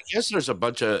sport? I guess there's a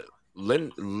bunch of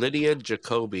Lydia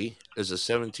Jacoby is a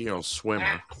 17-year-old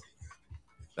swimmer.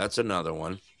 That's another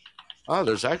one. Oh,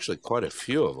 there's actually quite a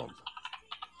few of them.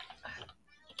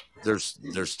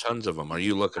 There's tons of them. Are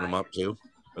you looking them up too?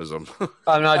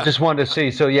 I just wanted to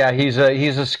see. So yeah, he's a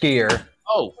skier.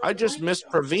 Oh, I just missed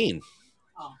Praveen.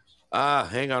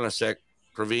 Hang on a sec,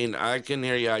 Praveen. I can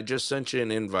hear you. I just sent you an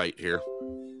invite here.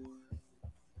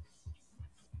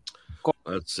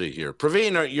 Let's see here.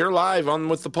 Praveen, you're live on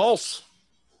With the Pulse.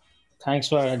 Thanks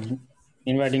for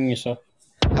inviting me, sir.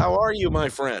 How are you, my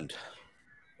friend?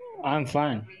 I'm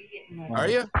fine. Are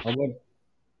you? How about...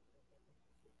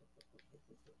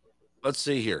 Let's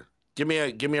see here. Give me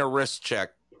a wrist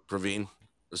check, Praveen.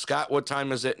 Scott, what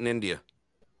time is it in India?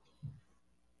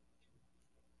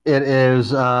 It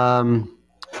is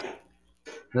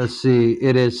let's see.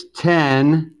 It is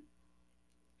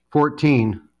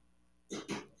 10:14.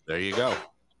 There you go.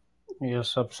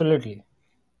 Yes, absolutely.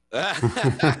 How you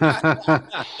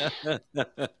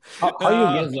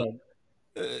guess that?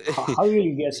 How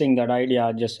you guessing that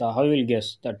idea? Just how you will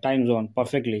guess that time zone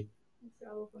perfectly?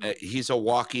 He's a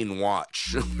walking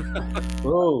watch.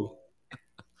 Oh.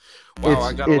 Wow,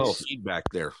 I got a little feedback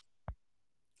there.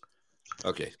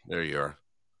 Okay, there you are.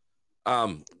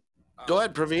 Go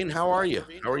ahead, Praveen. How are you?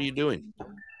 How are you doing?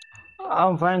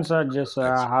 I'm fine, sir. Just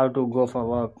have to go for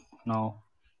work now.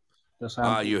 Just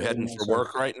You heading for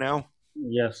work right now?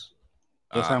 Yes.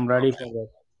 Yes, I'm ready for work.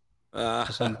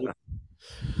 Yes,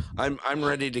 I'm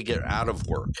ready to get out of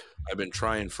work. I've been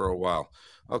trying for a while.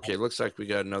 Okay, looks like we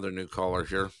got another new caller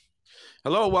here.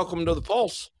 Hello, welcome to the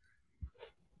Pulse.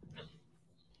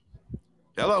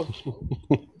 Hello.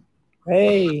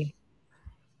 Hey.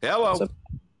 Hello.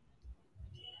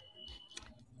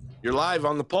 You're live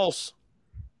on the Pulse.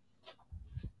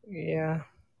 Yeah.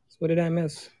 So what did I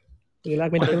miss? Would you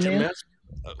like me What to did tune you in? miss?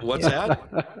 What's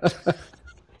that?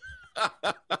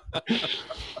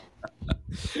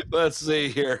 Let's see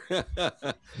here.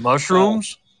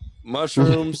 Mushrooms?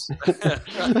 Mushrooms.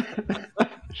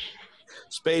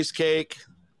 Space cake.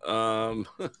 What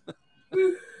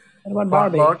about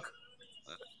Barbie? Potluck?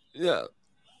 Yeah.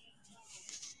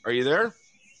 Are you there?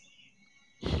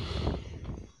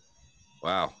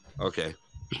 Wow. Okay.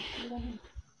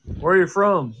 Where are you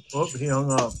from? Oh, he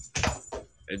hung up.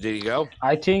 Did he go?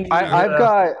 I think I've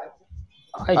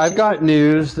got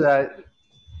news that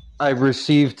I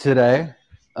received today.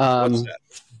 What's that?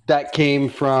 That came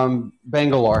from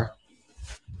Bangalore.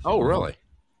 Oh, really?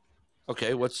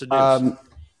 Okay. What's the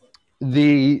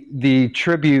news? The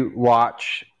tribute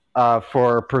watch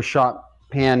for Prashant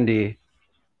Pandey.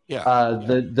 Yeah.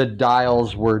 The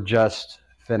dials were just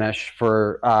finished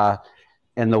for,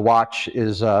 and the watch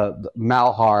is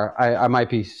Malhar. I might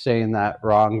be saying that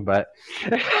wrong, but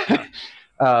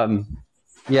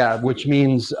yeah, which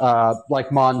means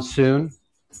like monsoon.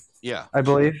 Yeah. I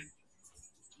believe.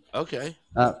 Okay.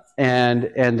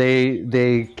 And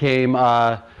they came.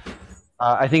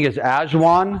 I think it's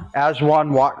Ajwan.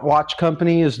 Ajwan Watch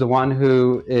Company is the one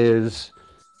who is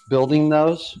building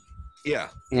those. Yeah.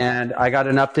 And I got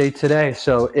an update today,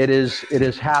 so it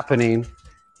is happening.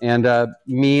 And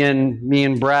me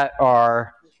and Brett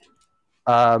are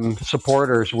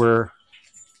supporters. We're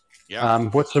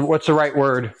what's the right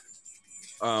word?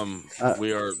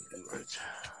 We are.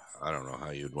 I don't know how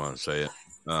you'd want to say it.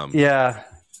 Yeah.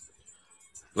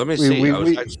 Let me see.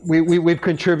 We've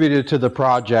contributed to the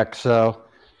project, so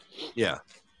yeah.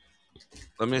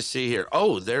 Let me see here.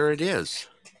 Oh, there it is.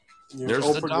 There's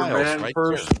the dials right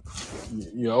purse. there.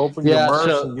 You opened your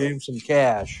purse and gave him some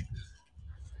cash.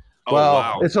 Oh, well,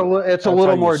 wow. it's a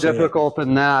little more difficult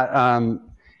than that.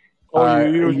 You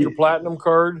used your platinum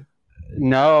card?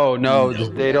 No,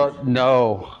 they don't.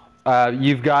 No,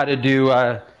 you've got to do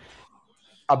a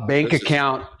bank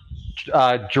account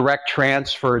direct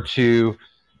transfer to.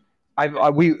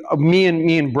 Me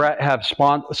and Brett have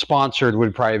sponsored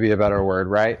would probably be a better word,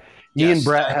 right? Me and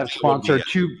Brett have sponsored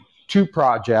two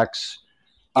projects.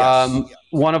 Yes.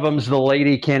 One of them is the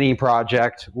Lady Kenny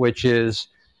project, which is,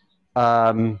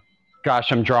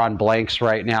 gosh, I'm drawing blanks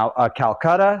right now.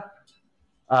 Calcutta.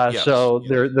 So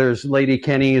there's Lady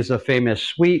Kenny is a famous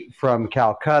suite from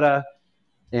Calcutta,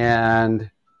 and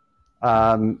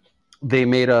they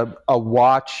made a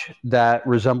watch that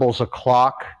resembles a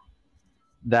clock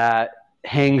that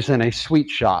hangs in a sweet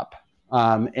shop,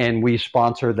 and we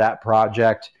sponsored that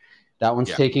project. That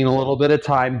one's taking a little bit of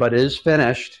time, but is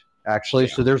finished actually.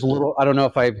 So there's a little. I don't know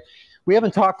if we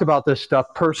haven't talked about this stuff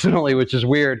personally, which is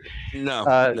weird. No,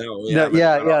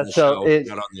 yeah. So it,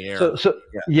 not on the air.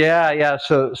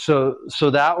 So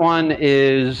that one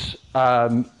is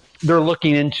they're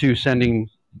looking into sending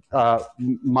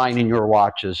mine and your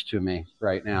watches to me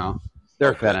right now.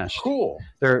 They're finished. Cool.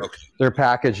 They're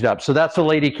packaged up. So that's the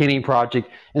Lady Kenny project,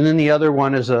 and then the other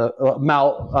one is the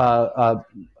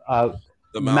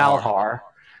Malhar,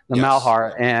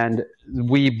 and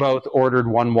we both ordered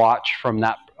one watch from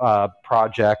that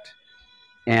project,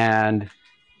 and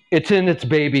it's in its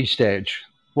baby stage.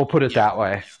 We'll put it that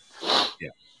way. Yeah.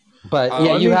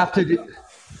 But you have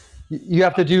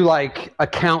to do like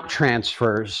account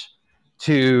transfers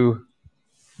to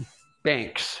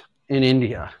banks in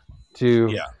India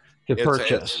to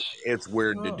purchase. It's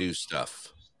weird to do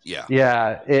stuff. Yeah.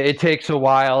 Yeah, it takes a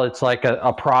while. It's like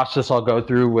a process I'll go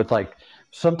through with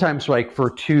sometimes for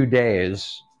 2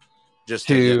 days. Just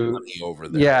to get money over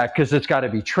there. Yeah, because it's got to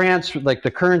be transferred. Like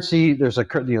the currency, there's the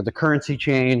currency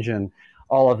change and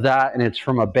all of that, and it's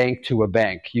from a bank to a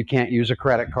bank. You can't use a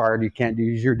credit card. You can't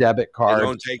use your debit card. They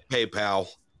don't take PayPal.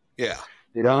 Yeah.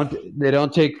 They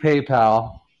don't take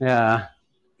PayPal. Yeah.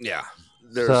 Yeah.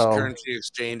 There's currency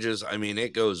exchanges. I mean,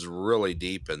 it goes really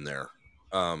deep in there.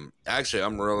 Actually,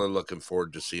 I'm really looking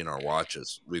forward to seeing our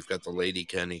watches. We've got the Lady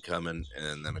Kenny coming,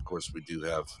 and then of course we do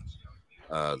have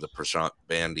the Prashant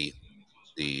Bandy,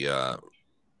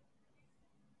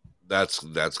 that's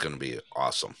going to be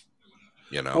awesome.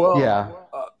 You know. Well, Yeah.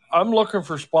 I'm looking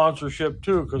for sponsorship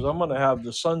too because I'm going to have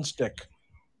the Sunstick.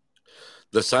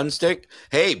 The Sunstick?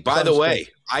 Hey, by the Sunstick. way,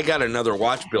 I got another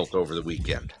watch built over the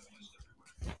weekend.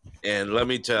 And let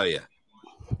me tell you.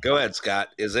 Go ahead, Scott.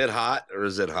 Is it hot or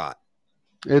is it hot?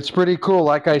 It's pretty cool.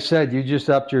 Like I said, you just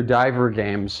upped your diver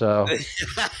game, so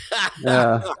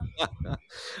yeah.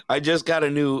 I just got a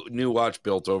new watch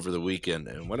built over the weekend,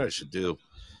 and what I should do,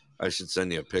 I should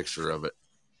send you a picture of it.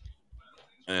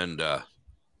 And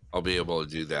I'll be able to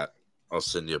do that. I'll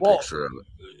send you a picture of it.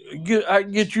 I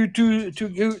can get you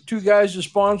two guys to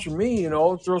sponsor me.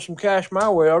 Throw some cash my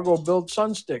way. I'll go build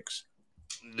Sunsticks.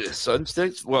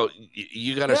 Sunsticks? Well,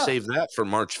 you got to save that for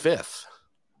March 5th.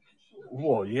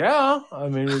 Well, yeah. I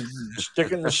mean, stick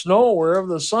it in the snow wherever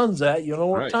the sun's at. You know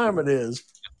what time it is.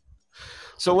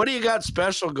 So, what do you got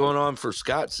special going on for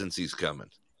Scott since he's coming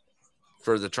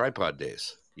for the tripod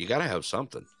days? You got to have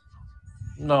something.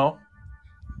 No.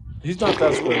 He's not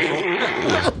that special.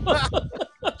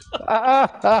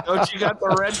 Don't you got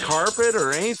the red carpet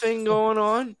or anything going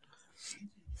on?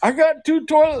 I got 2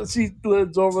 toilet seat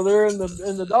lids over there in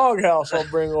the doghouse I'll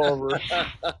bring over.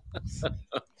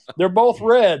 They're both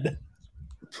red.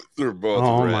 They're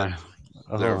both red.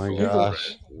 My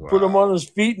gosh. Wow. Put them on his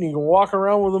feet and you can walk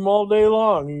around with them all day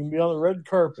long. You can be on the red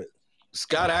carpet.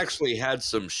 Scott actually had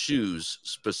some shoes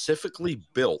specifically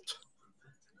built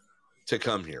to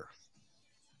come here.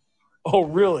 Oh,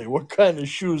 really? What kind of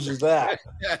shoes is that?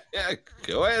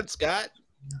 Go ahead, Scott.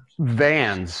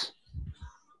 Vans.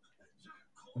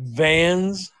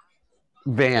 Vans?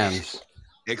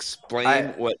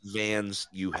 Explain what Vans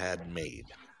you had made.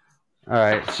 All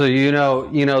right. So you know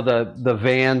the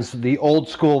Vans, the old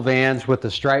school Vans with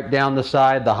the stripe down the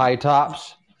side, the high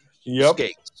tops? Yep.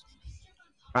 Skates.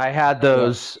 I had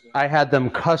those. I had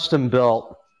them custom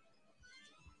built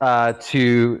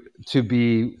to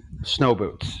be snow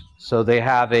boots. So they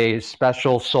have a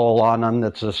special sole on them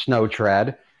that's a snow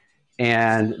tread.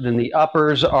 And then the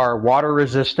uppers are water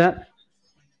resistant.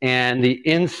 And the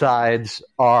insides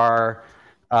are,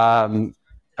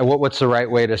 what's the right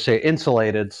way to say it?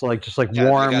 Insulated. So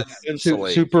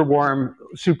warm,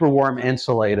 super warm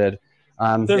insulated.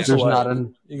 There's not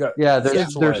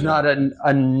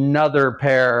another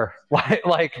pair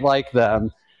like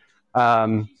them.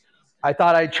 I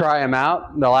thought I'd try them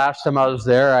out. The last time I was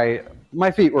there, my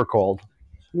feet were cold.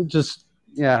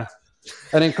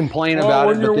 I didn't complain about it.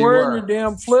 When you're wearing your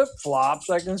damn flip flops,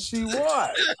 I can see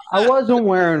why. I wasn't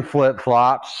wearing flip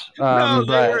flops. No,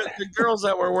 the girls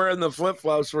that were wearing the flip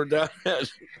flops were down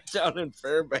in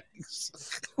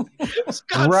Fairbanks.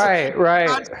 Right.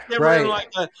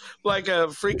 Like a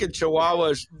freaking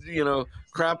chihuahua,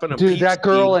 crapping a dude. peach That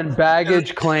girl tea. in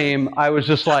baggage claim, I was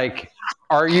just like,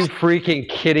 "Are you freaking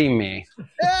kidding me?"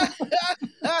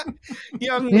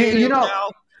 Young native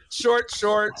gal, short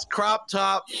shorts, crop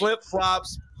top, flip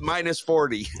flops, minus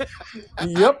 40.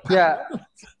 Yep. Yeah.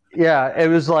 It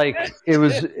was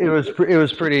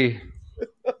pretty.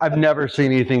 I've never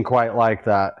seen anything quite like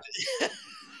that.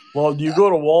 Well, do you go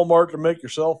to Walmart to make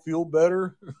yourself feel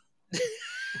better?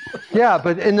 Yeah,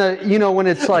 but when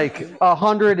it's like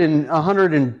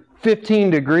 115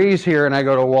 degrees here, and I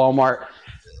go to Walmart,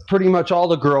 pretty much all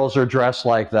the girls are dressed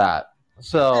like that.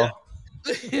 So.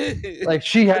 Like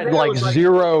she had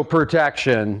zero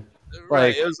protection.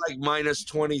 Right, it was like minus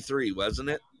 23, wasn't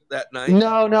it, that night?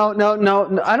 No.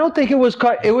 I don't think it was.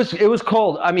 It was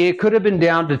cold. I mean, it could have been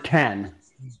down to 10. Okay.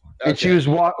 And she was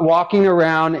walking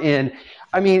around in.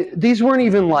 I mean, these weren't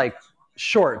even like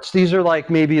shorts. These are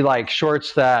maybe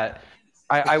shorts that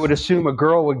I would assume a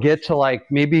girl would get to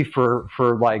maybe for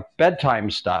bedtime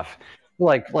stuff,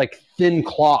 like thin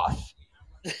cloth.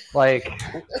 Well,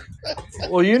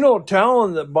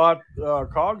 Talon that bought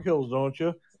Cog Hills, don't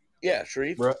you? Yeah,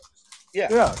 Shreve.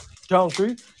 Yeah, Talon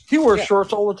Shreve. He wears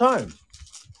shorts all the time.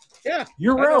 Yeah.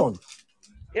 Year round.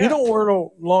 Yeah. He don't wear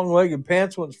no long-legged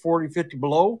pants when it's 40, 50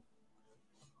 below.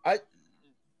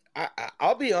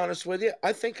 I'll be honest with you.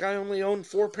 I think I only own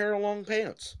 4 pair of long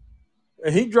pants.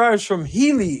 And he drives from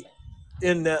Healy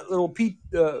in that little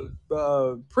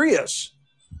Prius.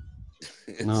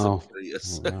 No.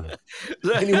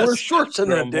 And he wears shorts in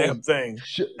that damn thing.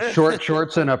 Short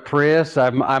shorts in a Prius.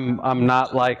 I'm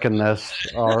not liking this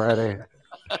already.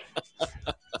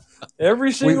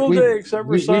 Every single day except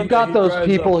for Sunday. We've got those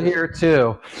people here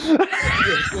too.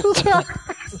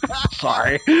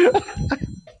 Sorry.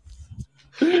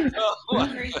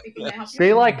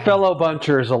 They like fellow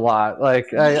bunchers a lot.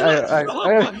 Like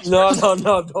No,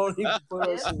 don't even put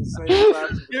us in the same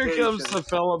classification. Here comes the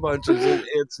fellow bunches.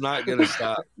 It's not going to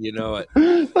stop. You know it.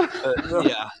 Yeah.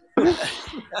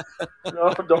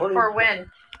 No, don't For even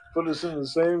when? put us in the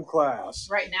same class.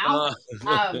 Right now?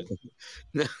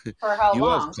 For how you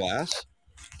long? have class?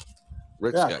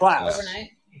 Rick's Yeah, got class. Overnight?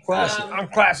 Classy. I'm a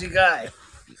classy guy.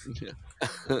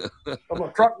 I'm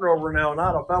a truck driver now,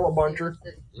 not a fellow buncher.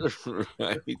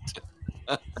 Right.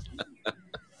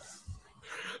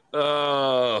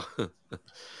 Oh,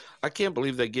 I can't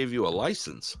believe they gave you a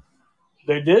license.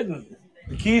 They didn't.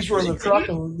 The keys were in the truck,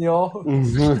 and they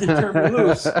turned me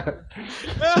loose.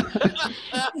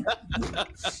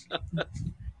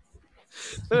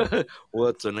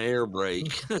 What's an air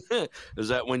brake? Is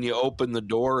that when you open the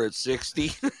door at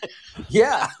 60?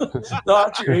 Yeah,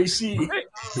 not your AC.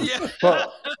 Yeah.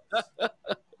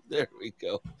 There we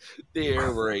go. The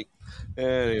air brake.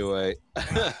 Anyway.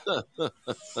 I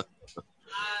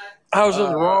was in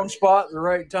the wrong spot at the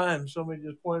right time. Somebody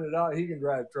just pointed out he can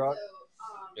drive truck.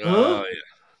 Oh, yeah.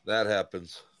 That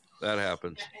happens. And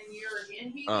you're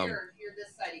in Healy or you're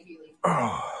this side of Healy?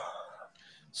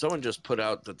 Someone just put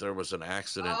out that there was an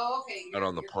accident out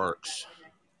on the parks.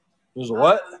 There's a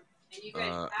what?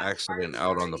 Accident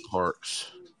out on the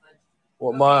parks.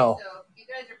 What mile? So you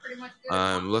guys are pretty much good.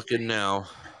 I'm looking now.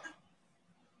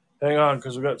 Hang on,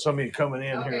 because we got somebody coming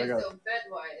in here. I got so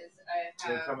bed-wise,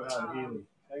 I have... coming out of Healy.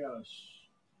 Hang on.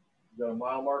 You got a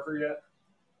mile marker yet?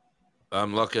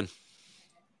 I'm looking.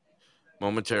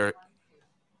 Momentary.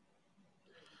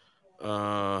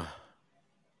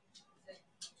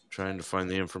 Trying to find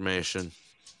the information.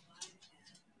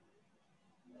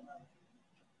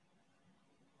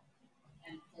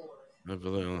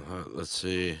 Let's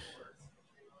see.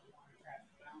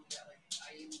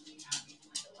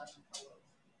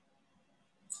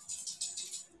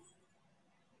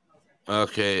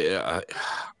 Okay,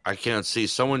 I can't see.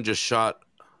 Someone just shot.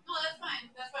 No, that's fine.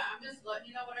 I'm just letting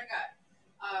you know what I got.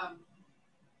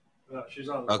 No, she's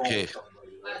on the okay. phone.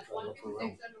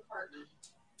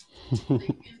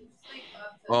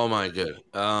 Oh my good.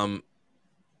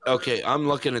 Okay, I'm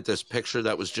looking at this picture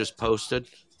that was just posted.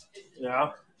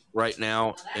 Yeah. Right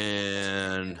now,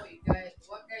 and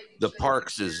the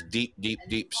parks is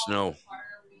deep snow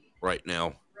right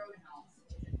now.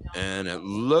 And it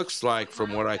looks like,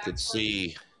 from what I could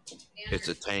see, it's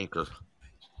a tanker.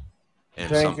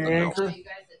 And something else.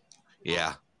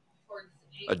 Yeah.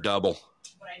 A double.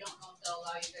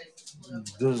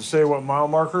 Does it say what mile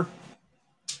marker?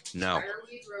 No.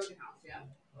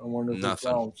 I wonder if Nothing. It's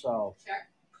down south.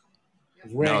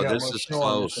 No, this is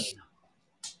close.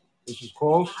 This is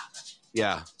close?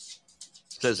 Yeah. It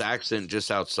says accident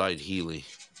just outside Healy.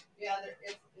 Yeah,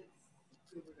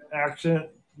 Accident?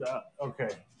 Okay.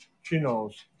 She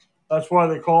knows. That's why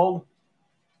they called?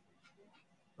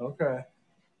 Okay.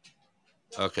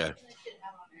 Okay.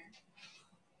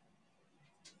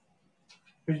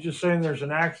 He's just saying there's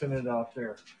an accident out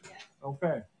there.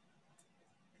 Okay.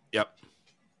 Yep.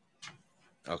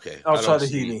 Okay. Outside of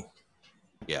Healy.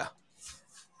 Yeah.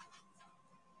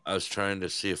 I was trying to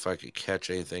see if I could catch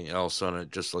anything else on it.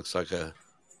 It just looks like a...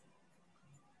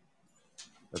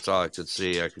 That's all I could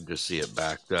see. I could just see it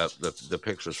backed up. The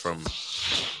picture's from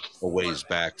a ways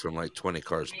back, from like 20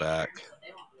 cars back.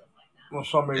 Well,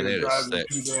 somebody was driving thick.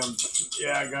 too damn...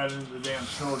 Yeah, I got into the damn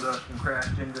snow dust and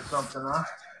crashed into something, huh?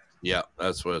 Yeah,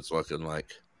 that's what it's looking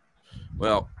like.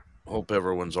 Well, hope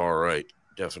everyone's all right.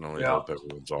 Definitely hope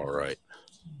everyone's all right.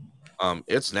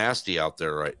 It's nasty out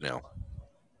there right now.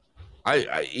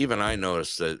 I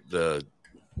noticed that they're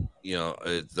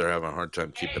having a hard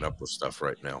time keeping up with stuff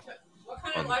right now. What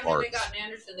kind of lighting do they got in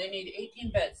Anderson? They need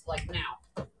 18 beds, like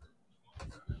now.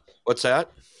 What's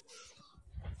that?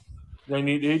 They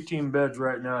need 18 beds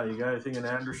right now. You got anything in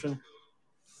Anderson?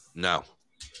 No.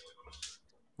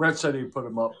 Brett said he'd put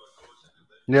them up.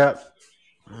 Yeah.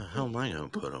 How am I going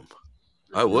to put them?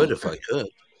 I would if I could.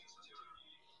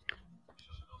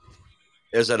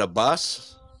 Is it a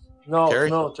bus? No, Terry?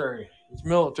 it's military. It's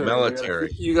military. Military.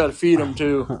 You got to feed them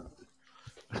too. Oh,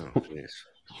 jeez.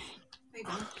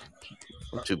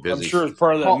 I'm too busy. I'm sure it's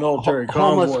part of that military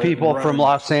homeless convoy people running. from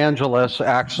Los Angeles,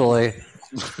 actually.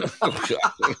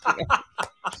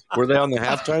 Were they on the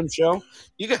halftime show?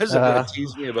 You guys are going to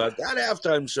tease me about that.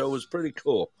 Halftime show was pretty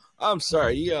cool. I'm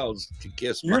sorry. You guys can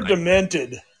kiss You're mine.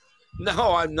 demented.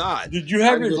 No, I'm not. Did you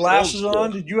have I'm your just glasses old school.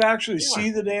 on? Did you actually see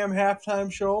the damn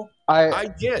halftime show? I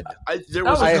did. There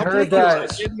was I a couple heard of things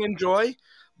that. I didn't enjoy,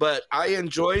 but I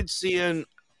enjoyed seeing.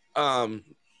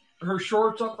 Her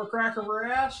shorts up the crack of her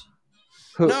ass?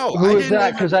 Who I was didn't that?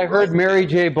 even- Because I heard Mary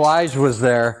J. Blige was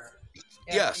there.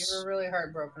 Yeah, Yes. You were really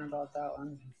heartbroken about that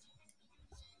one.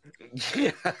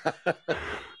 Yeah.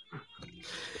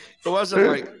 It wasn't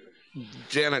like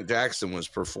Janet Jackson was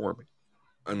performing.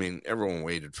 I mean, everyone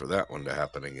waited for that one to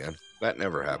happen again. That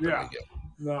never happened again.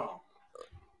 No.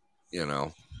 You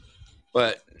know.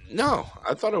 But no,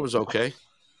 I thought it was okay.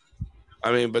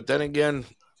 I mean, but then again,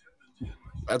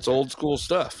 that's old school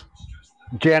stuff.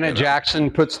 Janet Jackson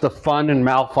puts the fun in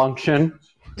malfunction.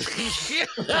 I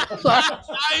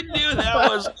knew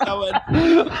that was coming.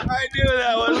 I knew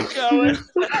that was coming.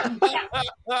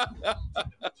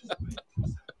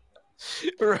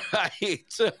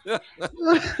 Right.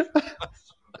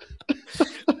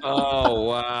 Oh,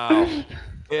 wow.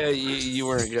 Yeah, you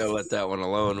weren't going to let that one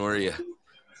alone, were you?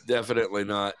 Definitely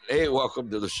not. Hey, welcome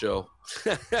to the show.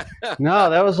 No,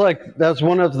 that's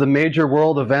one of the major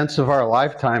world events of our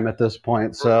lifetime at this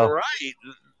point. So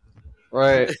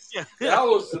right. That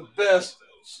was the best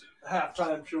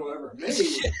halftime show ever made.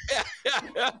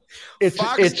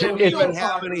 Fox didn't even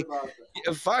have any.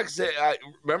 Fox,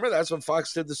 remember that's when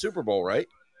Fox did the Super Bowl, right?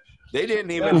 They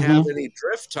didn't even have any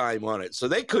drift time on it, so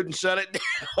they couldn't shut it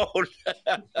down.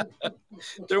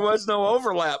 There was no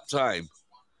overlap time.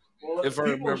 Well, if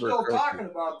people are still talking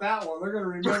about that one, they're going to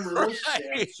remember this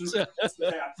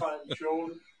halftime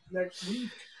show next week.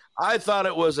 I thought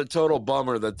it was a total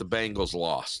bummer that the Bengals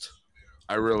lost.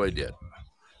 I really did.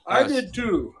 I did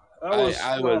too.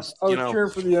 I was cheering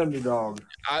for the underdog.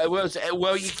 I was.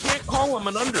 Well, you can't call them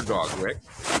an underdog, Rick.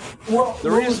 Well,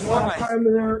 when was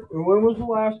the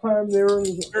last time they were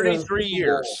in 33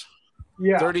 years.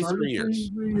 Yeah, 33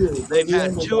 years. They've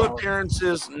had 2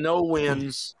 appearances, no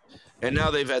wins, and now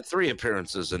they've had 3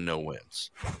 appearances and no wins.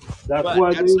 That's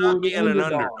not being an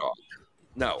underdog.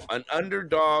 No, an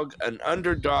underdog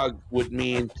would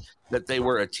mean that they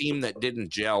were a team that didn't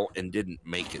gel and didn't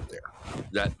make it there.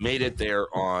 That made it there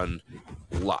on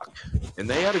luck. And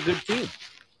they had a good team.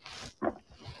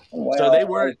 Well, so they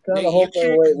weren't kind of hoping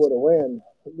they would have win.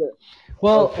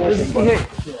 Well, there's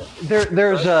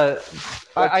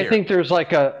I think there's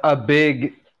like a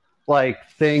big like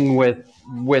thing with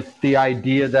the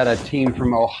idea that a team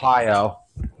from Ohio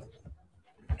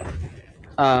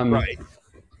right,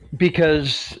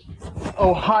 because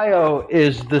Ohio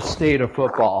is the state of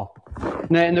football,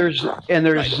 and there's right,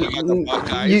 the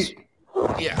Buckeyes.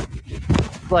 Yeah,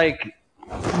 like,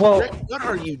 well, Rick, what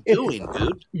are you doing,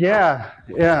 dude? Yeah.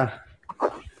 I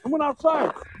went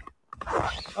outside. I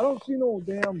don't see no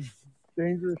damn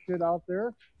dangerous shit out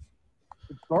there.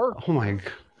 It's dark. Oh my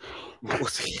God.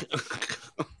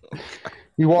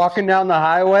 You walking down the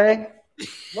highway?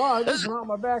 No, I just went out in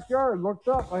my backyard, looked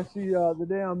up, I see the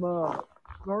damn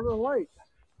northern light.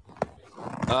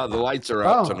 The lights are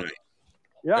out tonight.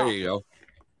 Yeah. There you go.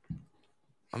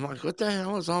 I'm like, what the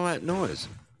hell is all that noise?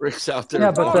 Rick's out there.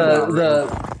 Yeah, but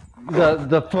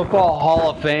the Football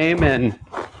Hall of Fame and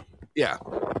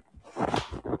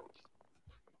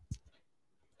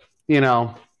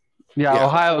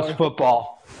Ohio's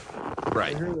football.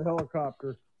 Right. I hear the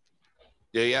helicopter.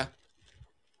 Yeah.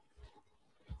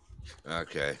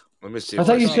 Okay. Let me see. I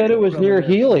thought you said it was near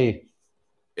Healy.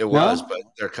 It was, but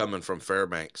they're coming from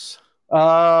Fairbanks.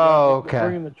 Oh, okay. They're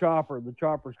bringing the chopper. The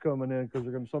chopper's coming in because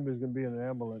somebody's going to be in an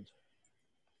ambulance.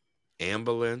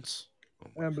 Ambulance?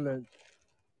 Ambulance.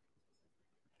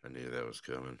 I knew that was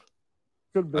coming.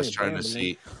 Could be I was trying to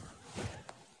see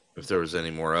if there was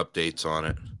any more updates on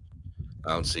it.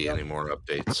 I don't see any more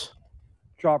updates.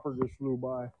 Chopper just flew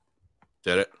by.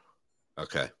 Did it?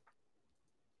 Okay.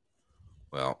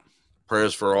 Well,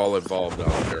 prayers for all involved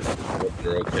out there. Hope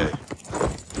they're okay.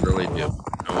 Really do.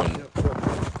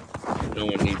 No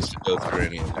one needs to go through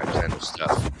any of that kind of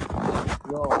stuff.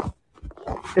 No.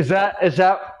 Is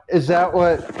that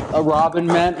what Robin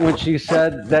meant when she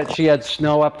said that she had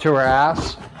snow up to her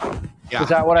ass? Yeah. Is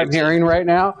that what I'm hearing right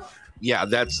now? Yeah,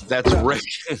 that's Rick.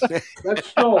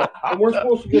 That's snow. And we're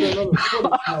supposed to get another foot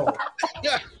of snow.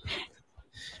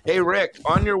 Hey, Rick,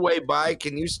 on your way by,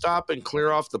 can you stop and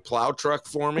clear off the plow truck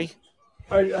for me?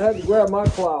 I had to grab my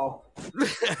plow. I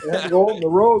had to go on the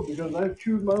road because I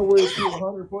chewed my way through a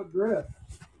 100-foot drift.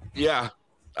 Yeah,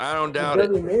 I don't doubt I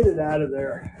it. barely made it out of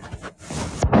there.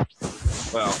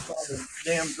 Well, the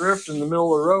damn drift in the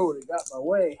middle of the road. It got in my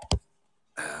way.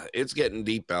 It's getting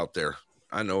deep out there.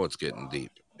 I know it's getting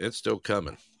deep. It's still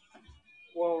coming.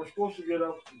 Well, we're supposed to get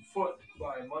up to foot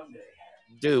by Monday.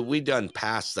 Dude, we done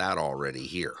past that already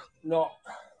here. No.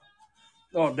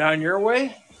 Oh, down your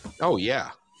way? Oh,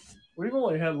 yeah. We've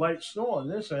only had light snow on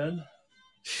this end.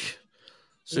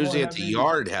 Susie at the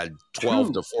yard had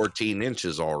 12 to 14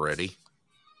 inches already.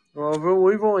 Well,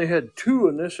 we've only had 2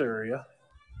 in this area.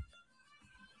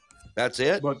 That's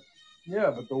it? But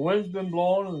Yeah, but the wind's been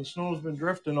blowing and the snow's been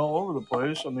drifting all over the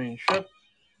place. I mean, shit,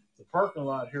 the parking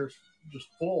lot here is just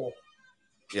full.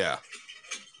 Yeah.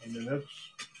 I mean, it's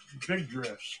big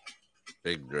drifts.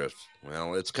 Big drifts.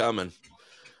 Well, it's coming.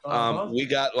 We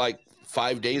got like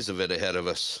 5 days of it ahead of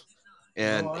us.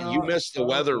 And you missed the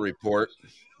weather report,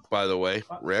 by the way,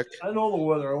 Rick. I know the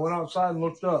weather. I went outside and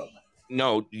looked up.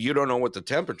 No, you don't know what the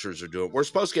temperatures are doing. We're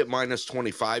supposed to get minus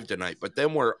 25 tonight, but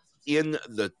then we're in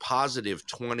the positive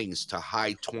 20s to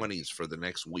high 20s for the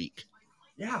next week.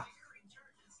 Yeah.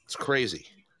 It's crazy.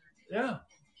 Yeah.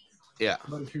 Yeah.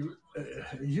 But if you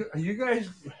guys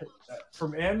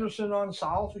from Anderson on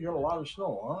south, you got a lot of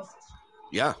snow, huh?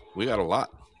 Yeah, we got a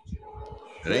lot.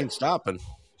 It ain't stopping.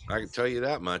 I can tell you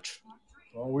that much.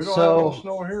 Well, we don't have no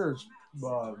snow here. It's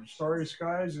starry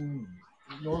skies and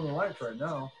northern lights right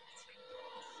now.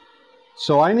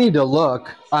 So I need to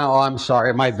look. Oh, I'm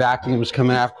sorry. My vacuum's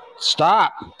coming after.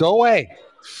 Stop. Go away.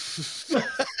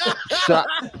 Stop.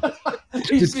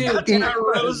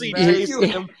 Rosie chasing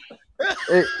him.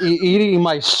 Eating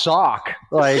my sock.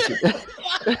 Like,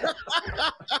 I'm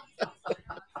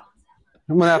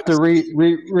going to have to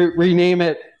rename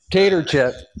it Tater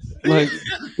Chip. Like,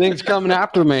 things coming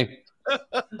after me.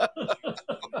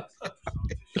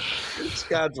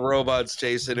 Scott's robots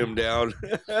chasing him down.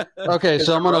 Okay,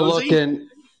 so I'm going to look in.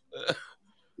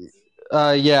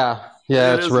 Yeah,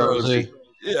 it's Rosie.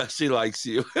 Yeah, she likes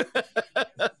you.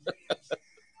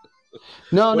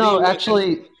 No,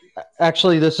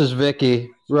 actually, this is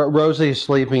Vicky. Rosie's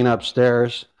sleeping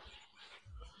upstairs.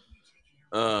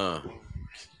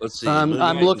 Let's see.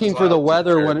 I'm looking for the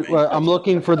weather I'm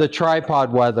looking for the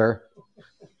tripod weather.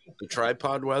 The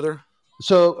tripod weather?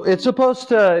 So it's supposed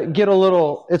to get a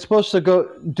little. It's supposed to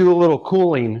go do a little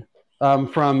cooling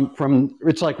from.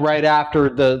 It's like right after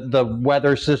the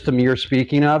weather system you're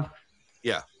speaking of.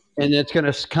 Yeah. And it's going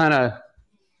to kind of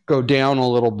go down a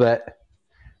little bit,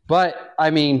 but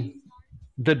I mean,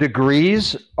 the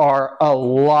degrees are a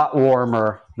lot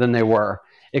warmer than they were,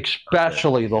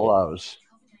 especially the lows.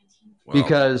 Wow.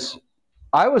 Because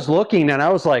I was looking and I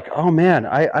was like, oh man,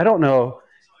 I don't know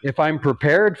if I'm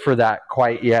prepared for that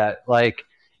quite yet. Like,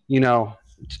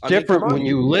 it's different when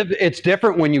you live. It's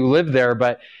different when you live there,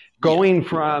 but going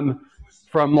from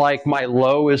like my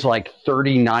low is like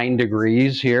 39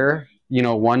 degrees here,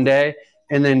 one day,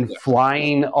 and then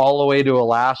flying all the way to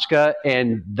Alaska,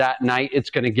 and that night it's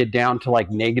going to get down to like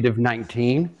negative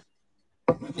 19.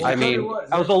 I mean,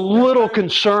 I was a little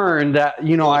concerned that,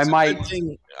 I might.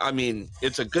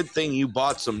 It's a good thing you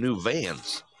bought some new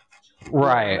vans.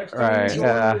 Right. You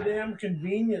go to the damn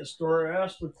convenience store,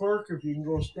 ask the clerk if you can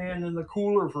go stand in the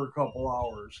cooler for a couple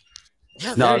hours.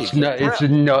 Yeah, that's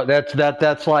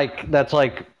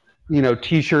like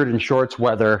t-shirt and shorts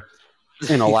weather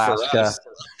in Alaska.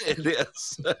 It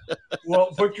is.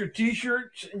 Well, put your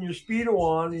t-shirts and your Speedo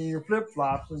on and your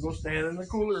flip-flops and go stand in the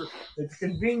cooler at the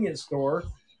convenience store.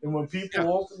 And when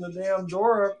people open the damn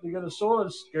door up, they get a soda,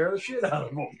 scare the shit out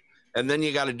of them. And then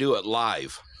you got to do it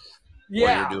live.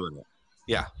 Yeah. While you're doing it.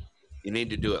 Yeah. You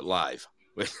need to do it live.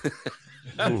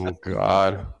 Oh,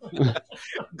 God.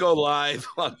 Go live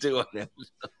while doing it.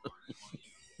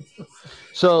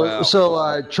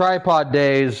 So tripod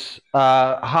days,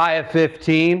 high of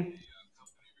 15.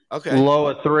 Okay. Low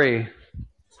of 3.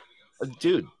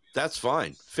 Dude, that's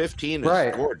fine. 15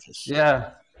 is gorgeous.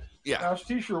 Yeah. Yeah.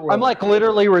 I'm like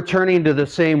literally returning to the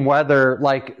same weather.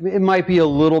 Like, it might be a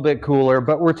little bit cooler,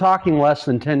 but we're talking less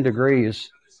than 10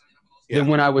 degrees than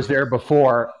when I was there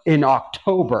before in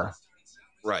October.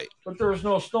 Right. But there was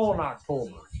no snow in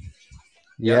October.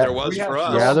 Yeah, there was for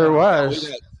us. Yeah, there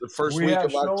was. The first week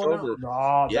of October.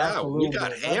 We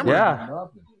got hammered. Yeah.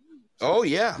 Oh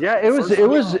yeah. Yeah, it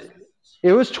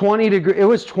was 20 degree. It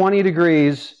was 20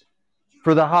 degrees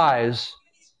for the highs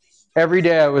every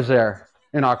day I was there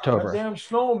in October. That damn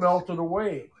snow melted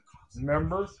away.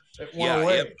 Remember? It went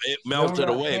away. It melted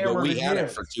away, but we had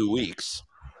it for 2 weeks.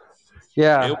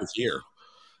 Yeah. It was here,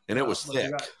 and it was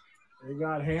thick. They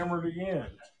got hammered again.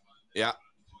 Yeah.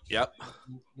 Yep.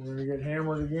 We're going to get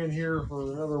hammered again here for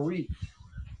another week,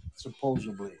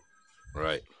 supposedly.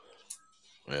 Right.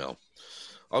 Well,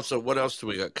 also, what else do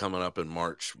we got coming up in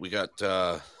March? We got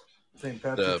St.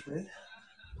 Patrick's Day.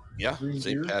 Yeah,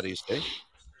 St. Patty's Day.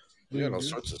 We got all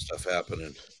sorts of stuff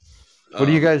happening. What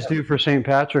do you guys do for St.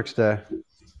 Patrick's Day?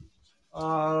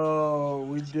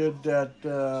 We did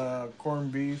that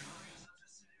corned beef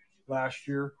last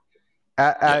year.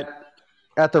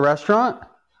 At the restaurant?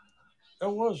 That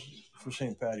was for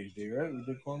St. Patty's Day, right? We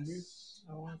did corned beef?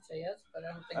 I want to say yes, but I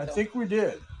don't think so. I think we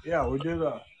did. Yeah, we did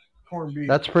a corned beef.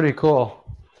 That's pretty cool.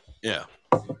 Yeah.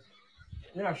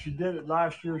 Yeah, she did it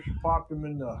last year. She popped them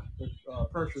in the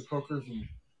pressure cookers, and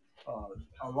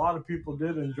a lot of people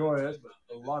did enjoy it, but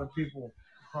a lot of people,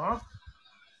 you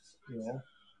know,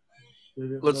 they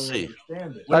didn't Let's really see.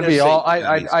 understand it.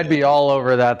 I'd be all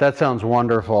over that. That sounds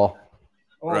wonderful.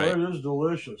 Oh, Right. it is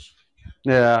delicious.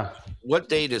 Yeah. What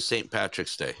date is St.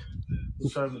 Patrick's Day? The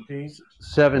 17th.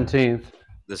 17th.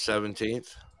 The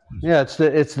 17th. Yeah, it's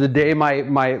the day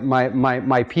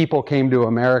my people came to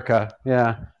America.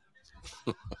 Yeah.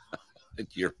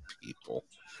 Your people.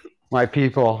 My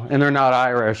people, and they're not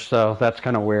Irish, so that's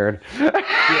kind of weird.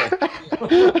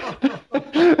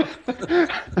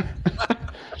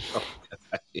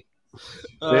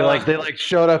 They like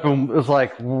showed up and was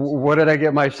like, "What did I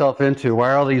get myself into?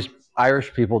 Why are all these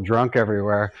Irish people drunk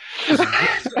everywhere?"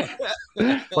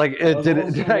 Like,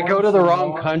 did I go to the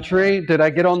wrong country? Did I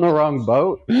get on the wrong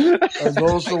boat? Are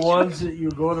those the ones that you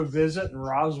go to visit in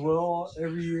Roswell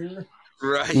every year?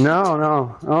 Right.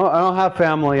 No. I don't have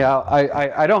family out.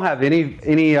 I don't have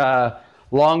any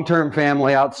long-term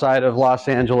family outside of Los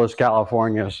Angeles,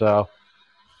 California. So.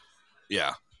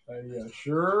 Yeah. Yeah,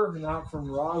 sure. Not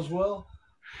from Roswell.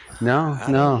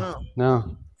 No.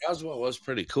 Roswell was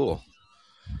pretty cool.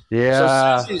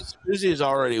 Yeah. So Susie's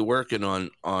already working on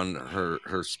her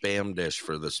spam dish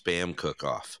for the spam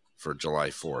cook-off for July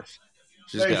 4th.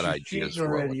 She's got ideas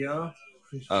already, huh?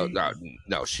 Oh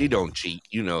no, she don't cheat.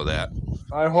 You know that.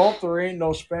 I hope there ain't no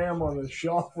spam on the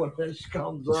shelf when this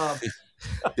comes up.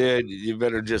 Dude, you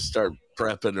better just start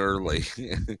prepping early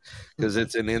because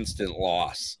it's an instant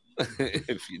loss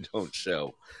if you don't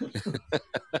show.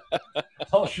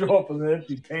 I'll show up with an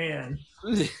empty pan.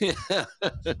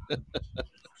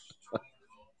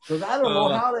 Because I don't know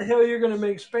how the hell you're going to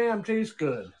make spam taste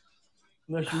good.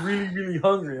 Unless you're really, really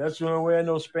hungry. That's the only way I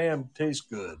know spam tastes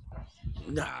good.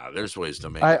 Nah, there's ways to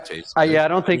make it taste good. I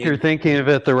don't think you're thinking of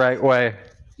it the right way.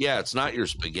 Yeah, it's not your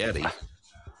spaghetti.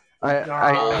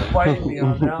 Fight me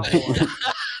on that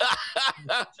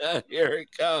one. Here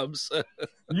it comes.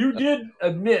 You did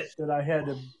admit that I had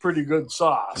a pretty good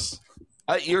sauce.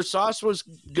 Your sauce was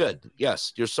good.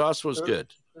 Yes, your sauce was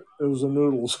good. It was the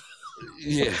noodles.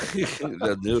 Yeah,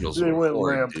 the noodles. They went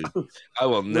limp. Dude. I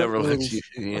will never let you.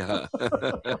 Yeah.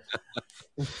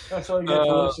 That's why I get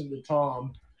to listen to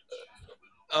Tom.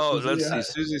 Oh, let's see.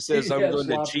 Susie says I'm going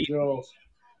to cheat.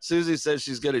 Susie says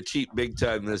she's going to cheat big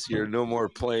time this year. No more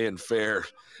playing fair.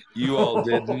 You all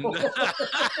didn't.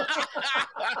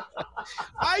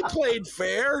 I played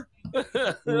fair.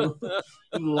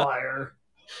 Liar.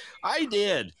 I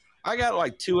did. I got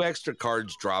like 2 extra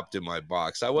cards dropped in my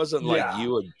box. I wasn't like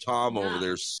you and Tom over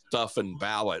there stuffing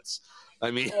ballots. I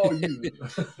mean,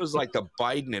 it was like the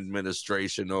Biden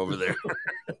administration over there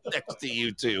next to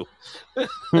you two.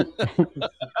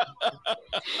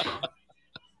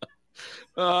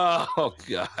 Oh,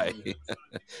 guy.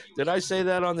 Did I say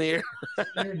that on the air?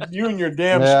 You and your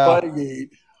damn Spygate.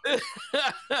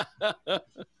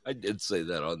 I did say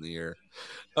that on the air.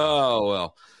 Oh,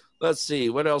 well. Let's see.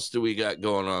 What else do we got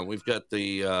going on? We've got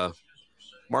the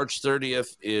March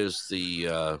 30th is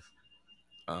the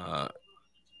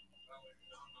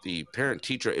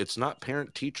parent-teacher. It's not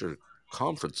parent-teacher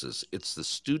conferences. It's the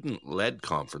student-led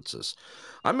conferences.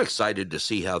 I'm excited to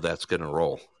see how that's going to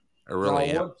roll. I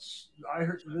really am. I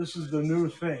heard this is the new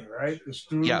thing, right? The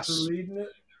students are leading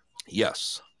it?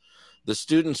 Yes. The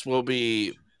students will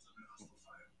be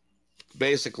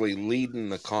basically leading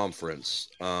the conference.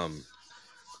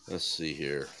 Let's see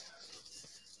here.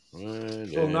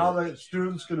 So now that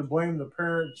students going to blame the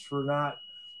parents for not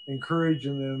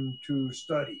encouraging them to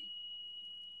study.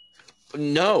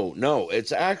 No.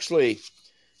 It's actually,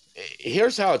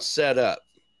 here's how it's set up.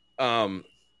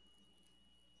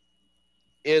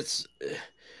 It's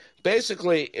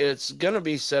basically, it's going to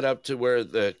be set up to where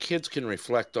the kids can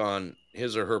reflect on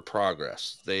his or her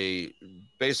progress. They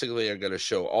basically are going to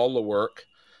show all the work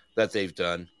that they've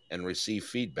done and receive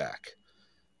feedback.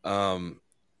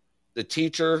 The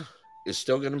teacher is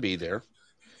still going to be there,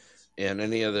 and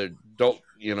any other adult,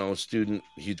 student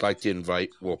you'd like to invite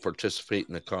will participate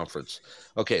in the conference.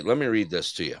 Okay, let me read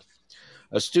this to you.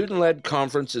 A student-led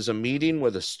conference is a meeting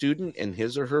with a student and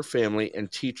his or her family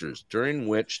and teachers during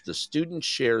which the student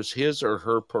shares his or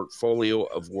her portfolio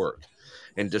of work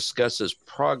and discusses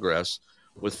progress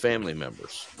with family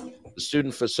members. The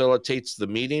student facilitates the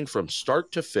meeting from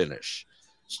start to finish.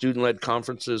 Student-led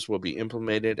conferences will be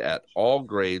implemented at all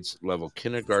grades, level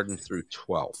kindergarten through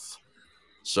 12th.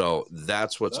 So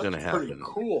that's what's going to happen. Pretty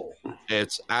cool.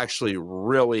 It's actually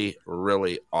really,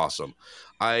 really awesome.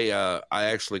 I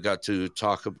actually got to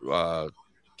talk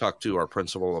to our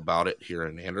principal about it here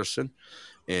in Anderson,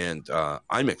 and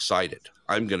I'm excited.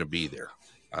 I'm going to be there.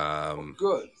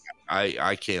 Good.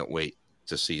 I can't wait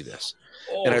to see this,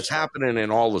 Oh, and it's happening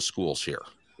in all the schools here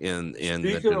in speaking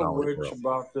the of Denali which, Borough.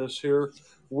 about this here,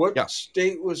 what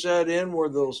state was that in where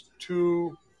those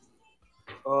two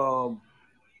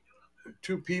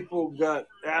people got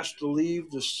asked to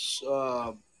leave this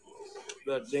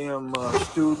that damn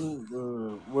student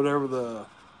or whatever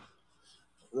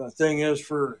the thing is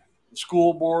for the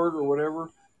school board or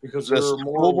whatever, because The they're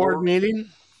school board meeting?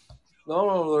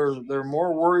 No, they're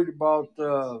more worried about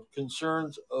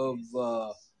concerns of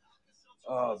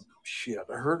shit.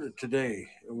 I heard it today.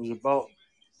 It was about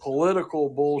political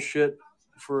bullshit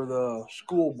for the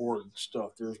school board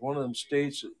stuff. There's one of them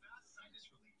states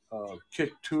that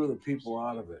kicked two of the people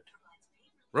out of it.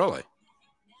 Really?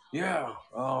 Yeah.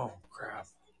 Oh crap.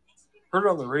 Heard it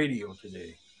on the radio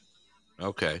today.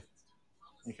 Okay.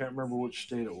 I can't remember which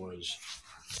state it was.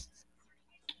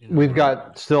 We've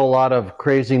got still a lot of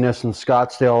craziness in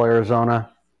Scottsdale,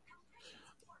 Arizona.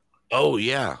 Oh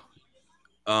yeah.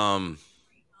 They're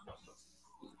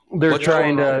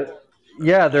trying to,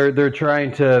 they're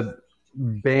trying to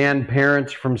ban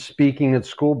parents from speaking at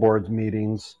school board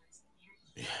meetings.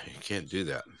 You can't do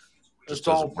that. It's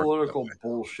all political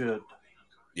bullshit.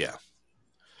 Yeah.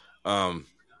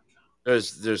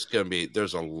 There's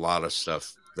a lot of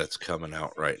stuff that's coming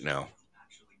out right now.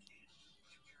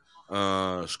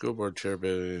 School board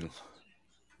chairman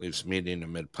leaves meeting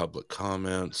amid public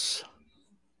comments.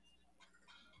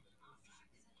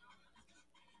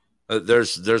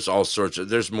 There's all sorts of,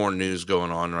 there's more news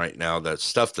going on right now. That's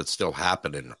stuff that's still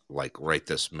happening like right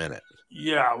this minute.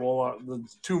 Yeah, well, the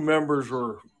two members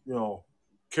were,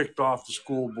 kicked off the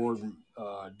school board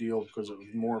deal because it was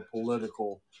more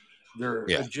political. Their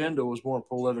agenda was more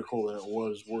political than it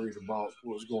was worried about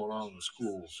what was going on in the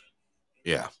schools.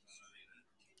 Yeah.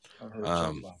 I heard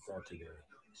something about that today.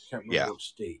 Can't remember what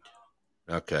state.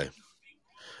 Okay.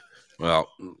 Well,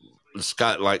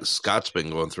 Scott's been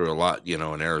going through a lot, in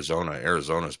Arizona.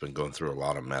 Arizona's been going through a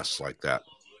lot of mess like that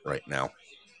right now.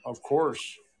 Of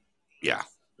course. Yeah.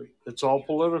 It's all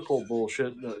political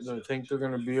bullshit. They think they're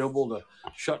going to be able to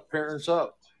shut parents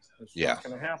up. It's not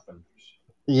going to happen.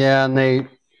 Yeah, and they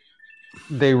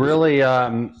really,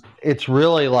 it's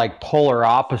really like polar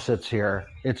opposites here.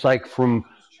 It's like from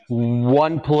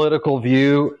one political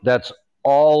view that's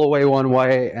all the way one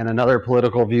way and another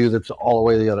political view that's all the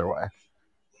way the other way.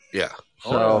 Yeah.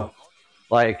 So,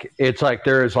 like, it's like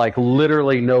there's like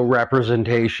literally no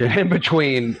representation in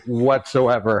between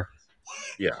whatsoever.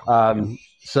 Yeah.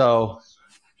 So,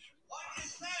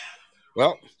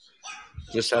 well,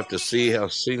 just have to see how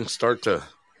things start to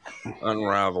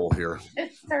unravel here.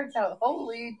 It starts out,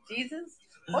 holy Jesus.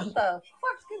 What the fuck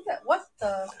is that? What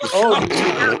the?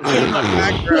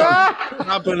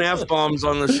 Dropping F-bombs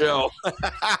on the show.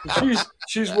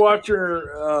 she's watching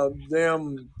her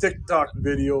damn TikTok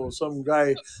video of some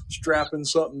guy strapping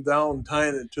something down,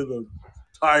 tying it to the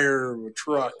tire of a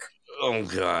truck. Oh,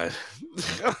 God.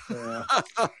 Yeah.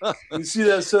 You see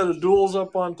that set of duels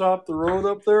up on top of the road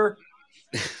up there?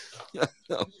 On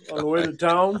the way to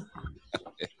town?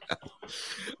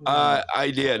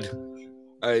 I did.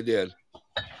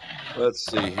 Let's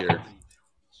see here.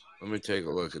 Let me take a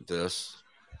look at this.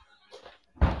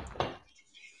 I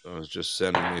was just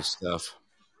sending me stuff.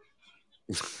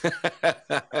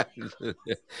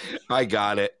 I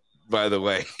got it, by the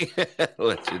way.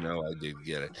 Let you know I did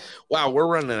get it. Wow, we're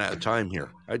running out of time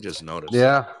here. I just noticed.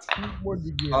 Yeah. What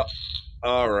did you get?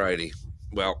 All righty.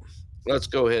 Well, let's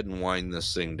go ahead and wind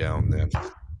this thing down then.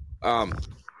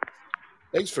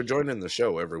 Thanks for joining the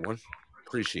show, everyone.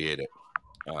 Appreciate it.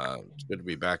 It's good to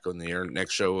be back on the air.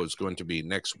 Next show is going to be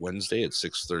next Wednesday at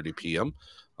 6:30 p.m.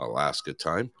 Alaska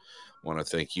time. Want to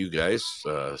thank you guys,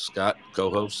 Scott,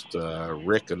 co-host,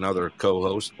 Rick, another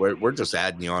co-host. We're just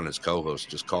adding you on as co-host.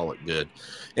 Just call it good.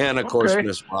 And, of course,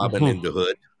 Miss Robin in the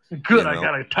Hood. Good. I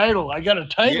got a title.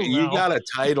 You got a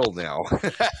title now.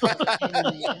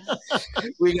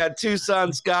 We got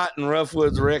Tucson Scott and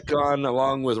Roughwoods Rick on,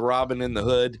 along with Robin in the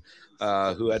Hood,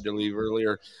 who had to leave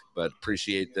earlier, but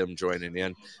appreciate them joining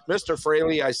in. Mr.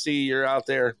 Fraley, I see you're out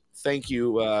there. Thank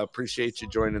you. Appreciate you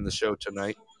joining the show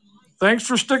tonight. Thanks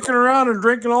for sticking around and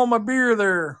drinking all my beer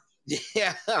there.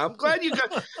 Yeah, I'm glad you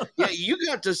got. You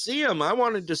got to see them. I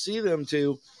wanted to see them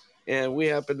too, and we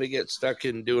happened to get stuck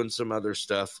in doing some other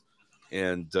stuff.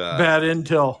 And bad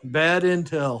intel.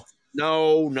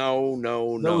 No.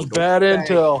 That was bad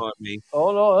intel. On me.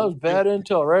 Oh no, that was bad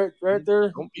intel. Right there.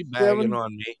 Don't be bagging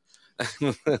on me.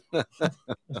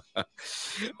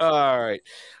 All right.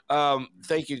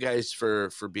 Thank you guys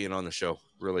for being on the show.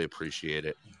 Really appreciate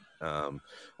it.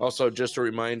 Also, just a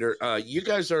reminder, you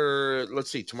guys are,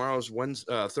 let's see, tomorrow's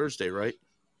Thursday, right?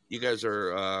 You guys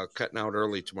are cutting out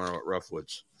early tomorrow at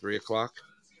Roughwoods, 3:00.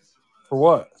 For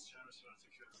what?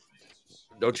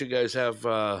 Don't you guys have?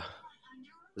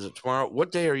 Is it tomorrow?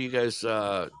 What day are you guys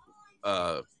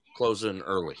closing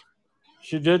early?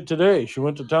 She did today. She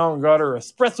went to town and got her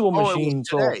espresso machine,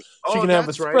 so she can have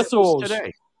espressos.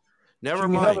 Today. Never she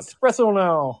mind. Can have espresso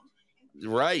now.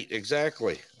 Right,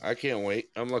 exactly. I can't wait.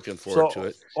 I'm looking forward to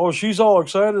it. Oh, she's all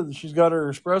excited that she's got her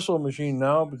espresso machine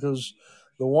now because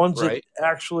the ones that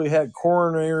actually had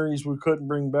coronaries we couldn't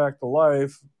bring back to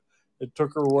life, it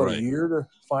took her, a year to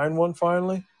find one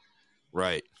finally?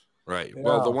 Right. Yeah.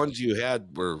 Well, the ones you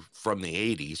had were from the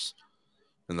 80s,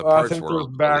 and the parts were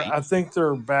back. I think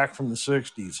they're back from the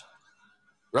 60s.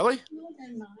 Really?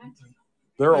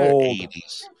 They're old.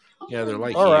 80s. Yeah, they're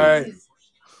like all right.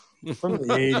 From the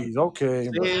 80s, okay.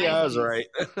 See, I was right.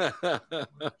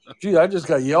 Gee, I just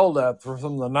got yelled at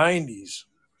from the 90s.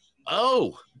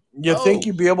 Oh. You think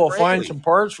you'd be able to find some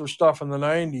parts for stuff in the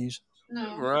 90s?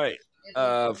 No. Right.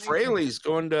 Fraley's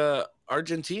going to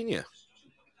Argentina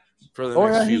for the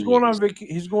next few he's going on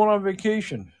he's going on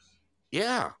vacation.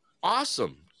 Yeah.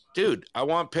 Awesome. Dude, I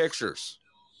want pictures.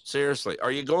 Seriously.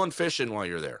 Are you going fishing while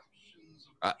you're there?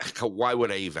 Why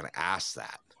would I even ask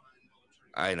that?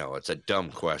 I know it's a dumb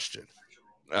question.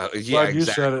 Yeah, exactly. You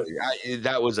said it.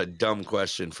 That was a dumb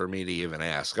question for me to even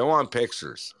ask. I want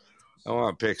pictures.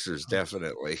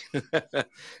 Definitely.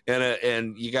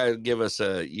 and you got to give us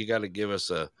a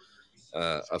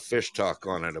fish talk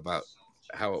on it about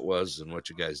how it was and what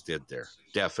you guys did there.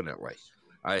 Definitely.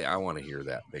 I want to hear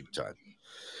that big time.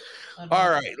 All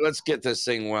right, let's get this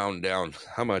thing wound down.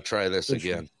 I'm gonna try this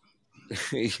again.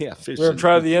 Yeah, fishing. We're gonna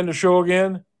try the end of the show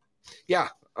again. Yeah.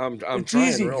 I'm it's trying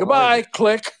easy. Goodbye. Hard.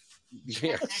 Click.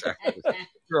 Yeah, exactly.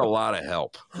 You're a lot of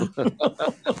help. All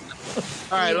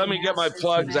right, let me get my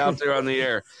plugs out there on the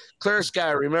air. Clear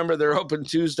Sky, remember they're open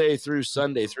Tuesday through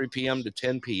Sunday, 3 p.m. to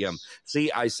 10 p.m. See,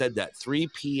 I said that, 3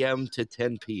 p.m. to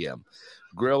 10 p.m.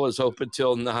 Grill is open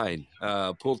till 9.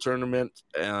 Pool tournament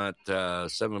at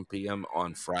 7 p.m.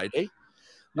 on Friday.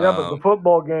 Yeah, but the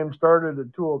football game started at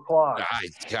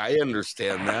 2:00. I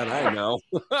understand that. I know.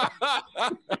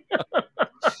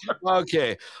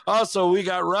 Okay. Also, we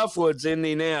got Roughwoods in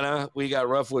Nenana. We got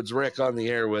Roughwoods Rick on the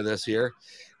air with us here.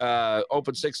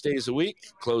 Open 6 days a week,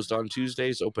 closed on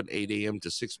Tuesdays, open 8 a.m.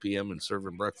 to 6 p.m. and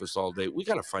serving breakfast all day. We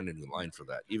got to find a new line for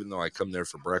that, even though I come there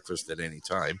for breakfast at any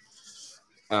time.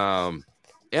 And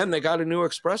they got a new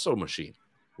espresso machine,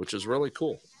 which is really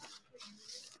cool.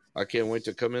 I can't wait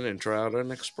to come in and try out an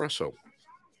espresso.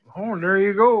 Oh, there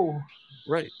you go.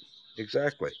 Right.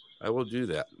 Exactly. I will do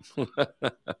that.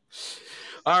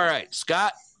 All right.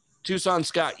 Scott, Tucson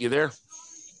Scott, you there?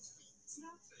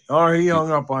 Oh, he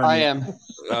hung up on me. I am.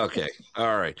 Okay.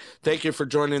 All right. Thank you for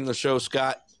joining the show,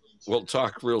 Scott. We'll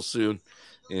talk real soon.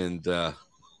 And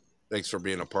thanks for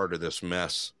being a part of this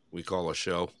mess we call a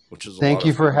show, which is Thank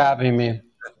you for having me.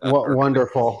 What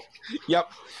wonderful.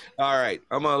 Yep. All right.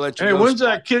 I'm going to let you go. Hey, when's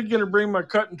that kid going to bring my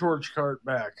cutting torch cart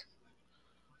back?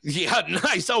 Yeah,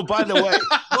 nice. Oh, by the way,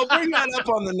 we'll bring that up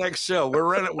on the next show.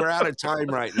 We're out of time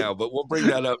right now, but we'll bring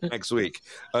that up next week.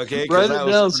 Okay? Write it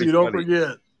down so you don't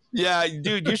forget. Yeah,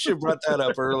 dude, you should have brought that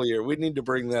up earlier. We need to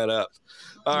bring that up.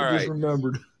 All right. Just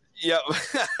remembered. Yep.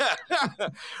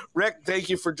 Rick, thank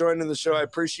you for joining the show. I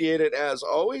appreciate it as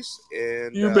always.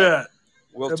 And you bet.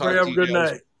 We'll Everybody talk have to a good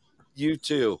guys. night. You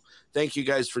too. Thank you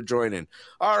guys for joining.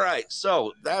 All right,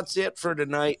 so that's it for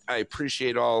tonight. I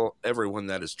appreciate everyone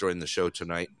that has joined the show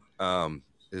tonight.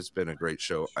 It's been a great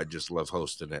show. I just love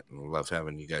hosting it and love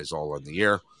having you guys all on the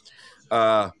air.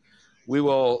 We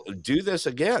will do this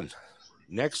again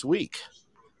next week.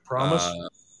 Promise?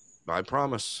 I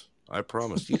promise.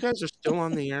 You guys are still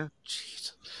on the air?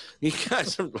 Jeez. You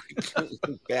guys are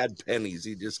like bad pennies.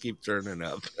 You just keep turning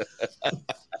up.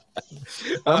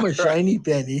 I'm a shiny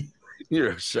penny.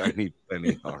 You're a shiny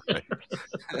penny, all right.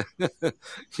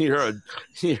 you're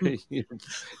yeah.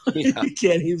 You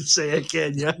can't even say it,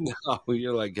 can you? No,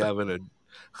 you're like having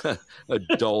a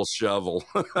dull shovel.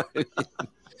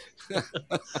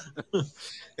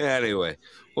 Anyway,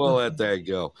 we'll let that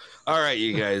go. All right,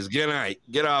 you guys. Good night.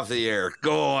 Get off the air.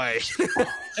 Go away.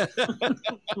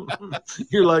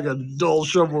 You're like a dull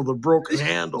shovel with a broken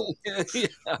handle.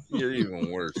 Yeah, you're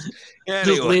even worse. Anyway.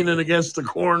 Just leaning against the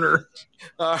corner.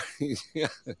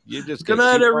 You just good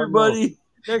night, everybody.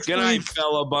 Next good night,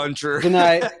 fellow buncher. Good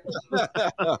night.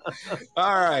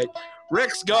 All right.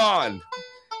 Rick's gone.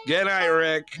 Good night,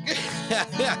 Rick.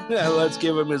 Let's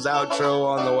give him his outro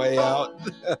on the way out.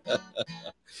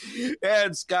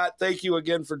 And Scott, thank you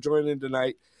again for joining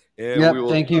tonight. And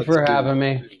thank you for having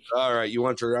me. All right, you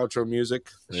want your outro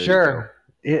music? There sure.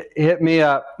 Hit me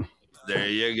up. There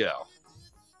you go.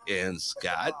 and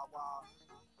Scott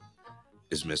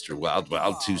is Mr. Wild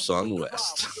Wild Tucson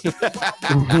West.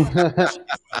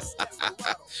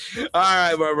 All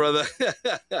right, my brother.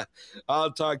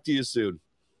 I'll talk to you soon.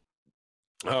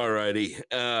 All righty.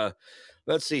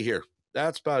 Let's see here.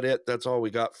 That's about it. That's all we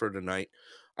got for tonight.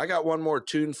 I got one more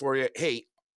tune for you. Hey,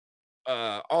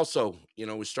 also,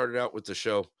 we started out with the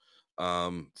show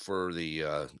for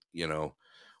the,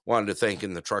 wanted to thank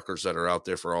the truckers that are out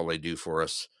there for all they do for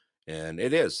us. And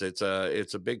it's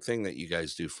a big thing that you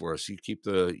guys do for us. You keep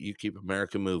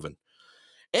America moving,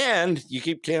 and you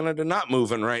keep Canada not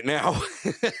moving right now.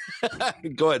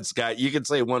 Go ahead, Scott. You can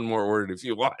say one more word if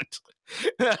you want.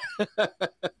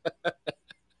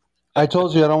 I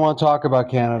told you I don't want to talk about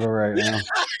Canada right now.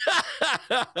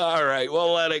 All right,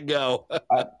 we'll let it go.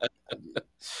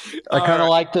 I kind of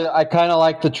like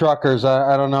the truckers.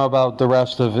 I don't know about the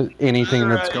rest of anything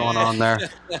that's going on there.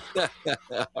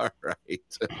 All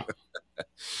right.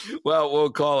 Well,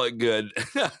 we'll call it good.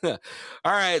 All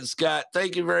right, Scott.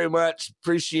 Thank you very much.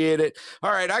 Appreciate it.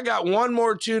 All right, I got one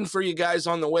more tune for you guys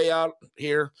on the way out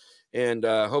here, and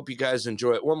hope you guys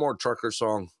enjoy it. One more trucker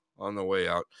song on the way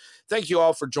out. Thank you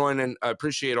all for joining. I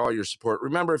appreciate all your support.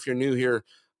 Remember, if you're new here,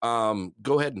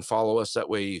 go ahead and follow us. That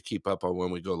way you keep up on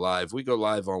when we go live. We go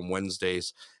live on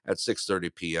Wednesdays at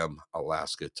 6:30 p.m.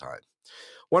 Alaska time.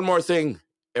 One more thing,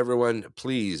 everyone,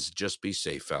 please just be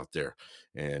safe out there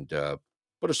and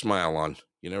put a smile on.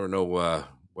 You never know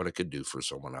what it could do for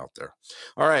someone out there.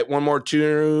 All right, one more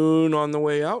tune on the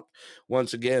way out.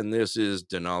 Once again, this is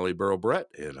Denali Burrow Brett,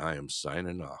 and I am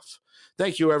signing off.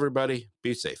 Thank you, everybody.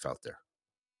 Be safe out there.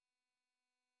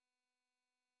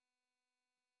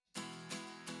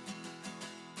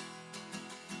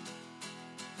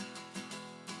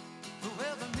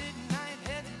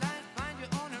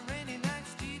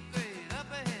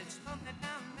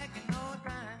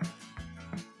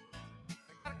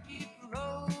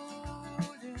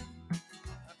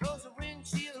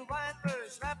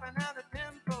 Slapping out a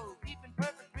tempo, keeping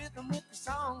perfect rhythm with the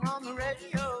song on the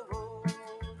radio.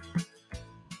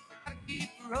 Gotta keep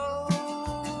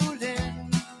rolling.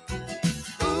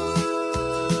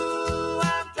 Ooh,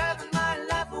 I'm driving my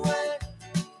life away,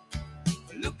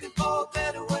 looking for a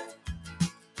better way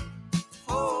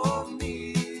for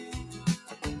me.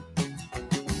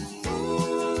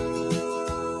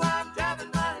 Ooh, I'm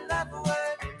driving my life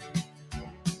away,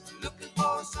 looking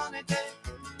for a sunny day.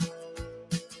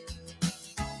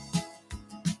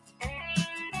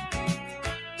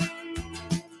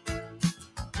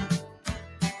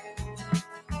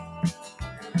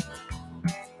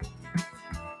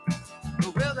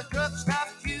 Well, the truck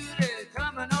stopped cutie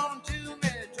coming on to me,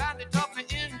 tried to talk me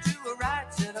into a ride,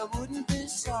 said I wouldn't be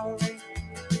sorry.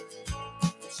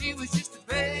 She was just a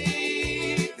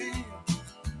baby.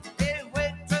 Hey,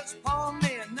 wait, trucks upon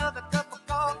me, another cup of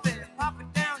coffee, pop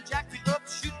it down, jack me up,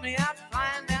 shoot me out,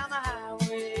 flying down the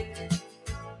highway,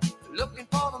 looking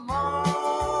for the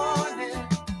morning.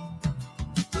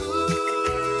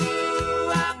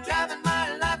 Ooh, I'm driving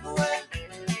my life away,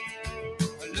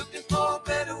 looking for a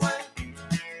better way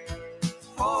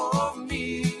for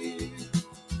me.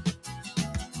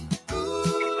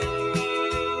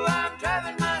 Ooh, I'm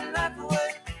driving my life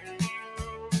away,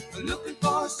 looking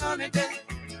for a sunny day.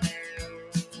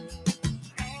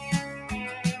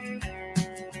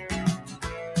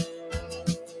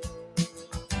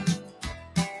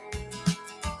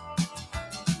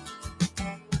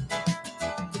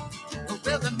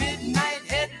 Well, the midnight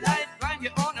headlight blind you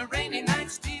on a rainy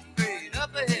night, steep grade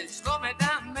up ahead, slow me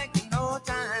down, making no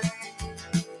time.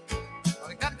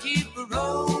 I gotta keep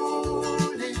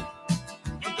rolling.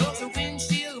 Those are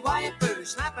windshield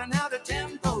wipers slapping out a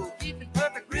tempo, keeping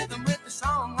perfect rhythm with the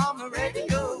song on the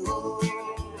radio.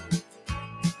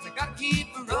 I gotta keep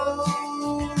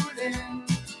rolling.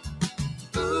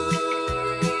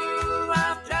 Ooh,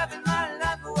 I'm driving my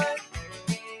life away,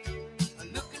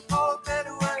 looking for a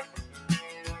better way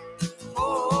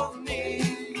for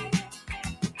me.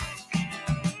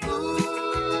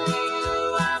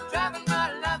 Ooh, I'm driving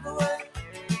my life away,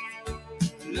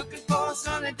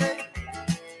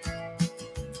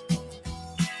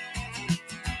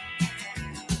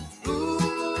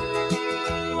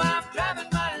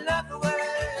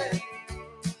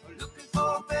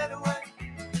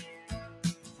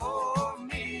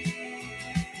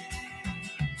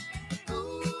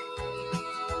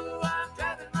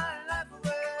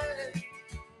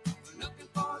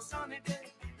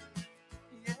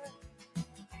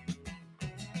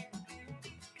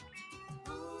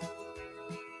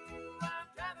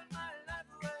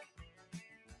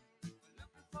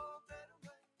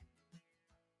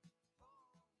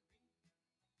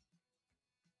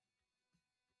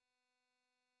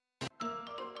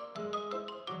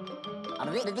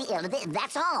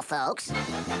 That's all, folks.